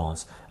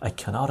T-bonds. I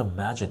cannot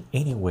imagine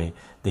any way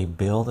they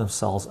bail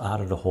themselves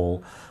out of the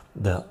hole.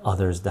 The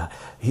others that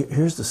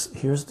here's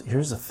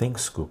the thing,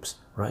 Scoops,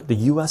 right? The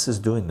US is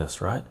doing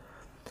this, right?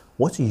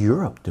 What's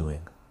Europe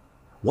doing?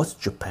 What's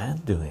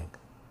Japan doing?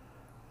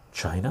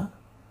 China?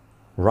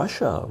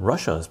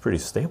 Russia is pretty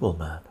stable,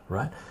 man,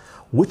 right?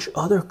 Which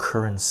other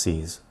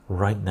currencies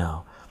right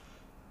now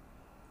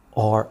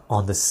are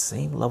on the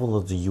same level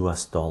of the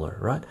US dollar,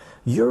 right?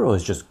 Euro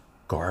is just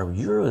garbage.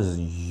 Euro is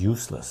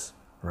useless,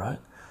 right?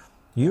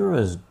 Euro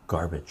is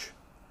garbage,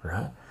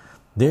 right?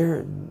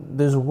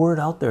 There's a word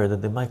out there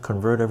that they might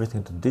convert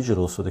everything to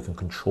digital so they can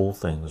control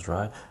things,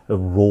 right?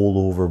 Roll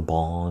over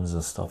bonds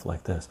and stuff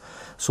like this.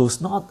 So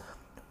it's not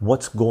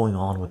what's going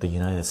on with the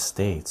United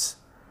States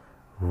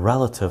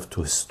relative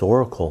to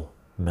historical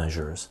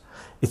measures.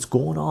 It's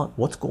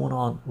what's going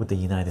on with the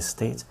United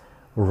States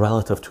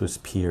relative to its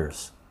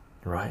peers,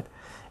 right?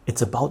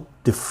 It's about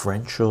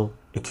differential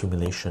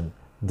accumulation,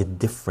 the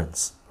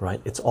difference, right?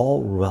 It's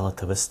all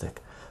relativistic.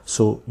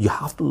 So you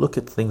have to look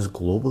at things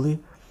globally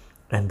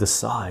and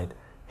decide,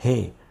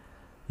 hey,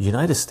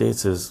 United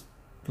States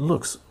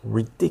looks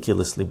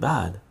ridiculously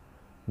bad,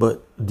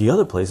 but the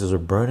other places are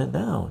burning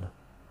down,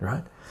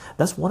 right?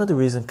 That's one of the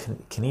reasons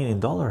Canadian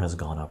dollar has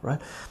gone up,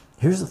 right?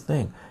 Here's the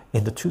thing,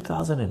 in the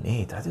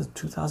 2008, I think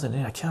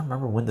 2008, I can't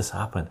remember when this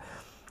happened.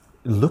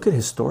 Look at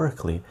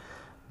historically,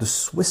 the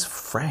Swiss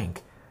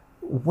franc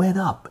went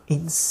up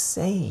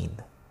insane,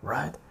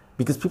 right?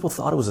 Because people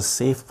thought it was a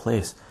safe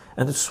place.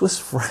 And the Swiss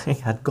franc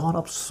had gone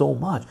up so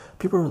much,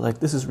 people were like,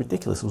 this is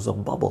ridiculous, it was a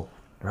bubble,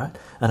 right?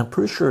 And I'm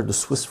pretty sure the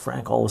Swiss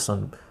franc, all of a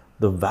sudden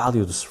the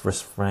value of the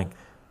Swiss franc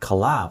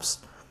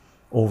collapsed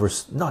over,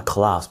 not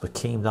collapsed, but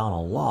came down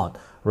a lot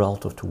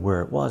relative to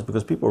where it was,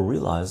 because people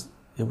realized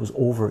it was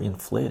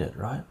overinflated,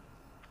 right?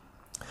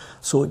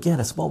 So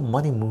again, it's about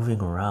money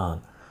moving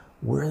around.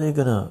 Where are they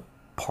gonna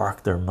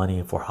park their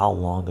money? For how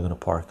long they're gonna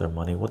park their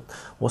money?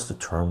 What's the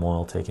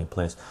turmoil taking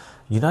place?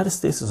 United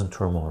States is in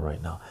turmoil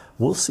right now.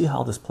 We'll see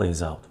how this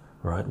plays out,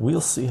 right?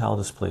 We'll see how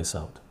this plays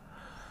out.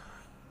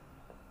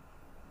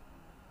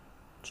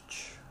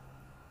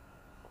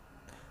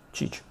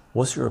 Cheech,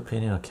 what's your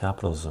opinion on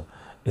capitalism?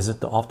 Is it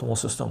the optimal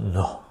system?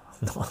 No.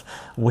 No.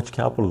 Which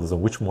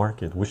capitalism? Which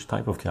market? Which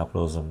type of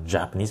capitalism?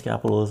 Japanese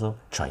capitalism?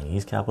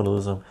 Chinese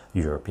capitalism?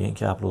 European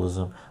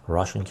capitalism?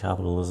 Russian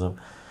capitalism?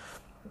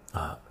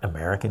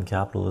 American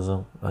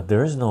capitalism?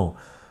 There is no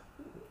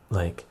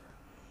like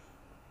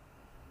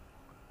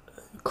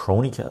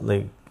crony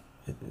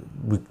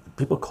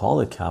people call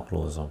it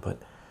capitalism, but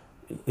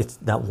it's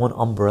that one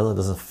umbrella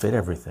doesn't fit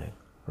everything,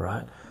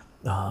 right?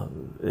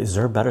 Is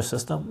there a better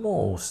system?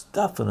 Most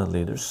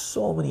definitely. There's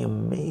so many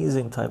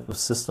amazing type of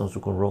systems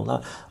we can roll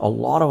out. A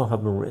lot of them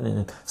have been written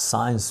in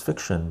science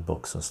fiction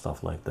books and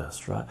stuff like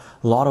this, right?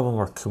 A lot of them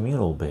are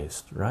communal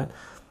based, right?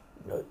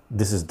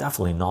 This is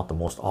definitely not the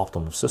most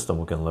optimum system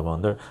we can live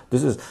under.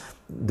 This is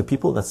the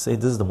people that say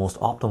this is the most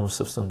optimum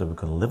system that we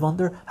can live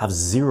under have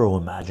zero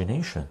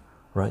imagination,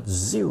 right?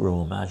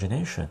 Zero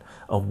imagination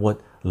of what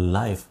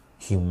life,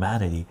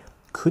 humanity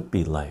could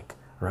be like,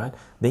 right?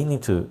 They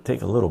need to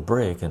take a little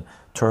break and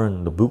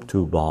turn the boob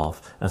tube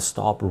off and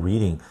stop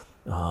reading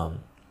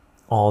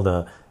all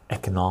the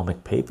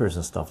economic papers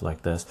and stuff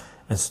like this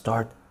and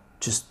start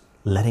just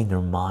letting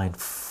their mind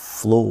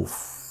flow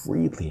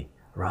freely,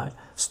 right?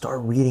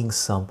 Start reading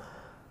some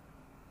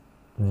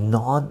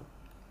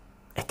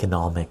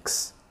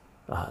non-economics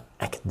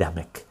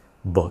academic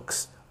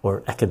books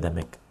or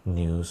academic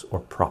news or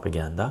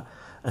propaganda,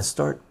 and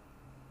start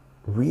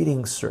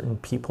reading certain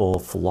people,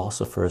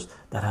 philosophers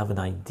that have an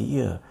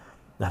idea,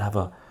 that have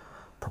a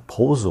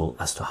proposal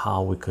as to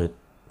how we could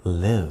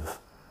live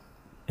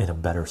in a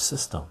better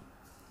system.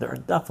 There are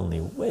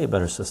definitely way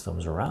better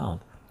systems around,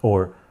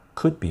 or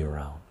could be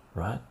around,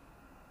 right?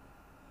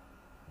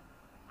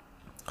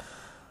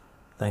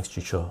 Thanks,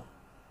 Chicho.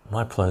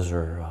 My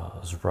pleasure,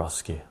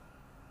 Zbrowski.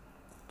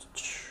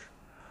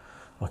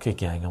 Okay,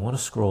 gang, I want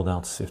to scroll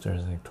down to see if there's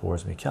anything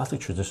towards me.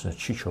 Catholic tradition,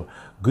 Chicho.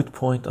 Good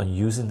point on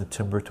using the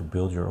timber to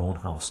build your own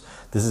house.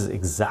 This is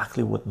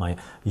exactly what my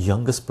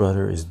youngest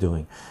brother is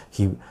doing.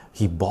 He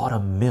bought a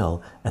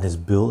mill and is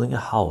building a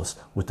house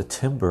with the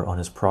timber on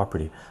his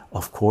property.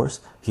 Of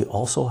course, he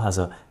also has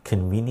a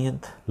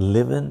convenient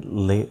live-in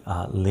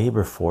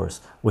labor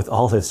force with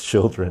all his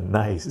children.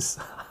 Nice.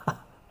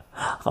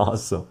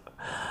 Awesome.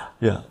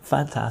 Yeah,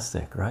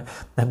 fantastic, right?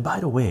 And by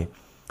the way,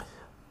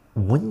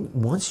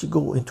 once you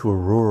go into a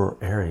rural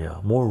area,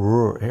 more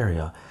rural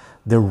area,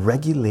 the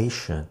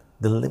regulation,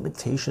 the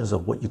limitations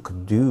of what you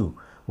could do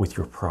with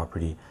your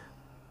property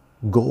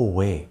go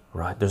away,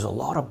 right? There's a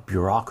lot of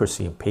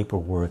bureaucracy and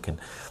paperwork and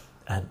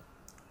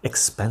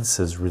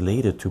expenses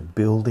related to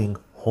building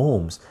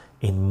homes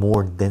in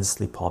more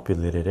densely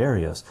populated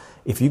areas.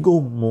 If you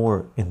go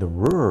more in the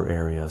rural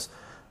areas,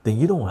 then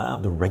you don't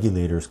have the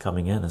regulators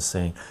coming in and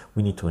saying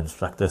we need to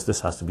inspect this,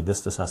 this has to be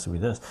this, this has to be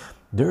this.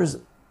 There's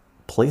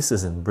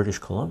places in British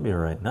Columbia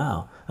right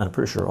now, and I'm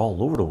pretty sure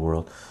all over the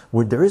world,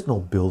 where there is no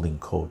building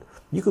code.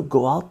 You could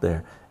go out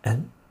there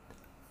and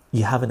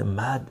you have an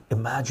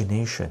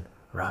imagination,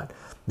 right?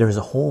 There's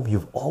a home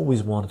you've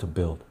always wanted to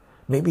build.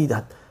 Maybe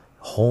that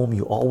home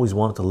you always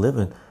wanted to live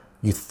in,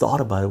 you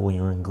thought about it when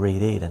you were in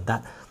grade 8, and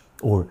that,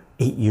 or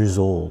 8 years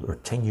old, or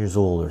 10 years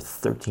old, or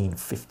 13,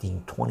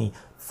 15, 20,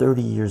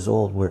 30 years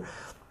old, where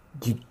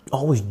you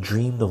always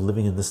dreamed of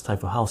living in this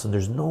type of house, and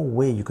there's no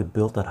way you could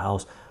build that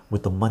house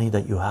with the money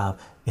that you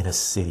have in a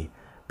city,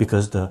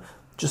 because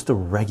just the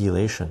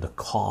regulation, the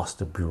cost,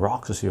 the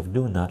bureaucracy of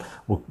doing that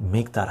will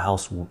make that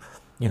house,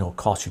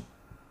 cost you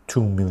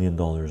 $2 million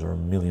or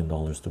 $1 million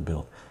to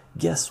build.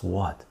 Guess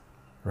what,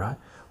 right?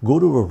 Go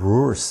to a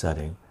rural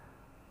setting.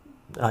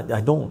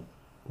 I don't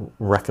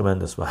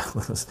recommend this,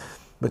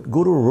 but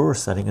go to a rural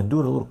setting and do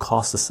a little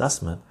cost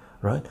assessment,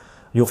 right?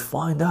 You'll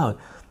find out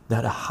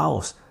that a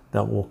house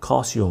that will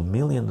cost you $1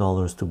 million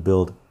to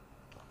build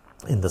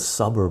in the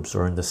suburbs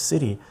or in the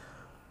city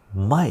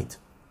might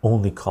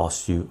only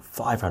cost you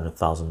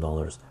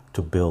 $500,000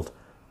 to build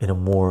in a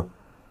more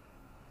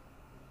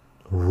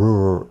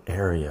rural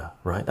area,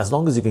 right? As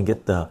long as you can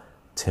get the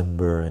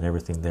timber and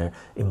everything there,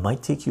 it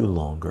might take you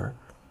longer.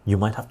 You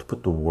might have to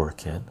put the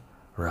work in,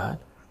 right?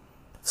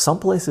 Some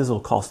places will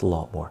cost a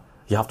lot more.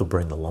 You have to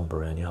bring the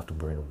lumber in, you have to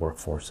bring the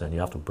workforce in, you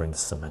have to bring the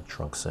cement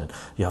trucks in,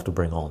 you have to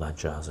bring all that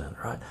jazz in,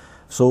 right?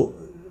 So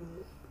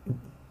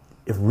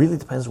it really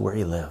depends where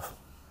you live.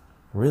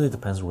 Really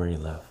depends where you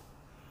live.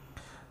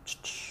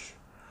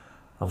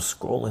 I'm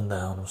scrolling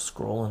down.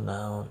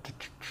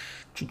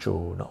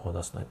 Chicho, no,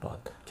 that's not bad.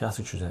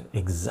 Catholic tradition,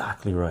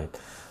 exactly right.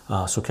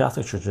 So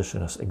Catholic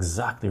tradition is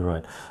exactly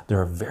right. There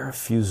are very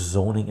few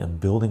zoning and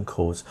building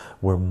codes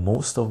where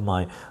most of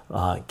my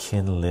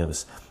kin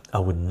lives. I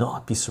would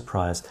not be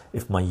surprised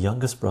if my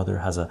youngest brother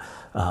has a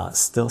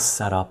still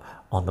set up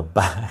on the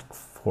back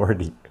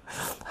 40.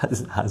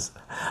 has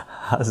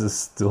a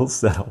still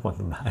set up on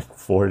the back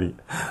 40.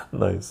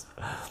 Nice.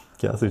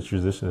 Catholic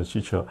tradition of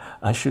Chicho.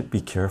 I should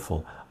be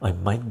careful. I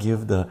might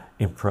give the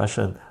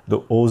impression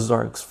the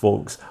Ozarks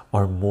folks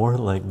are more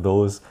like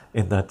those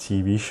in that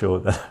TV show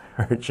that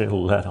I heard you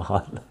let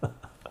on.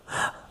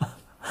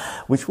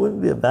 Which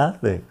wouldn't be a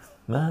bad thing,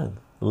 man.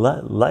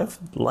 Life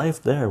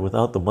there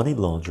without the money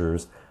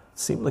launderers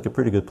seemed like a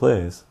pretty good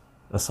place,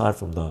 aside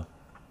from the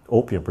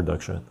opium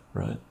production,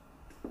 right?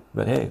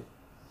 But hey,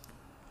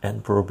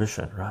 end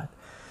prohibition, right?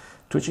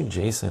 Twitching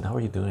Jason, how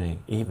are you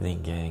doing?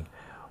 Evening, gang.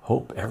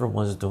 Hope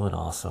everyone's doing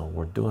awesome.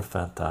 We're doing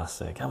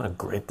fantastic. Having a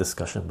great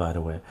discussion, by the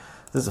way.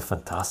 This is a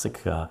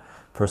fantastic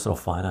personal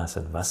finance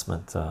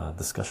investment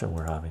discussion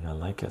we're having. I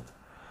like it.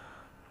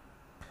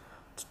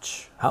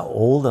 How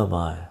old am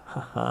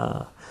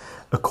I?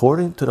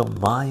 According to the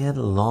Mayan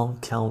long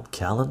count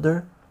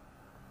calendar,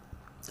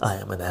 I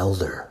am an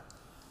elder.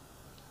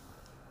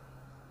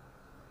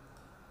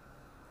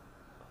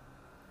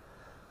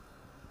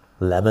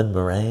 Lemon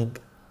meringue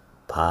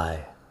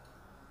pie.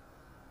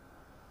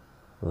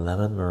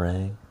 Lemon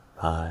meringue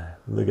pie.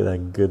 Look at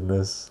that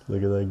goodness.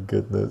 Look at that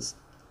goodness.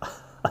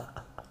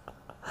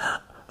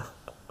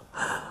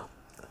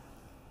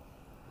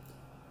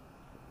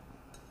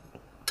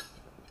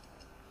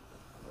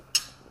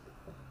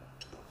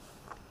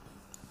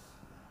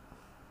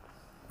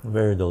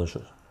 Very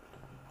delicious.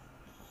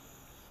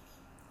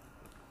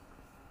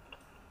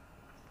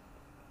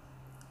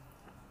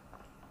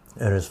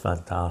 It is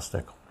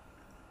fantastic.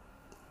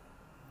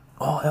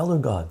 Oh, Elder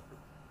God.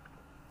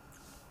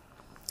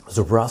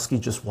 Zabrowski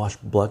just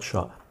watched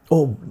Bloodshot.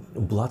 Oh,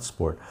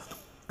 Bloodsport.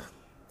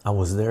 I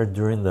was there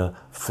during the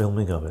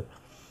filming of it.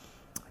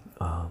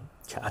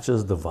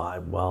 Catches the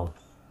vibe well.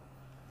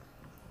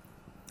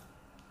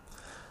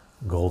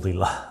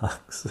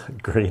 Goldilocks.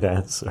 Great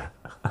answer.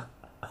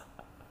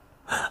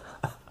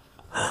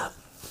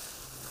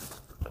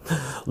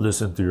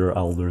 Listen to your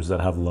elders that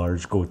have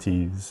large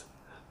goatees,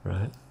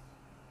 right?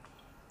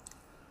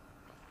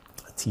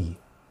 Tea.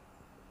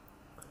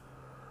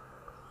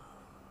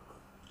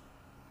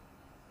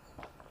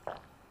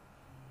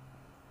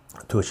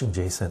 Twitching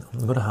Jason,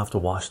 I'm gonna have to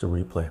watch the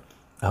replay.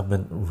 I've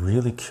been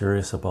really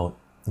curious about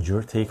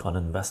your take on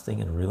investing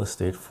in real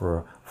estate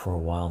for a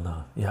while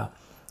now. Yeah,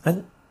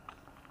 and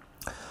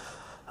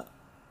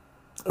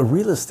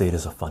real estate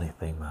is a funny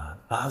thing, man.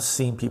 I've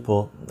seen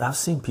people,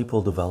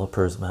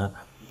 developers, man.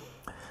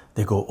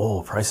 They go,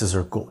 oh, prices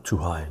are too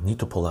high, need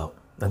to pull out,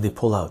 and they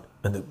pull out,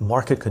 and the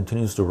market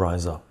continues to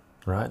rise up,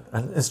 right?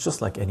 And it's just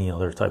like any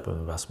other type of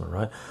investment,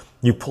 right?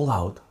 You pull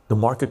out, the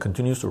market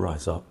continues to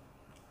rise up,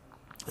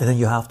 and then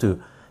you have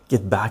to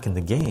get back in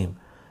the game,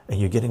 and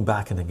you're getting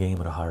back in the game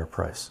at a higher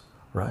price,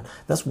 right?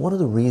 That's one of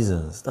the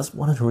reasons. That's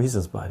one of the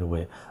reasons, by the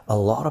way, a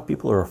lot of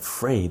people are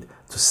afraid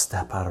to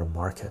step out of the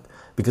market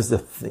because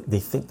they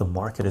think the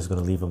market is going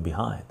to leave them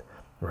behind,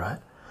 right?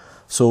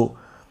 So,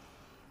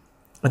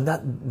 and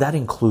that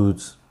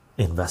includes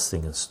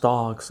investing in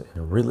stocks,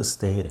 in real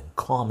estate, in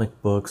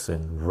comic books,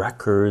 in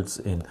records,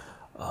 in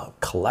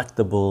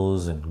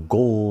collectibles, in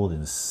gold,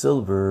 in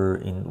silver,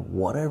 in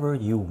whatever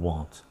you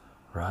want,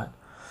 right?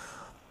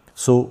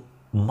 So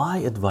my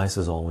advice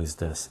is always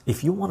this: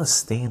 if you want to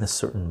stay in a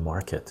certain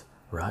market,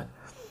 right,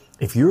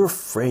 if you're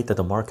afraid that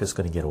the market is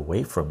going to get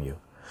away from you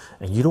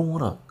and you don't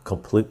want to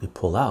completely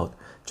pull out,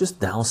 just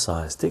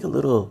downsize, take a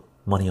little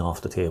money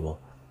off the table,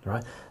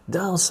 right?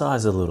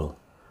 Downsize a little,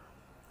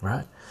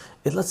 right?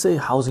 Let's say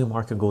housing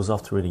market goes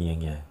off through the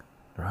yin yang,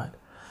 right?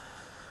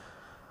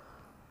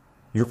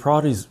 Your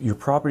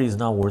property is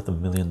now worth $1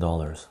 million.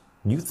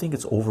 You think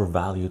it's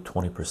overvalued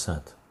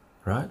 20%,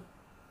 right?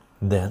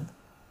 Then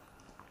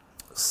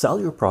sell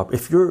your property.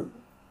 If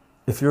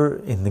you're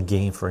in the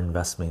game for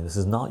investment, this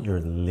is not your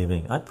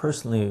living. I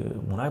personally,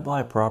 when I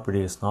buy a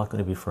property, it's not going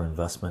to be for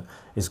investment.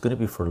 It's going to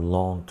be for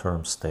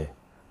long-term stay,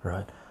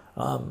 right?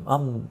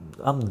 I'm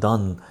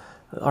done.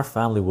 Our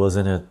family was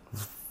in it,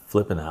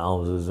 flipping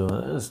houses.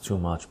 It's too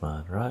much,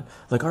 man, right?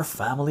 Like our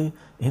family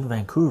in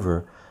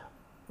Vancouver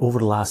over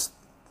the last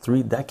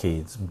 3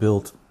 decades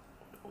built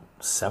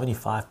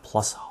 75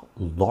 plus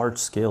large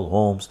scale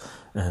homes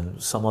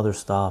and some other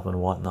stuff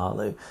and whatnot.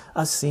 Like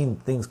I've seen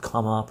things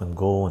come up and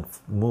go and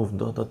move,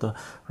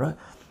 right?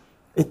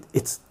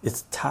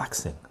 It's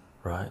taxing,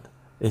 right?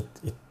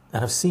 And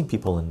I've seen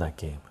people in that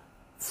game,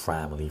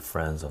 family,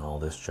 friends, and all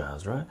this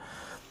jazz, right?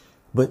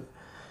 But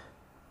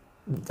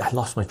I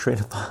lost my train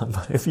of thought.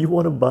 But if you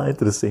want to buy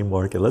into the same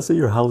market, let's say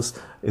your house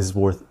is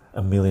worth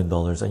 $1 million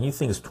and you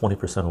think it's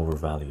 20%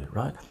 overvalued,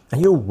 right?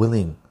 And you're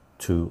willing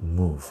to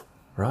move,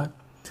 right?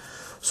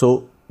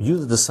 So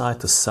you decide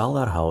to sell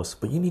that house,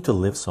 but you need to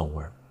live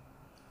somewhere.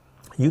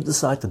 You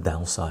decide to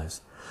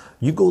downsize.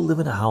 You go live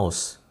in a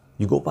house,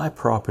 you go buy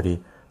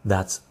property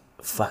that's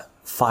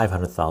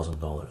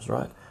 $500,000,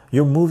 right?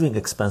 Your moving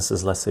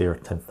expenses, let's say, are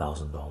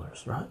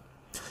 $10,000, right?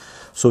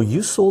 So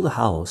you sold a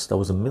house that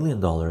was $1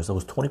 million, that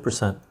was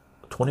 20%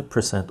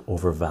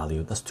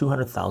 overvalued. That's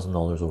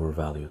 $200,000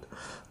 overvalued.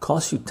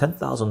 Costs you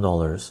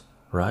 $10,000,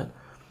 right,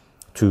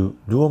 to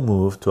do a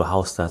move to a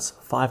house that's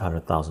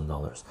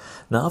 $500,000.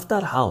 Now, if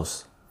that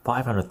house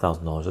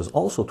 $500,000 is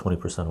also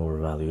 20%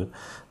 overvalued,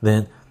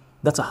 then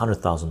that's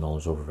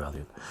 $100,000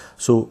 overvalued.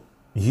 So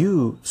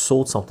you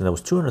sold something that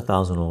was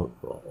 $200,000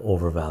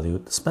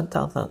 overvalued, spent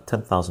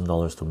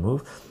 $10,000 to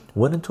move,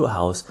 went into a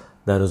house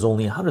that is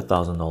only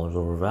 $100,000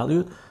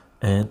 overvalued,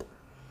 and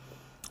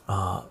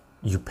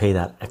you pay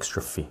that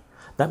extra fee.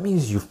 That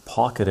means you've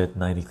pocketed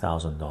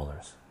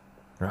 $90,000,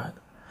 right?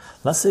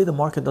 Let's say the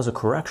market does a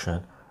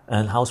correction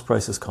and house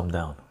prices come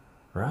down,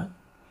 right?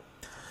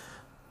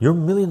 Your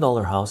 $1 million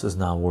house is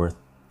now worth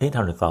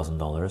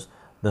 $800,000,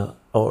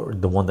 or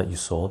the one that you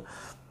sold.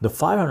 The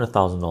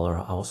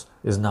 $500,000 house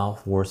is now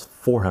worth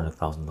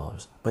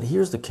 $400,000. But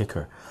here's the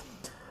kicker: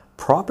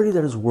 property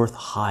that is worth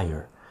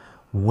higher,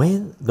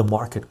 when the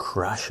market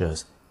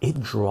crashes, it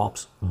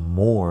drops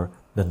more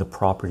than the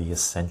property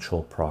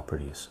essential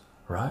properties,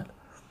 right?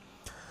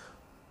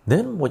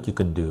 Then what you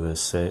can do is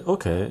say,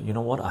 okay, you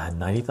know what, I had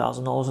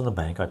 $90,000 in the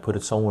bank, I put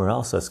it somewhere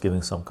else that's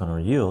giving some kind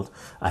of yield,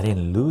 I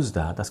didn't lose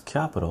that, that's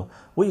capital.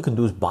 What you can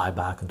do is buy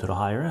back into the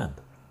higher end,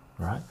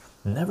 right?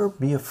 Never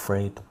be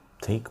afraid to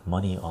take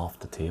money off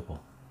the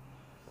table.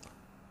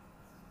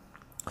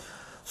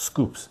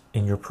 Scoops,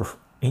 in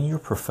your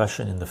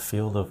profession in the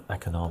field of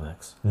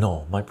economics.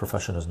 No, my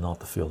profession is not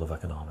the field of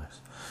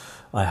economics.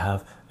 I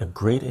have a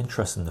great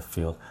interest in the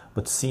field,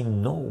 but see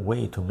no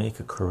way to make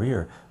a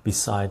career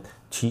beside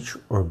teach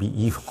or be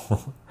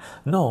evil.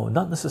 No,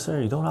 not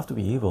necessarily. You don't have to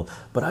be evil,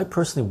 but I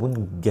personally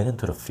wouldn't get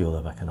into the field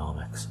of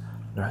economics,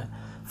 right?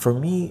 For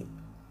me,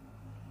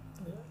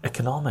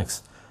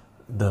 economics,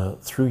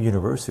 through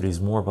university,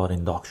 is more about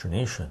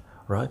indoctrination,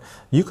 right?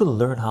 You can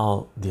learn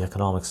how the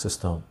economic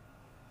system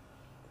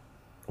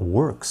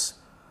works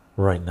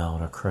right now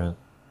in our current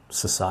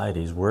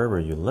societies, wherever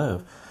you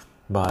live,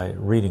 by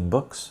reading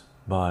books,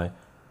 by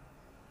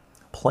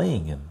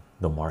playing in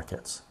the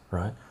markets,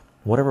 right?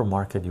 Whatever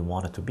market you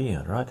want it to be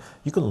in, right?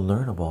 You can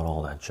learn about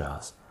all that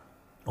jazz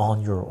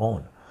on your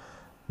own.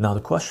 Now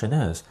the question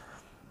is,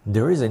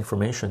 there is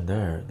information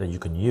there that you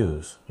can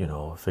use, you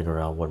know, figure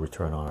out what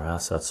return on our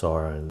assets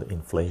are and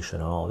inflation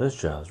and all this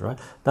jazz, right?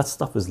 That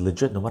stuff is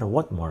legit no matter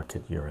what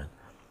market you're in,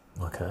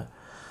 okay?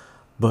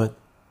 But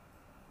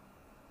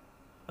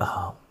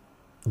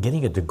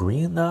getting a degree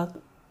in that,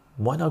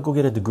 why not go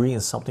get a degree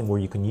in something where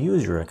you can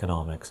use your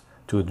economics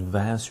to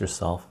advance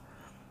yourself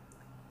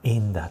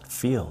in that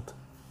field,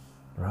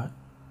 right?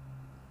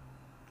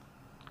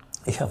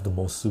 You have the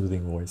most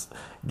soothing voice.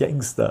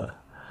 Gangsta.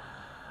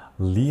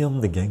 Liam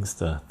the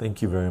gangster,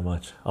 thank you very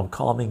much. I'm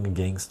calming a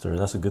gangster.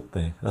 That's a good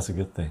thing. That's a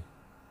good thing.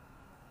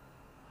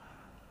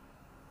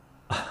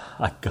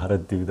 I gotta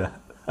do that.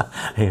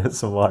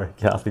 ASMR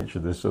Catholic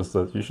tradition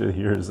says you should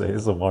hear his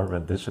ASMR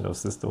rendition of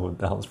System of a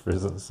Down's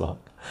prison song.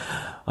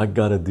 I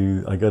gotta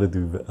do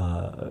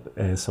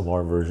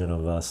ASMR version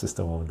of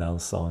System of a Down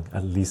song,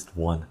 at least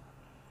one.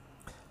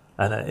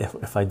 And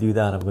if I do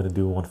that, I'm gonna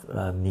do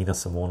one Nina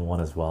Simone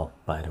one as well,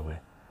 by the way.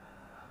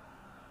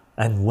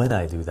 And when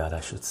I do that,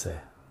 I should say,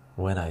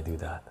 when I do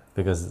that,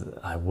 because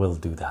I will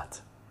do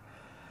that.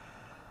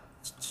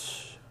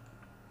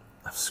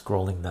 I'm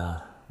scrolling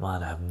down,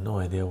 man. I have no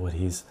idea what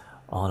he's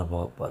on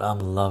about, but I'm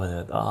loving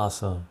it.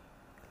 Awesome.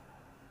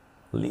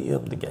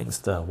 Liam the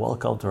gangster,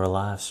 welcome to our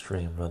live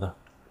stream, brother.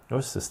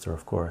 Your sister,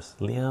 of course.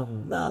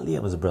 Liam,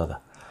 Liam is a brother,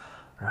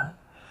 right?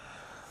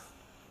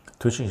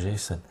 Twitching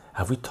Jason,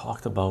 have we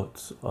talked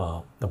about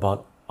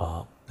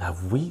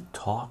have we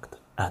talked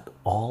at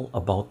all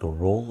about the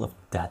role of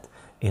debt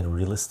in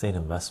real estate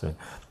investment?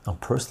 I'm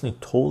personally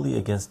totally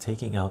against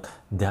taking out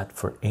debt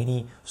for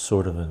any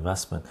sort of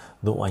investment,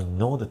 though I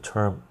know the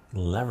term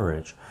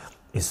leverage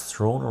is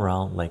thrown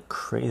around like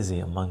crazy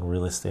among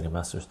real estate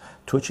investors.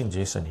 Twitching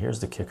Jason, here's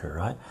the kicker,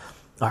 right?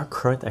 Our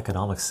current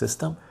economic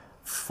system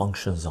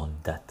functions on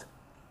debt,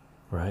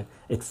 right?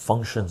 It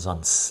functions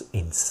on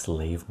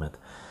enslavement.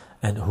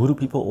 And who do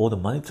people owe the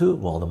money to?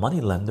 Well, the money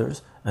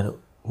lenders. And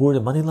who are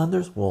the money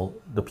lenders? Well,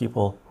 the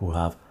people who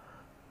have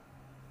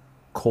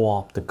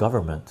co-opt the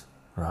government,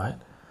 right,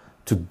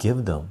 to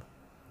give them,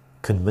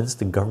 convince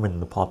the government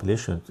and the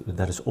population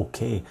that it's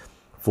okay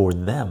for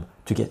them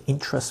to get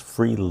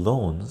interest-free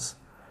loans,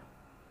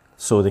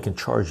 so they can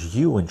charge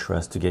you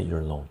interest to get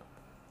your loan,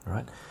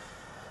 right?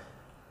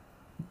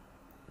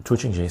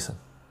 Twitching Jason,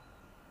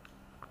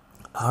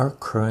 our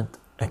current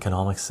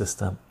economic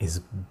system is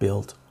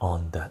built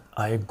on debt.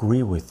 I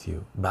agree with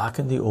you. Back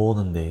in the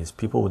olden days,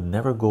 people would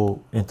never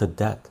go into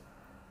debt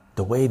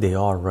the way they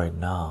are right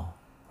now,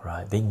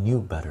 right? They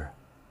knew better,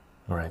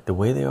 right? The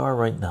way they are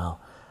right now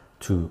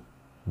to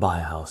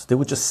buy a house, they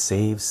would just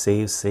save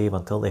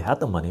until they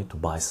had the money to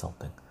buy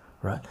something,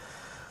 right?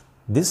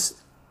 This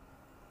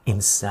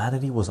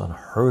insanity was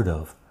unheard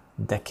of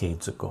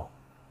decades ago,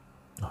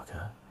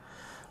 okay?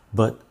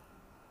 But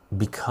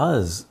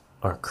because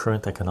our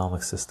current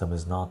economic system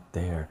is not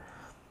there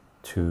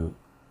to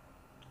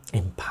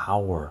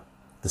empower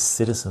the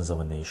citizens of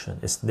a nation,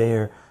 it's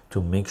there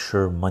to make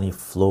sure money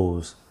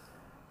flows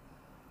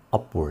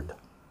upward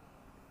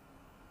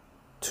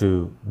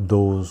to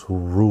those who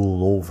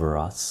rule over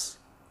us,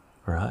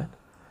 right?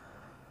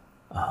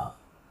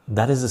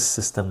 That is a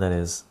system that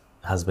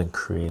has been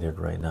created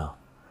right now.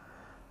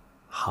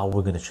 How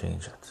we're going to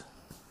change it,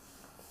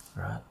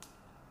 right?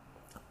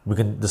 We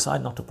can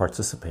decide not to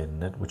participate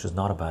in it, which is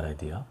not a bad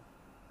idea,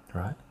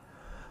 right?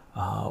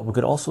 We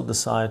could also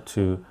decide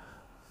to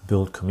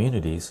build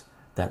communities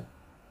that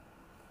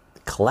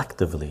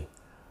collectively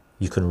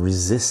you can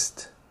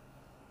resist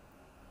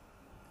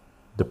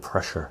the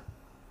pressure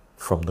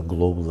from the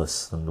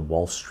globalists and the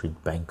Wall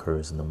Street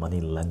bankers and the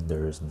money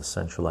lenders and the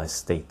centralized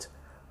state,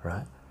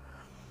 right?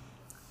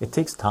 It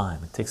takes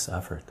time, it takes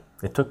effort.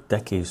 It took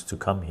decades to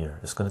come here.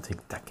 It's going to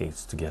take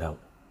decades to get out.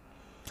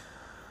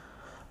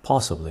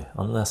 Possibly,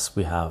 unless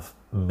we have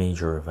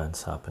major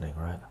events happening,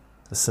 right?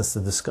 Since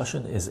the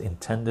discussion is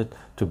intended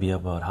to be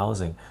about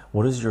housing,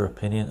 what is your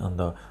opinion on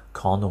the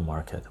condo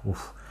market?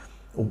 Oof.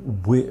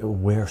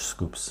 Where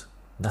Scoops?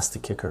 That's the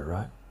kicker,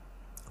 right?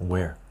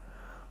 Where?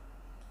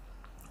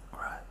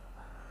 Right.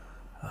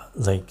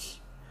 Like,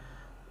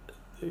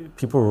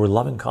 people were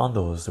loving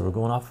condos. They were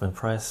going up in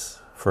price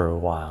for a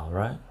while,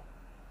 right?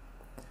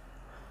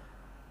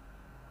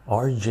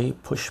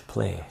 RJ Push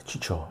Play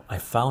Chicho, I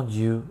found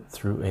you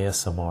through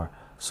ASMR,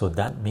 so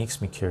that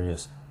makes me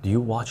curious. Do you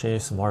watch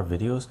ASMR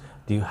videos?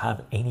 Do you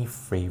have any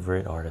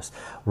favorite artists?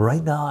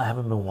 Right now, I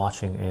haven't been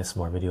watching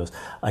ASMR videos.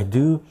 I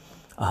do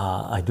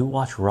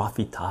watch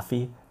Rafi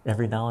Taffy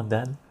every now and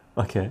then.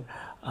 Okay,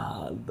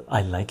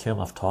 I like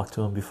him. I've talked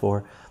to him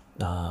before.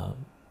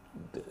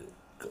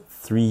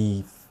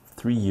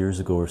 3 years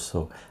ago or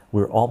so,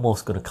 we were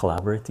almost going to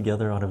collaborate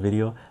together on a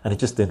video, and it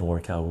just didn't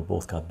work out. We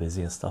both got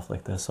busy and stuff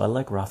like that. So I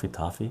like Rafi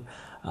Taffy.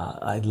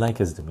 I like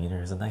his demeanor.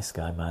 He's a nice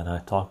guy, man. I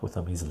talk with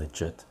him. He's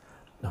legit.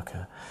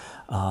 Okay.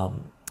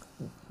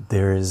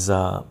 There's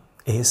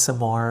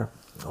ASMR.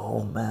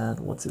 Oh man,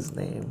 what's his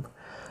name?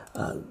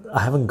 I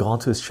haven't gone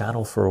to his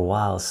channel for a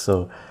while,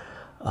 so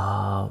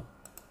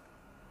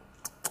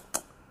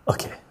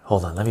okay,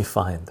 hold on, let me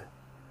find,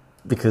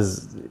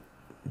 because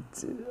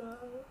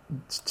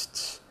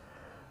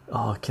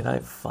oh, can I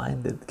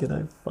find it? Can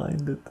I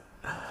find it?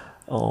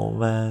 Oh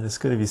man, it's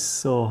gonna be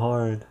so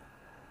hard.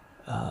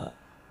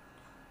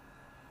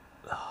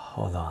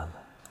 Hold on.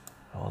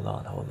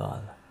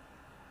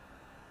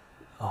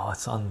 Oh,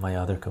 it's on my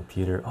other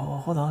computer. Oh,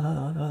 hold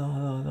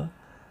on.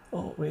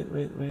 Oh, wait.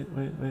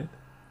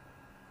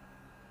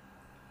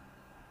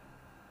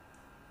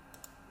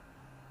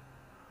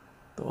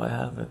 Do I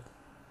have it?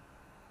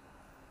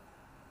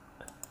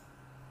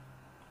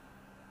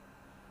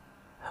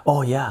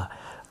 Oh yeah,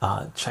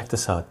 check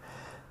this out.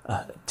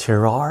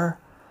 Terrar,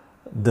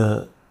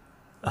 the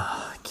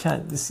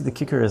can't see, the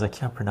kicker is I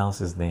can't pronounce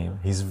his name.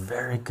 He's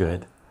very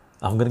good.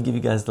 I'm gonna give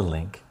you guys the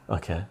link.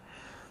 Okay,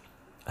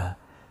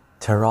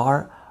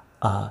 Terrar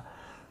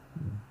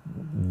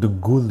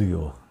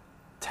Dugulio,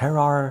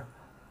 Terrar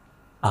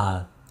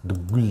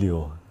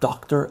Dugulio.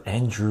 Dr.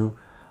 Andrew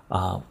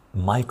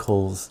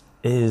Michaels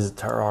is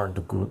Terrar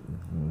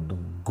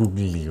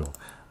Dugulio.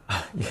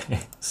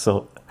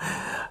 So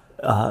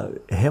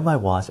him I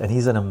watched, and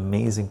he's an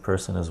amazing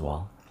person as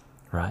well,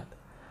 right?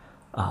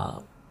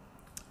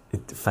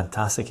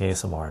 Fantastic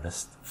ASM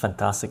artist,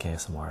 fantastic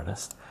ASM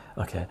artist.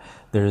 Okay,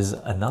 there's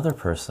another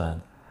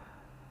person.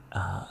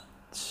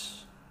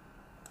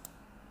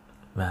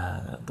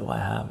 Man, do I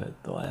have it?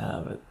 Do I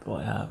have it? Do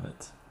I have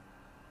it?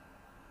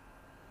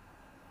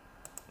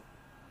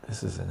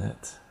 This isn't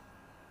it.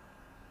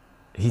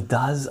 He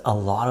does a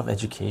lot of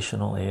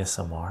educational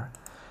ASMR,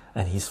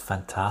 and he's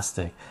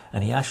fantastic.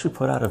 And he actually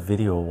put out a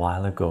video a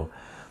while ago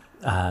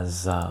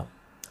as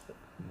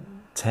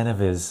 10 of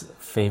his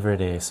favorite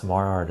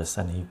ASMR artists,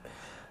 and he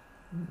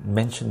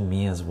mentioned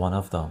me as one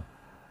of them,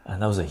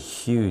 and that was a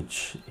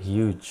huge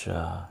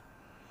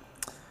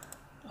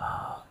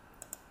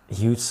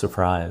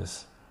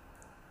surprise.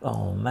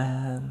 Oh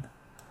man,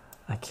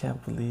 I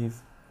can't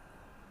believe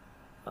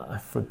I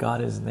forgot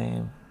his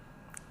name.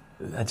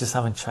 I just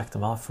haven't checked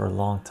him out for a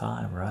long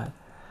time, right?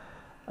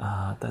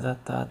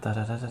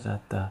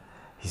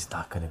 He's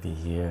not gonna be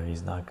here.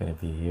 He's not gonna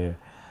be here.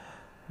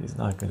 He's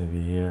not gonna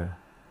be here.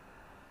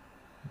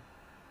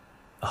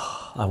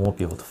 Oh, I won't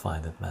be able to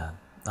find it, man.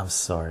 I'm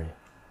sorry.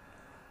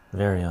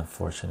 Very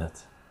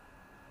unfortunate.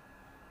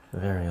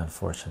 Very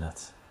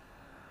unfortunate.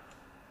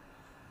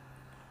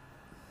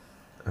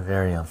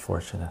 Very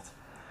unfortunate.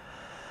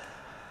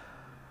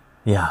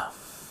 Yeah,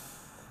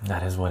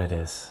 that is what it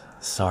is.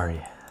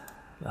 Sorry.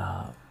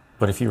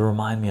 But if you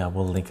remind me, I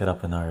will link it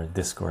up in our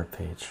Discord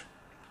page.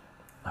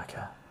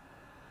 Okay.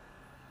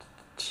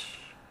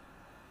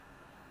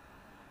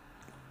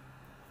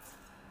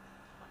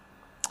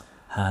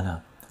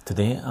 Hannah,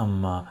 today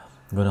I'm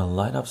gonna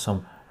light up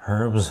some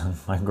herbs, and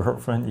my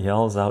girlfriend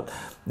yells out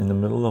in the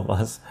middle of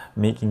us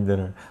making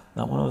dinner,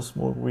 "I want to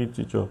smoke weed,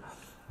 Chicho."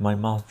 My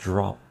mouth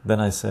dropped.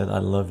 Then I said, "I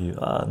love you."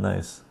 Ah,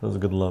 nice. That was a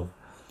good love.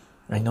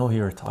 I know who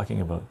you're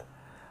talking about.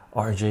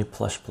 RJ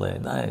Plush Play.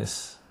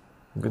 Nice.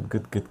 Good,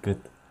 good, good,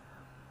 good.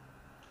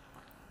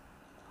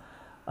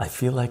 I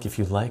feel like if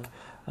you like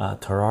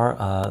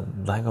Terrar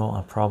Lego,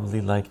 I probably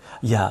like,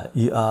 yeah,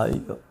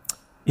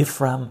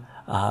 Ifram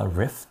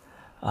Rift,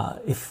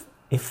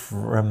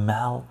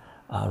 Iframal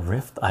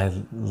Rift.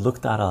 I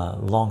looked at a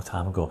long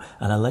time ago,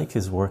 and I like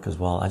his work as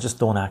well. I just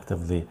don't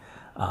actively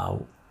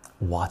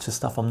watch his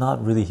stuff. I'm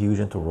not really huge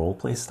into role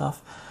play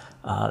stuff,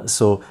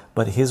 so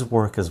but his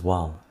work as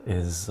well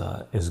is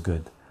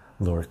good.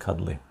 Lord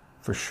Cuddly,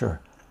 for sure.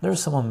 There's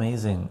some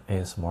amazing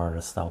ASMR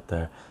artists out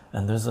there,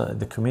 and there's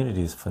the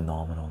community is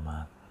phenomenal,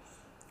 man.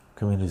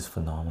 Community is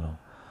phenomenal.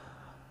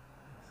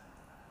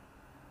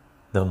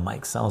 The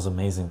mic sounds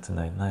amazing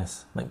tonight.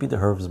 Nice. Might be the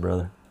herbs,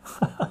 brother.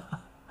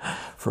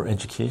 For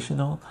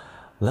educational,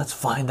 let's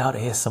find out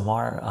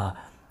ASMR.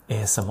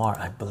 ASMR,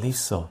 I believe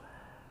so.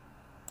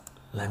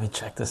 Let me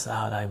check this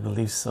out. I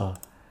believe so.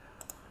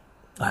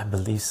 I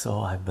believe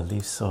so. I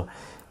believe so.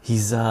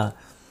 He's a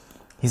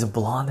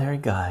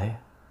blonde-haired guy.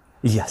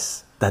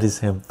 Yes, that is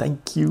him.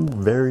 Thank you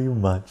very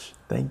much.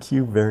 Thank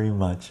you very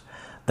much.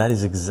 That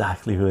is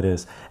exactly who it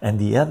is. And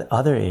the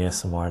other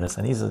ASMR artist,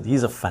 and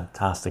he's a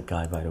fantastic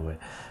guy, by the way.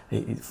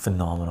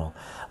 Phenomenal.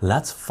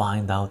 Let's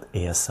find out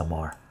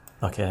ASMR.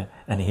 Okay,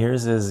 and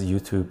here's his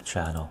YouTube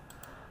channel.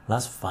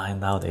 Let's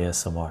find out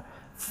ASMR.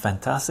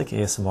 Fantastic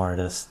ASMR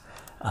artist.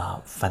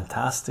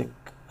 Fantastic,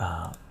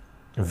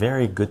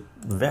 very good,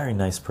 very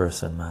nice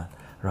person, man.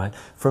 Right?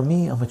 For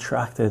me, I'm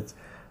attracted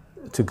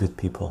to good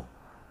people.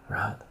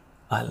 Right?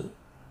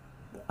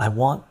 I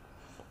want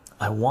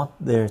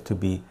there to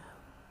be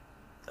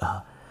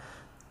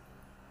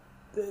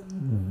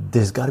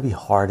there's got to be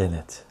heart in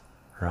it,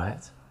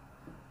 right?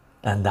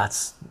 And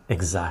that's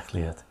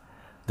exactly it.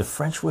 The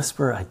French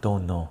Whisperer, I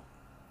don't know.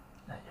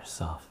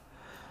 Yourself.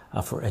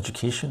 For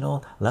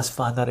educational, let's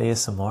find out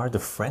ASMR. The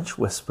French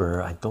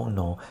Whisperer, I don't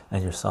know.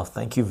 And yourself.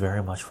 Thank you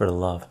very much for the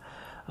love,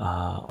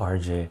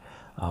 RJ.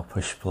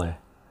 Push play.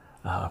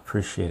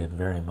 Appreciate it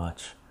very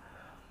much.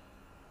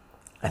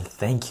 And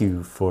thank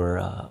you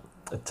for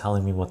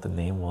telling me what the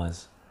name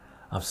was.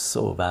 I'm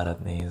so bad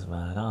at names,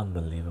 man.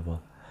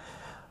 Unbelievable.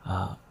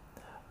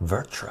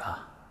 Vertra.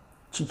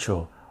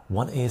 Chicho.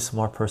 One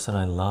ASMR person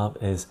I love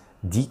is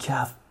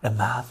Decaf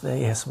Math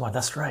ASMR.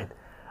 That's right.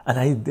 And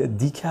I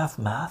Decaf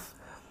Math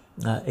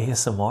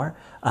ASMR.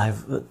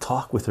 I've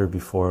talked with her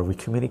before. We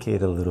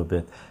communicated a little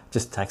bit,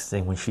 just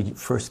texting when she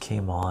first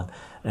came on,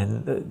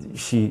 and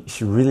she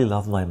really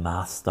loved my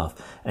math stuff.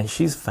 And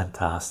she's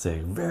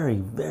fantastic, very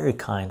very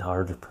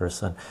kind-hearted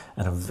person,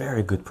 and a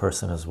very good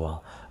person as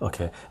well.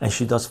 Okay, and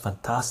she does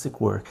fantastic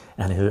work,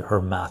 and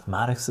her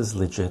mathematics is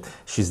legit.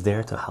 She's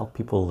there to help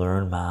people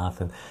learn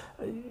math, and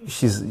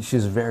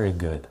she's very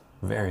good,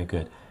 very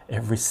good.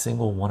 Every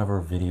single one of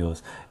her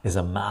videos is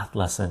a math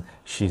lesson.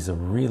 She's a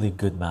really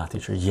good math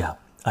teacher. Yeah,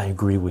 I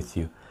agree with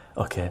you.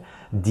 Okay,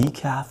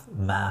 Decaf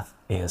Math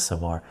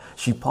ASMR.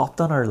 She popped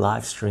on our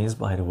live streams,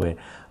 by the way,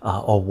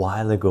 a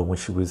while ago when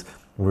we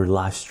were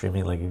live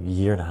streaming like a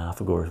year and a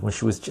half ago, when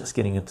she was just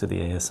getting into the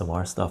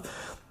ASMR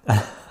stuff.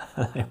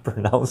 I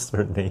pronounced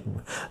her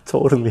name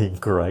totally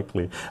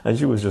incorrectly, and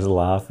she was just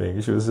laughing.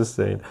 She was just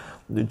saying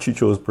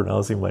Chicho was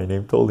pronouncing my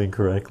name totally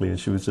incorrectly, and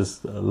she was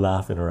just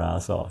laughing her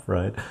ass off,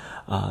 right?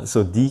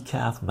 So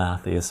decaf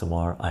math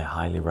ASMR I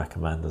highly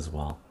recommend as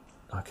well.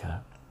 Okay.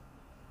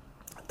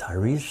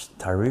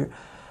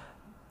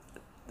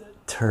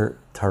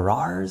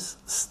 Tarar's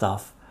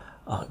stuff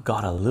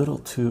got a little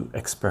too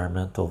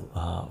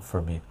experimental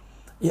for me.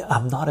 Yeah,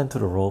 I'm not into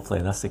the role play.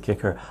 That's the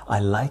kicker. I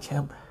like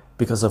him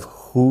because of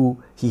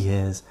who he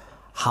is,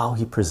 how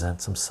he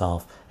presents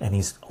himself, and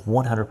he's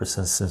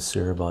 100%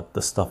 sincere about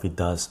the stuff he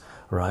does,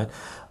 right?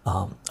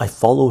 I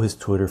follow his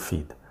Twitter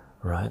feed,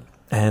 right?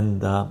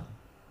 And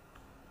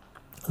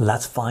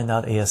Let's Find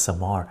Out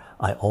ASMR,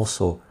 I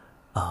also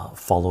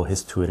follow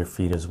his Twitter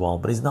feed as well,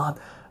 but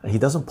he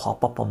doesn't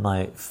pop up on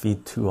my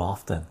feed too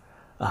often.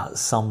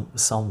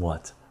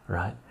 Somewhat,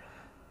 right?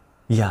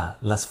 Yeah,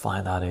 Let's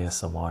Find Out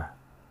ASMR,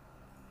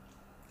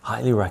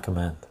 highly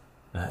recommend.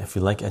 If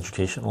you like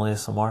educational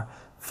ASMR,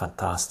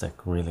 fantastic,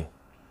 really.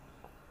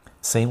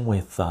 Same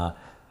with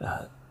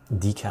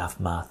decaf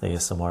math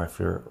ASMR if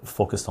you're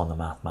focused on the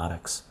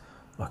mathematics.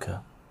 Okay.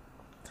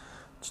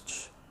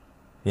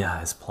 Yeah,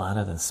 his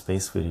planet and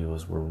space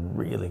videos were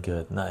really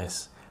good.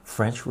 Nice.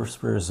 French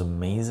Whisperer is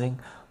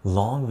amazing.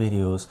 Long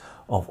videos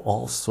of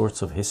all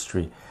sorts of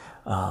history.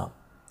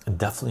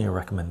 Definitely a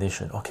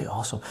recommendation. Okay,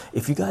 awesome.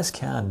 If you guys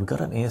can, we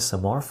got an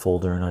ASMR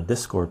folder in our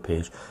Discord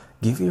page.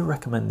 Give your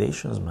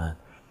recommendations, man.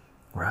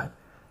 Right?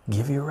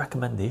 Give your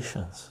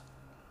recommendations.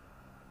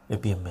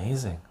 It'd be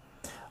amazing.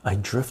 I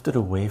drifted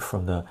away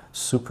from the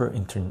super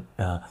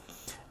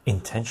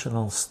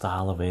intentional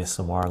style of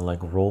ASMR,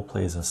 like role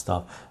plays and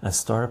stuff, and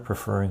started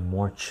preferring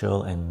more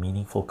chill and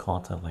meaningful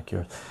content like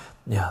yours.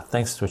 Yeah,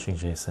 thanks, Twitching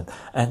Jason.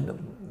 And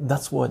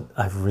that's what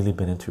I've really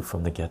been into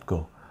from the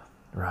get-go,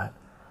 right?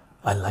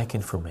 I like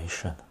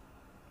information.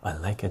 I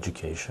like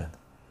education.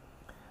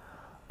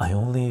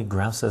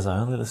 Graham says, I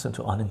only listen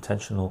to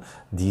unintentional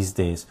these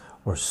days,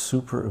 or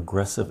super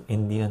aggressive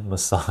Indian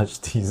massage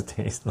these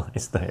days.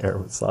 Nice, the hair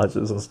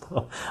massages and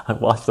stuff. I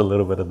watched a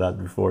little bit of that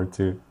before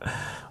too.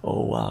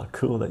 Oh wow,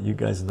 cool that you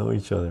guys know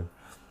each other.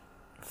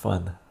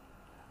 Fun.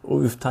 Oh,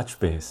 we've touched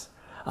base.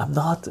 I'm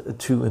not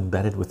too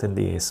embedded within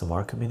the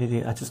ASMR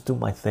community. I just do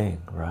my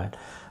thing, right?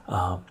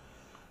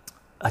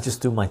 I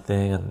just do my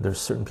thing, and there's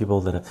certain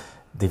people that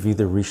they've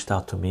either reached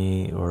out to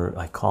me or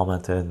I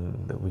commented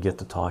and we get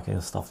to talking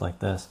and stuff like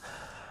this.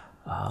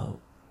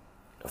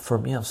 For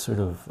me, I'm sort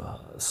of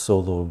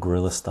solo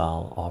guerrilla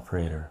style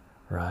operator,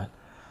 right?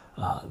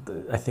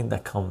 I think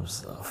that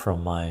comes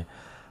from my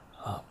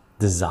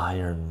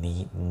desire,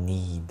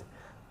 need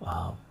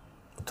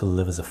to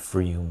live as a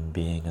free human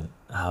being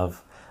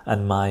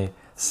and my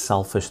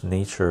selfish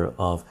nature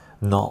of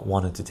not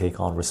wanting to take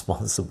on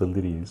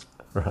responsibilities,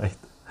 right?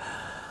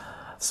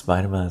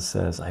 Spider-Man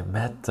says, I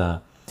met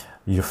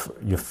your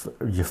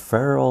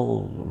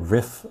feral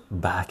riff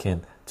back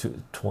in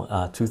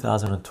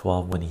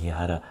 2012 when he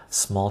had a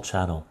small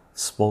channel.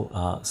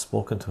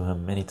 Spoken to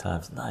him many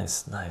times.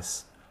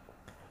 Nice.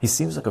 He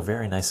seems like a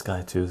very nice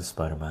guy too,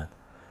 Spider-Man.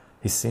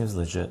 He seems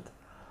legit.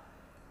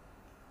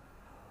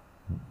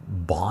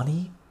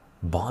 Bonnie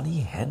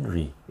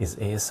Henry is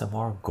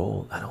ASMR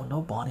gold. I don't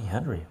know Bonnie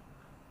Henry.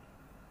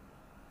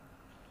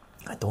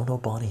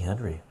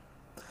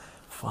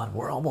 Fun.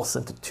 We're almost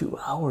into 2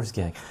 hours,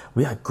 gang.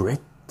 We had great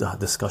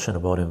discussion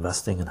about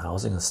investing in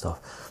housing and stuff.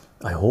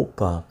 I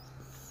hope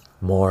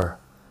more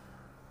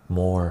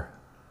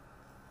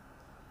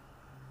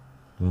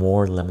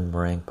lemon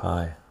meringue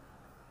pie.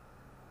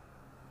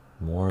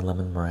 More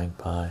lemon meringue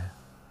pie.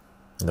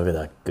 Look at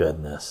that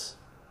goodness.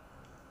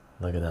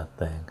 Look at that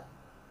thing.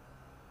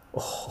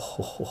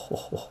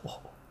 Oh.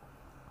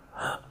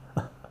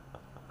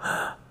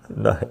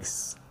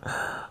 Nice.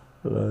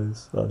 I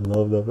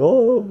love that.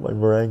 Oh, my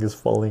meringue is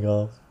falling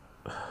off.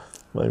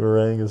 Look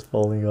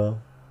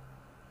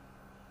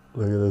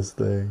at this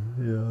thing.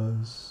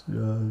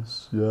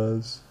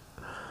 Yes.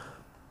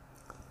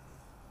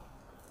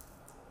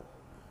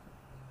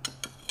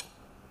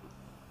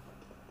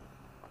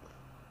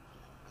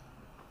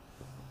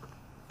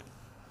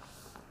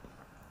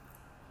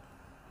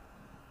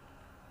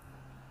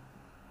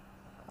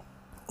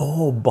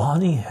 Oh,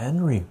 Bonnie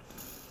Henry,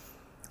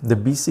 the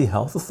BC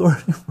Health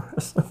Authority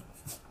person.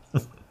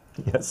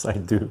 Yes, I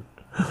do.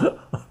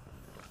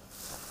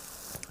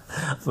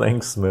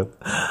 Thanks, Smith.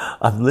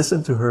 I've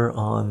listened to her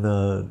on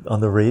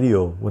the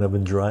radio when I've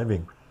been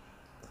driving,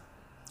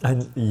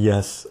 and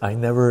yes, I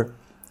never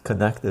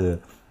connected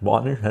it.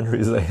 Bonnie Henry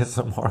is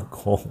ASMR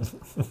gold.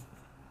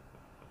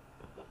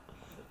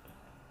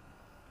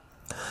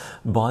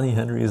 Bonnie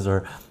Henry is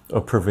a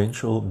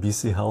provincial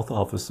BC health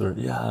officer.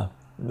 Yeah,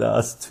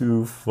 that's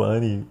too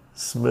funny,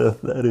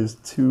 Smith. That is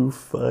too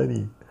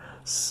funny.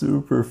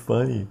 Super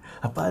funny.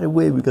 And by the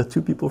way, we got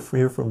 2 people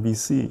here from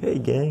BC. Hey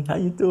gang, how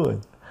you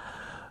doing?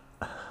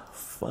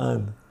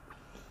 Fun.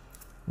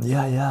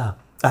 Yeah.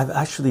 I've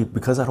actually,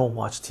 because I don't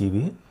watch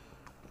TV,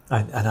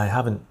 and I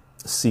haven't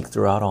seeked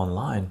her out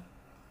online,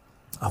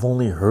 I've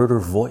only heard her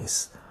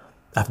voice.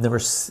 I've never,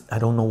 I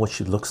don't know what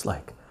she looks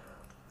like.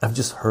 I've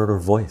just heard her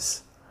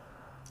voice,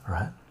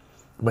 right?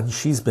 But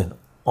she's been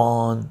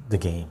on the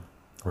game,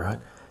 right?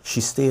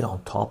 She stayed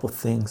on top of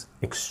things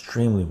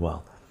extremely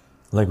well.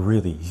 Like,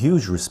 really,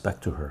 huge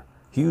respect to her.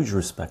 Huge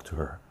respect to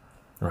her,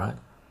 right?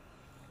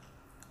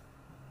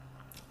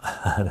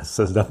 And it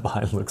says that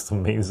pie looks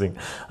amazing,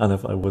 and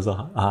if I was a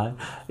high,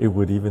 it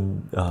would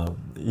even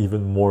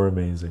more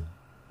amazing.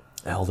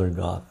 Elder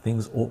God,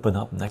 things open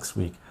up next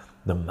week.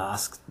 The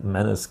masked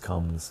menace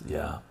comes,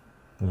 yeah.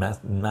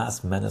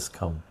 Mass menace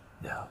come,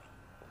 yeah.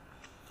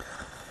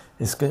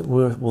 It's good.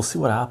 We'll see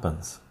what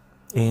happens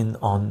in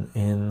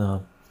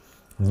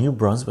New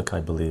Brunswick, I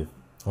believe,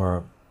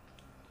 or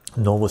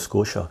Nova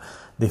Scotia.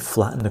 They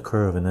flatten the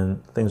curve, and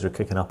then things are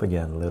kicking up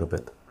again a little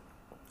bit.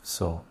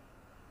 So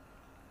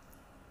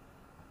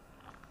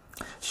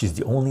she's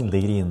the only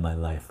lady in my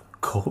life.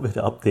 COVID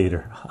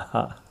updater.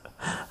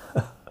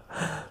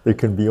 There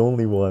can be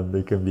only one.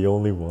 There can be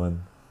only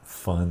one.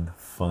 Fun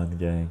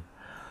gang.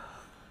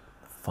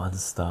 Fun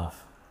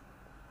stuff.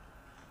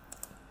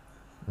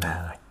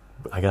 Man,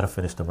 I gotta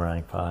finish the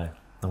meringue pie.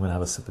 I'm gonna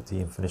have a sip of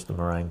tea and finish the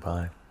meringue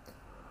pie.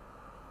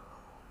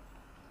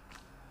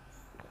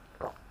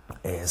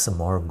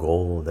 ASMR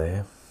gold,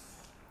 eh?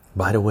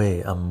 By the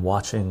way, I'm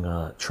watching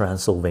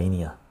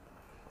Transylvania.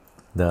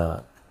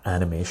 The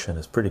animation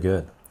is pretty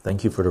good.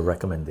 Thank you for the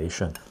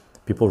recommendation.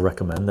 People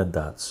recommended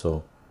that,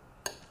 so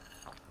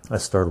I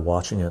started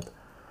watching it,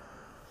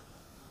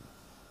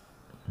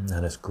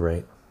 and it's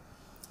great.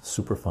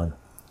 Super fun.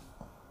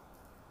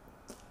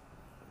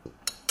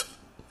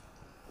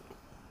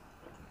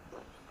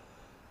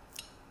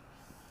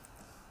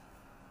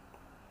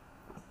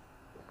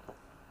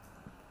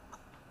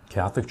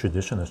 Catholic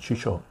tradition is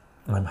Chicho.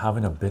 I'm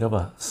having a bit of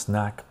a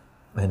snack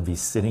and be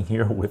sitting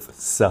here with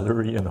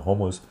celery and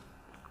hummus.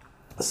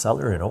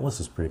 Celery and hummus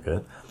is pretty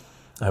good.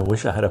 I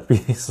wish I had a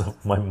piece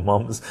of my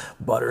mom's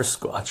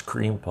butterscotch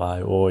cream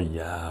pie. Oh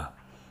yeah,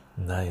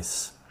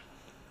 nice.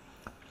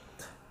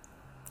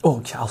 Oh,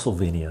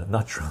 Castlevania,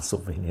 not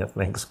Transylvania.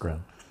 Thanks,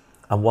 Graham.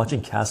 I'm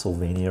watching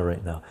Castlevania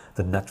right now,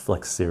 the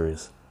Netflix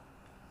series.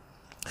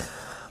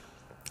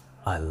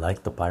 I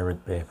like the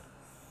Pirate Bay.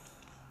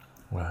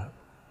 Wow.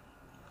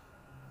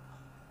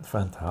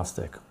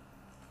 Fantastic.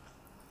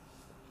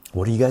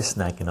 What are you guys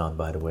snacking on,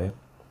 by the way?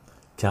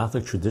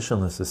 Catholic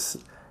traditionalist is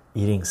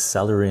eating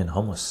celery and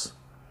hummus.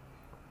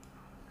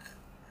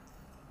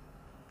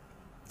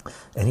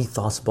 Any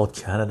thoughts about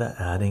Canada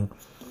adding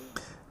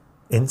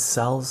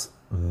incels,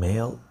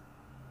 male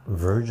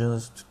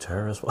virgins to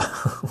terrorists?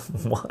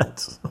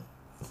 What?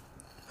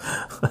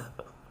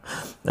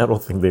 I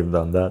don't think they've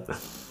done that.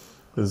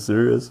 Are you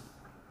serious?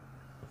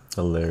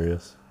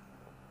 Hilarious.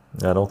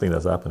 I don't think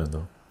that's happening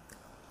though.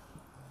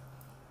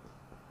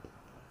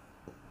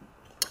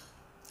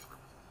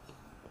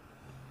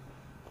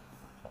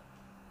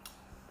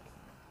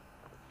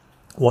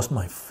 What's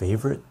my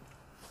favorite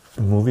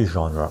movie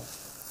genre?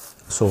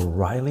 So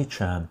Riley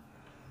Chan,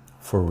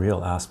 for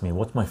real, asked me,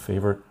 what's my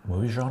favorite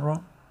movie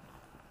genre?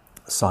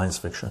 Science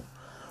fiction.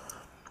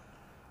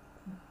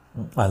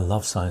 I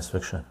love science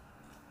fiction.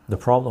 The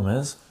problem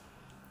is,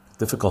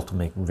 difficult to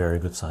make very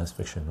good science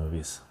fiction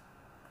movies.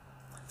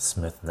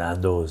 Smith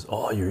Nando's.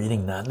 Oh, you're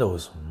eating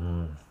Nando's.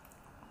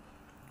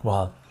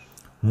 Well,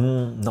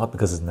 not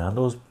because it's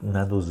Nando's.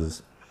 Nando's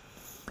is.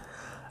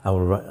 I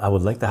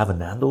would like to have a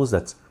Nando's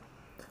that's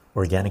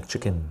organic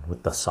chicken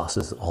with the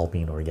sauces all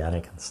being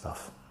organic and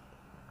stuff.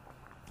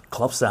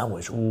 Club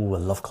sandwich. Ooh, I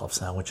love club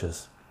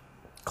sandwiches.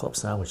 Club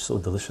sandwich, so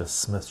delicious.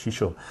 Smith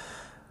Chicho,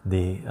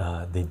 they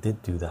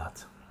did do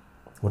that.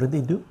 What did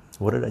they do?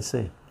 What did I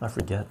say? I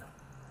forget.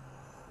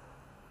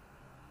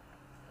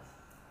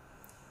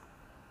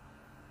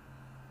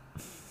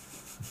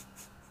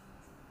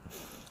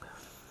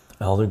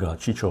 Elder God,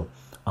 Chicho,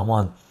 I'm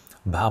on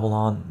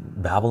Babylon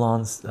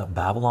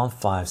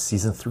 5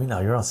 season 3 now.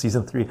 You're on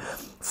season 3.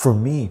 For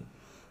me,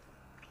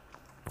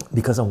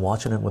 because I'm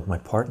watching it with my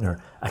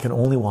partner, I can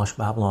only watch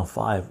Babylon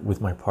 5 with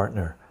my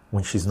partner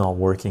when she's not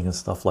working and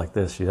stuff like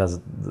this. She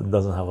doesn't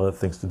have other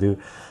things to do.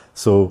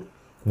 So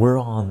we're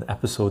on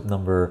episode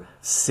number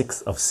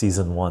 6 of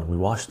season 1. We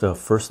watched the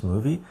first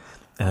movie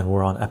and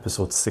we're on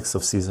episode 6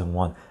 of season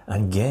 1.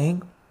 And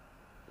gang,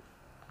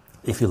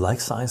 if you like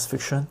science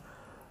fiction,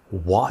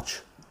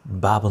 watch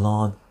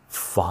Babylon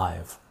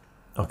 5.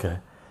 Okay,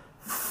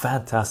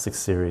 fantastic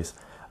series.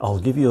 I'll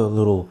give you a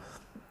little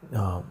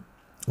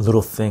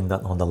thing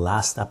that on the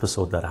last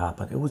episode that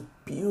happened. It was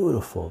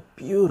beautiful,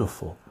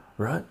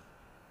 right?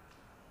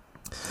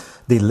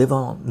 They live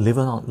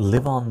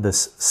on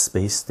this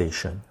space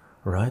station,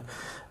 right?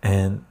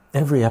 And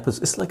every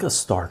episode, it's like a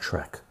Star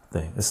Trek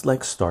thing. It's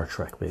like Star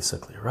Trek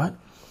basically, right?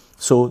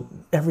 So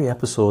every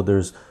episode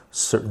there's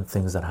certain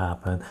things that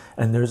happen,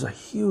 and there's a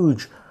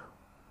huge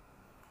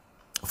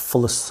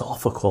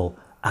philosophical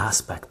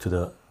aspect to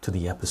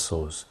the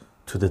episodes,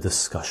 to the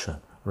discussion,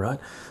 right?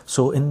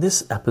 So in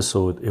this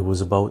episode, it was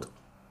about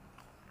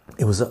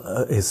it was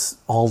it's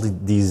all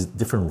these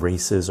different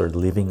races are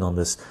living on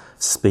this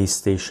space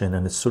station,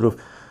 and it's sort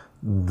of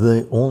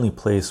the only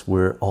place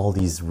where all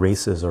these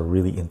races are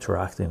really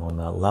interacting on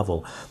that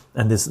level.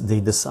 And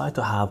they decide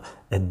to have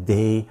a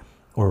day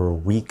or a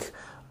week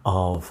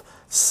of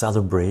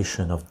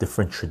celebration of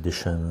different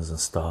traditions and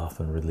stuff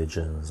and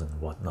religions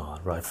and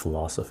whatnot, right?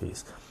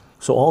 Philosophies.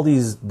 So all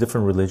these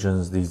different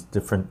religions, these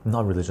different,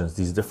 not religions,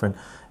 these different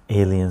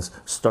aliens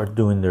start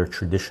doing their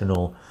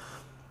traditional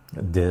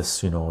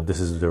this, this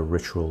is their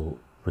ritual,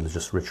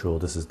 religious ritual,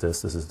 this is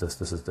this, this is this,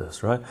 this is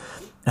this, right?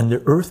 And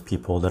the earth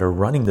people that are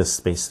running this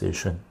space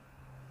station,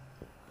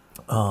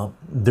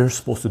 they're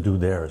supposed to do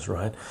theirs,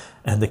 right?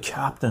 And the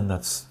captain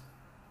that's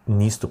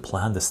needs to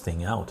plan this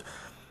thing out,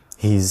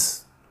 he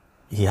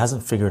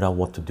hasn't figured out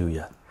what to do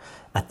yet.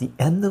 At the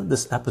end of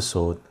this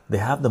episode, they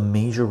have the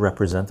major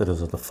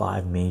representatives of the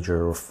 5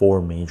 major or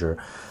 4 major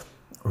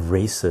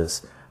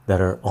races that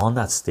are on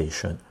that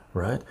station,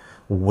 right,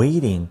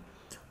 waiting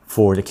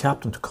for the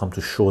captain to come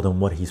to show them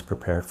what he's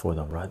prepared for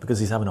them, right? Because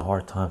he's having a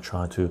hard time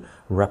trying to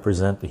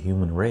represent the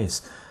human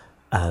race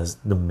as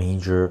the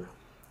major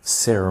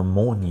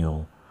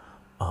ceremonial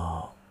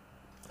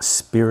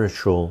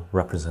spiritual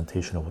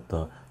representation of what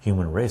the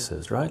human race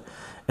is, right?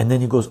 And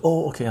then he goes,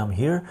 oh, okay, I'm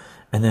here.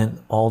 And then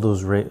all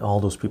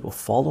those people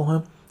follow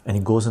him, and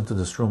he goes into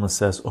this room and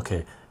says,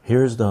 okay,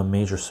 here's the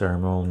major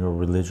ceremonial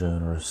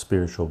religion or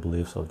spiritual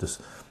beliefs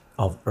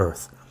of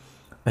Earth.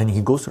 And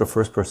he goes to the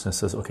first person and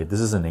says, okay, this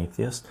is an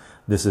atheist,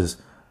 this is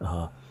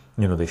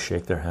they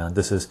shake their hand,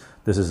 this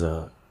is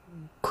a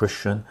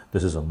Christian,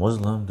 this is a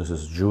Muslim, this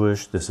is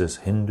Jewish, this is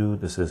Hindu,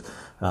 this is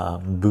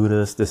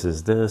Buddhist, this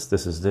is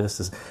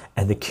this,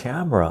 and the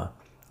camera,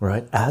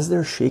 right, as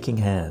they're shaking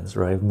hands,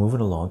 right, moving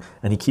along,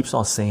 and he keeps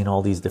on saying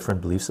all these different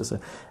belief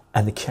systems,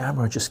 and the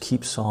camera just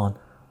keeps on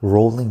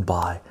rolling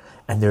by,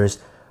 and there's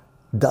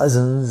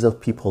dozens of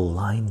people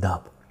lined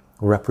up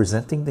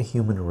representing the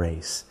human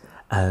race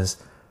as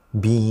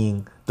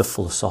being the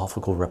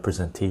philosophical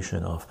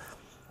representation of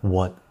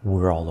what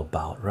we're all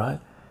about, right?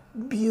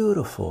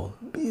 Beautiful,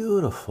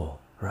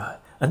 beautiful, right?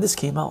 And this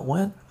came out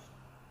when?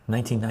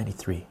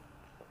 1993,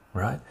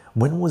 right?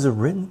 When was it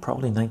written?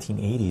 Probably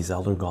 1980s.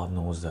 Elder God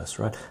knows this,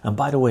 right? And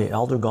by the way,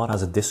 Elder God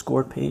has a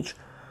Discord page,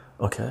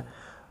 okay,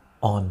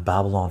 on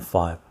Babylon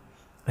 5,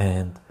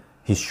 and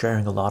he's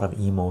sharing a lot of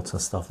emotes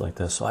and stuff like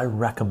this. So I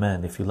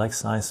recommend, if you like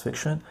science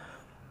fiction,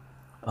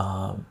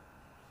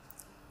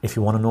 if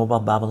you want to know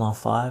about Babylon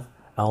 5,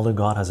 Elder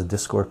God has a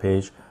Discord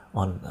page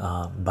on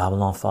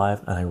Babylon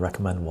 5, and I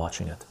recommend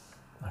watching it.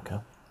 Okay.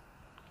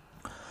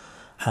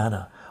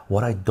 Hannah,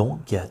 what I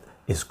don't get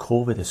is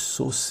COVID is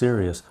so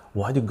serious.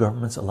 Why do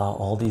governments allow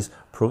all these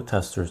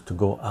protesters to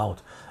go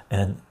out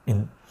and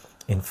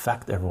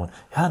infect everyone?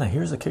 Hannah,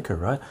 here's the kicker,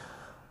 right?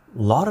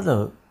 A lot of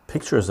the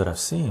pictures that I've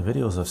seen,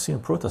 videos I've seen,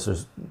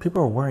 protesters,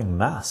 people are wearing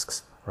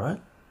masks,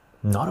 right?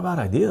 Not a bad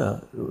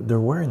idea. They're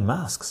wearing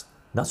masks.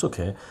 That's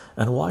okay.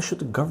 And why should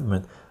the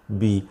government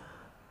be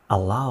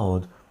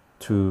allowed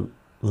to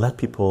let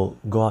people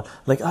go out?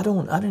 Like, I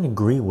didn't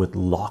agree with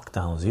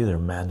lockdowns either,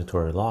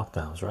 mandatory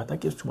lockdowns, right? That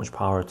gives too much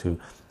power to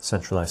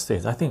centralized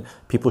states. I think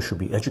people should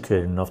be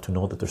educated enough to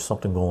know that there's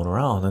something going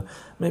around, and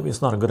maybe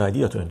it's not a good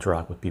idea to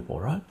interact with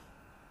people, right?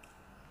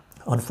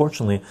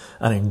 Unfortunately,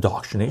 and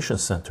indoctrination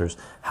centers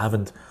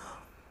haven't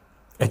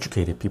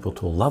educated people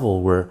to a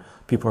level where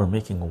people are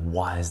making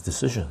wise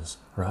decisions,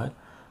 right?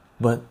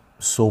 But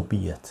so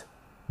be it.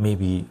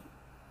 Maybe,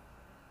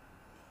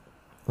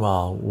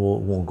 well,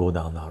 we'll go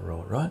down that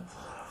road, right?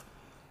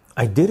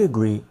 I did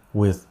agree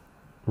with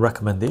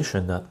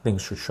recommendation that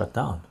things should shut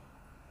down.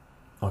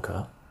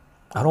 Okay,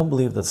 I don't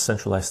believe that the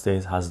centralized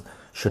state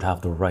should have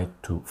the right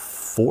to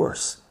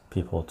force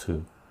people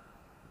to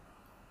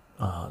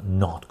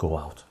not go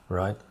out,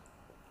 right?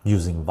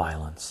 Using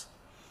violence.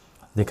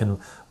 They can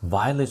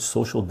violate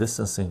social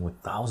distancing with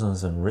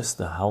thousands and risk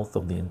the health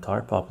of the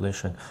entire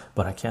population,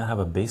 but I can't have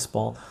a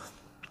baseball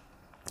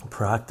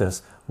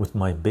practice with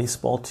my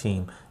baseball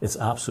team. It's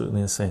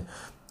absolutely insane.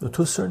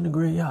 To a certain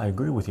degree, yeah, I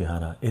agree with you,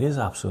 Hannah. It is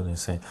absolutely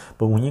insane.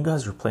 But when you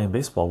guys were playing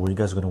baseball, were you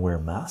guys going to wear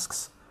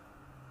masks?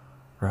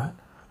 Right?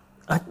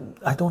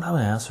 I don't have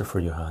an answer for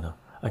you, Hannah.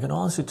 I can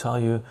honestly tell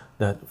you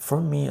that for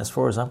me, as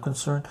far as I'm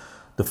concerned,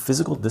 the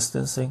physical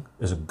distancing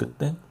is a good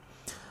thing.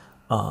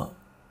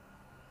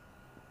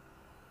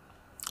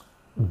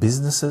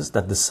 Businesses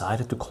that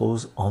decided to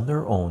close on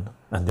their own,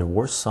 and there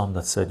were some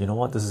that said, you know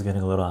what, this is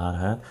getting a little out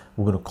of hand,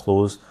 we're going to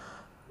close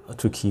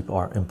to keep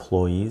our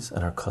employees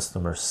and our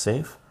customers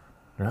safe,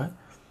 right?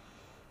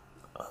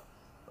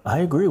 I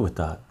agree with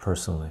that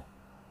personally,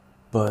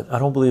 but I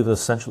don't believe the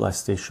centralized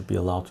state should be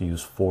allowed to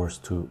use force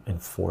to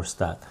enforce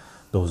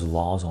those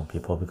laws on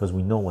people, because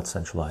we know what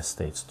centralized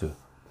states do,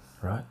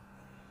 right?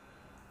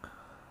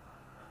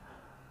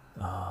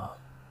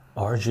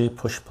 RJ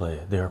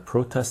Pushplay, they are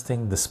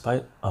protesting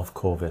despite of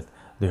COVID.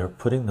 They are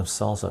putting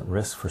themselves at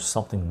risk for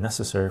something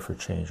necessary for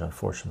change,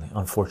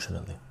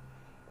 unfortunately,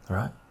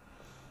 right?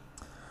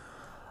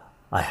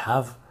 I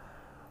have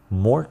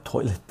More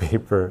toilet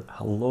paper.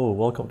 Hello,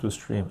 welcome to the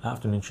stream.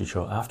 Afternoon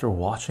Chicho. After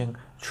watching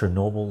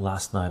Chernobyl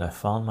last night, I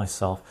found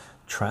myself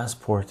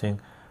transporting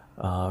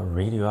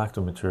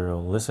radioactive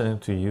material. Listening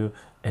to you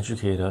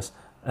educate us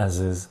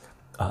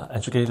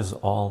educate us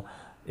all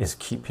is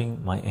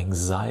keeping my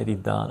anxiety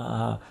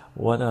down.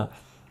 What a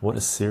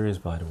series,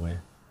 by the way.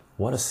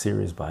 What a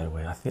series, by the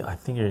way. I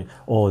think you're,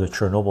 oh, the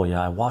Chernobyl.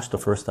 Yeah, I watched the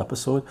first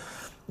episode,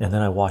 and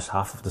then I watched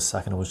half of the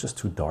second. It was just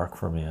too dark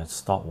for me. I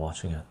stopped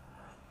watching it.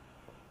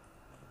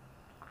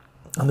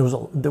 And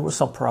there was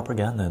some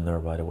propaganda in there,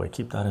 by the way.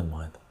 Keep that in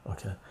mind.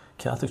 Okay.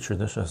 Catholic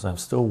traditions. I'm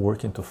still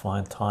working to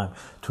find time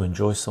to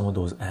enjoy some of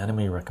those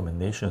anime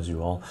recommendations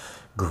you all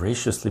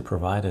graciously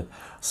provided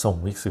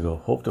some weeks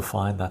ago. Hope to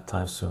find that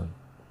time soon.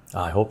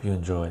 I hope you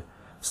enjoy.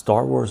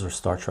 Star Wars or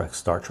Star Trek?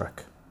 Star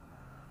Trek,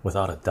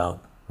 without a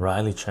doubt.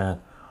 Riley Chan.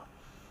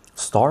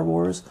 Star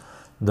Wars,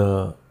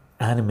 the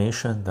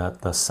animation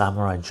that the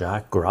Samurai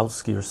Jack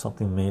Growski or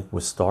something made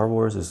with Star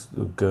Wars is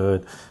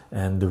good,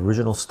 and the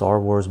original Star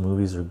Wars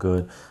movies are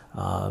good.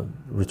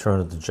 Return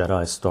of the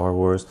Jedi, Star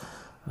Wars,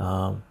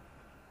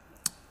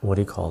 what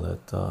do you call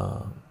it,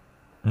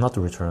 not the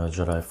Return of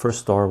the Jedi, first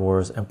Star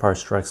Wars, Empire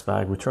Strikes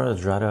Back. Return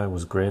of the Jedi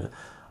was great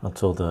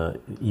until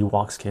the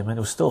Ewoks came in. It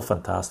was still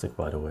fantastic,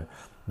 by the way,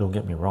 don't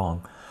get me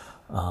wrong,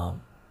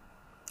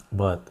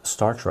 but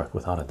Star Trek,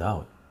 without a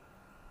doubt.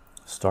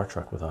 Star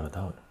Trek, without a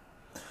doubt.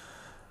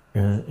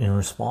 In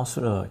response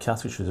to the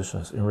Catholic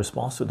traditions, in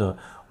response to the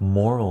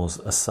morals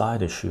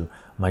aside issue,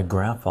 my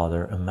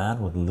grandfather, a man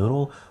with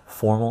little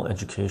formal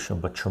education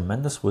but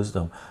tremendous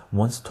wisdom,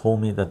 once told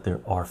me that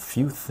there are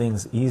few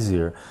things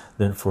easier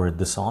than for a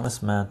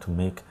dishonest man to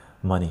make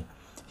money.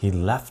 He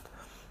left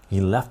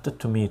it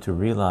to me to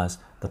realize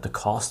that the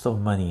cost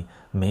of money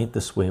made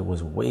this way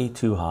was way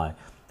too high.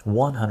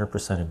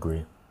 100%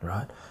 agree,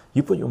 right?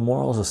 You put your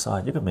morals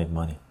aside, you can make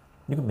money.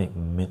 You can make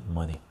mint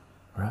money,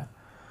 right?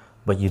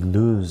 But you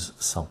lose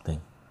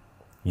something.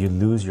 You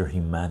lose your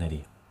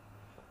humanity.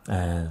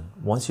 And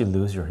once you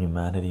lose your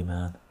humanity,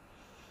 man,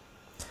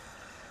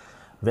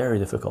 very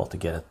difficult to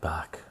get it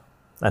back.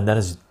 And that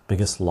is the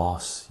biggest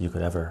loss you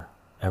could ever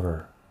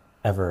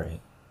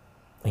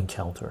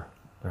encounter,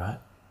 right?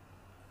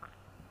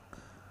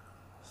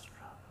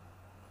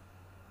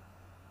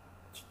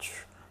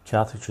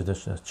 Catholic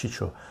tradition,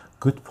 Chicho,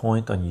 good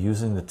point on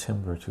using the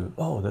timber to,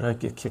 oh, did I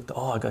get kicked?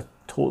 Oh, I got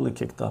totally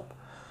kicked up.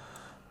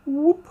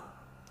 Whoop.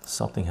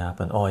 Something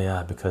happened. Oh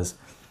yeah, because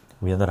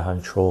we ended up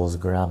having trolls.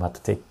 Graham had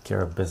to take care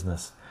of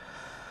business.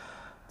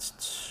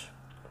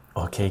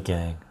 Okay,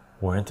 gang,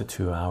 we're into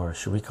 2 hours.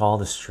 Should we call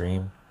the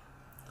stream?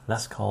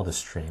 Let's call the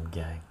stream,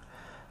 gang.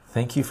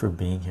 Thank you for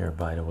being here,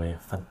 by the way.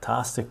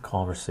 Fantastic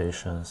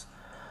conversations,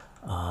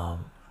 a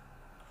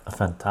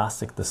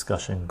fantastic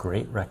discussion,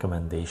 great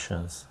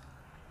recommendations.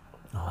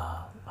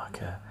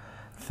 Okay,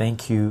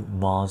 thank you,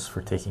 Moz,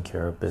 for taking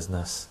care of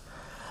business.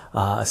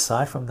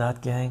 Aside from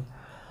that, gang,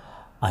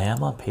 I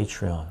am on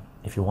Patreon.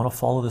 If you want to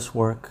follow this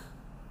work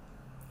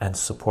and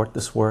support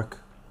this work,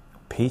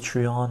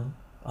 Patreon,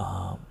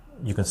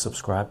 you can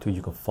subscribe to,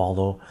 you can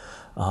follow.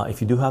 If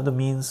you do have the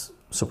means,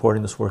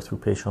 supporting this work through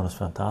Patreon is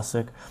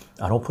fantastic.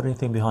 I don't put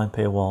anything behind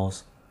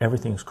paywalls.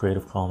 Everything's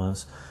Creative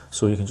Commons,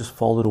 so you can just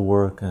follow the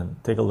work and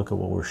take a look at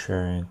what we're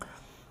sharing,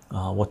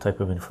 what type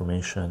of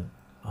information,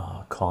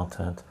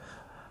 content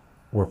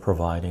we're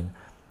providing.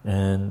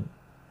 And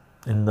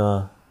in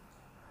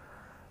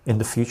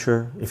the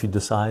future, if you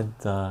decide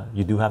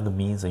you do have the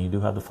means and you do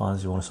have the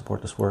funds, you want to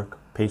support this work,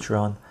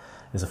 Patreon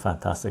is a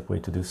fantastic way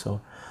to do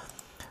so.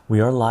 We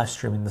are live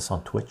streaming this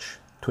on Twitch,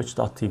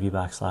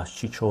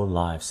 twitch.tv/Chicho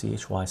Live,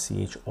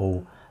 ChychoLive.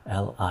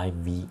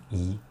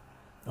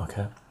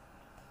 Okay.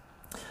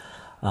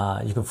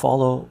 You can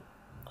follow,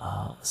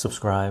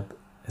 subscribe.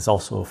 It's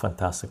also a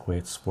fantastic way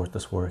to support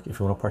this work. If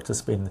you want to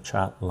participate in the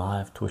chat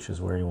live, Twitch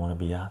is where you want to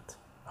be at.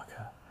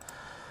 Okay.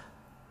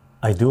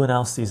 I do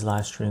announce these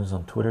live streams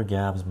on Twitter,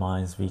 Gabs,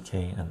 Minds,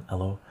 VK, and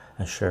Elo,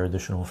 and share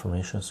additional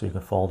information so you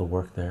can follow the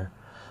work there.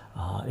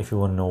 If you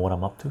want to know what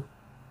I'm up to.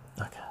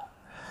 Okay.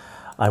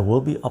 I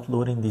will be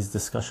uploading these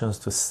discussions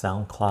to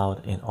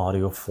SoundCloud in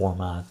audio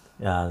format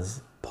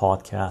as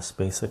podcasts,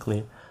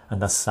 basically,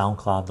 and that's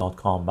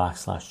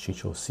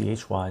soundcloud.com/Chicho,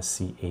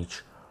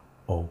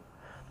 ChyCho.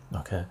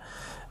 Okay,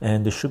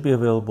 and they should be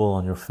available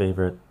on your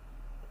favorite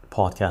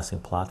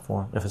podcasting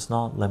platform. If it's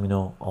not, let me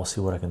know. I'll see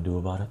what I can do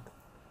about it.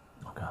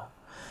 Okay.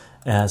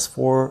 As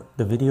for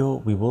the video,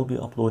 we will be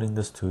uploading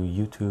this to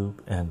YouTube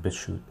and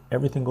BitChute.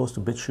 Everything goes to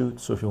BitChute,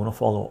 so if you want to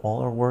follow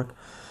all our work,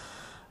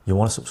 you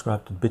want to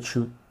subscribe to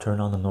BitChute, turn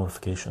on the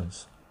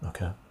notifications.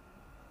 Okay.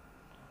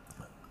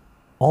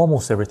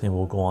 Almost everything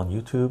will go on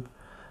YouTube,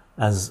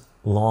 as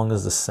long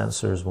as the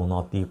censors will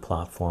not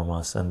deplatform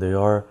us, and they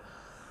are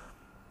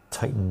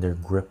tightening their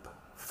grip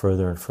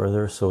further and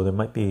further. So there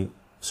might be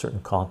certain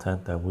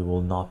content that we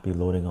will not be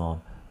loading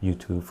on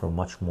YouTube for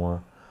much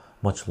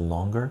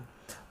longer.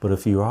 But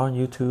if you are on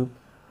YouTube,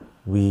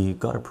 we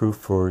got approved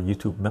for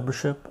YouTube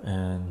membership,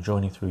 and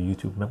joining through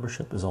YouTube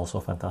membership is also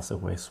a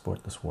fantastic way to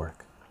support this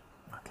work.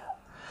 Okay.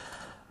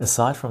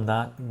 Aside from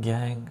that,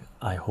 gang,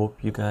 I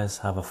hope you guys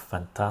have a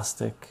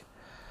fantastic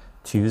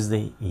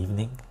Tuesday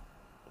evening.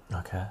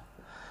 Okay,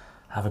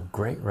 have a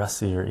great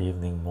rest of your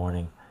evening,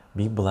 morning.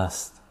 Be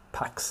blessed.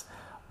 Pax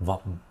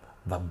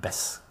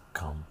vabescum.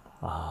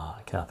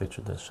 Catholic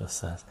tradition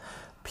says,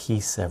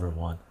 peace,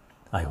 everyone.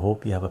 I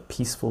hope you have a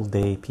peaceful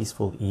day,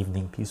 peaceful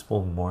evening,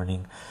 peaceful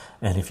morning.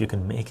 And if you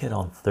can make it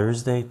on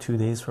Thursday, 2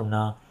 days from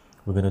now,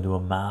 we're going to do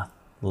a math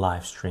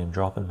live stream,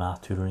 drop in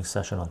math tutoring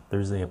session on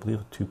Thursday, I believe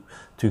at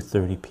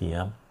 2:30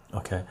 p.m.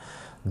 Okay,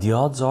 the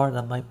odds are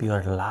that might be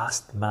our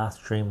last math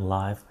stream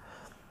live,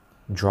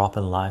 drop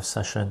in live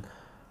session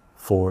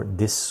for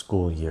this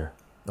school year.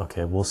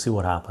 Okay, we'll see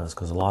what happens,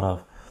 because a lot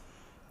of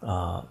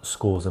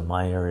schools in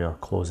my area are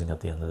closing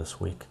at the end of this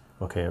week,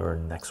 okay, or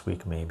next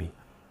week maybe.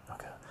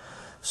 Okay,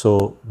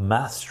 so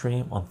math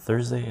stream on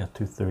Thursday at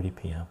 2:30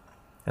 p.m.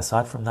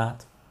 Aside from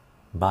that,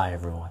 bye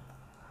everyone.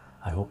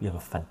 I hope you have a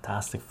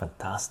fantastic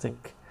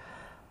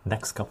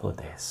next couple of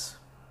days.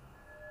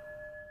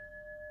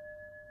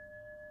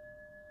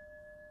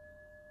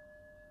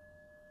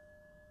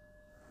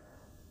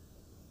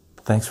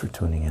 Thanks for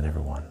tuning in,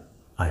 everyone.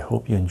 I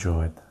hope you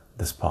enjoyed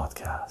this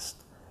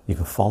podcast. You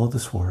can follow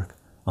this work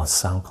on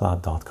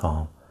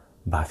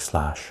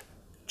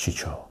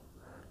soundcloud.com/Chycho,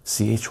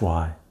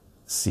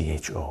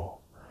 CHYCHO.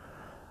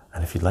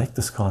 And if you like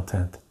this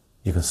content,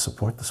 you can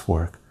support this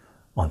work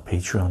on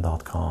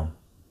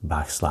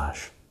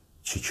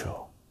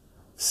patreon.com/Chycho,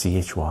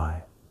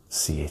 CHYCHO.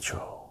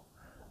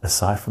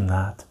 Aside from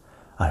that,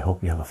 I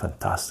hope you have a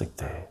fantastic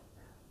day,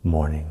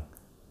 morning,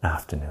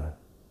 afternoon,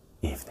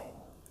 evening.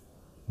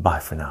 Bye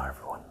for now,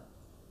 everyone.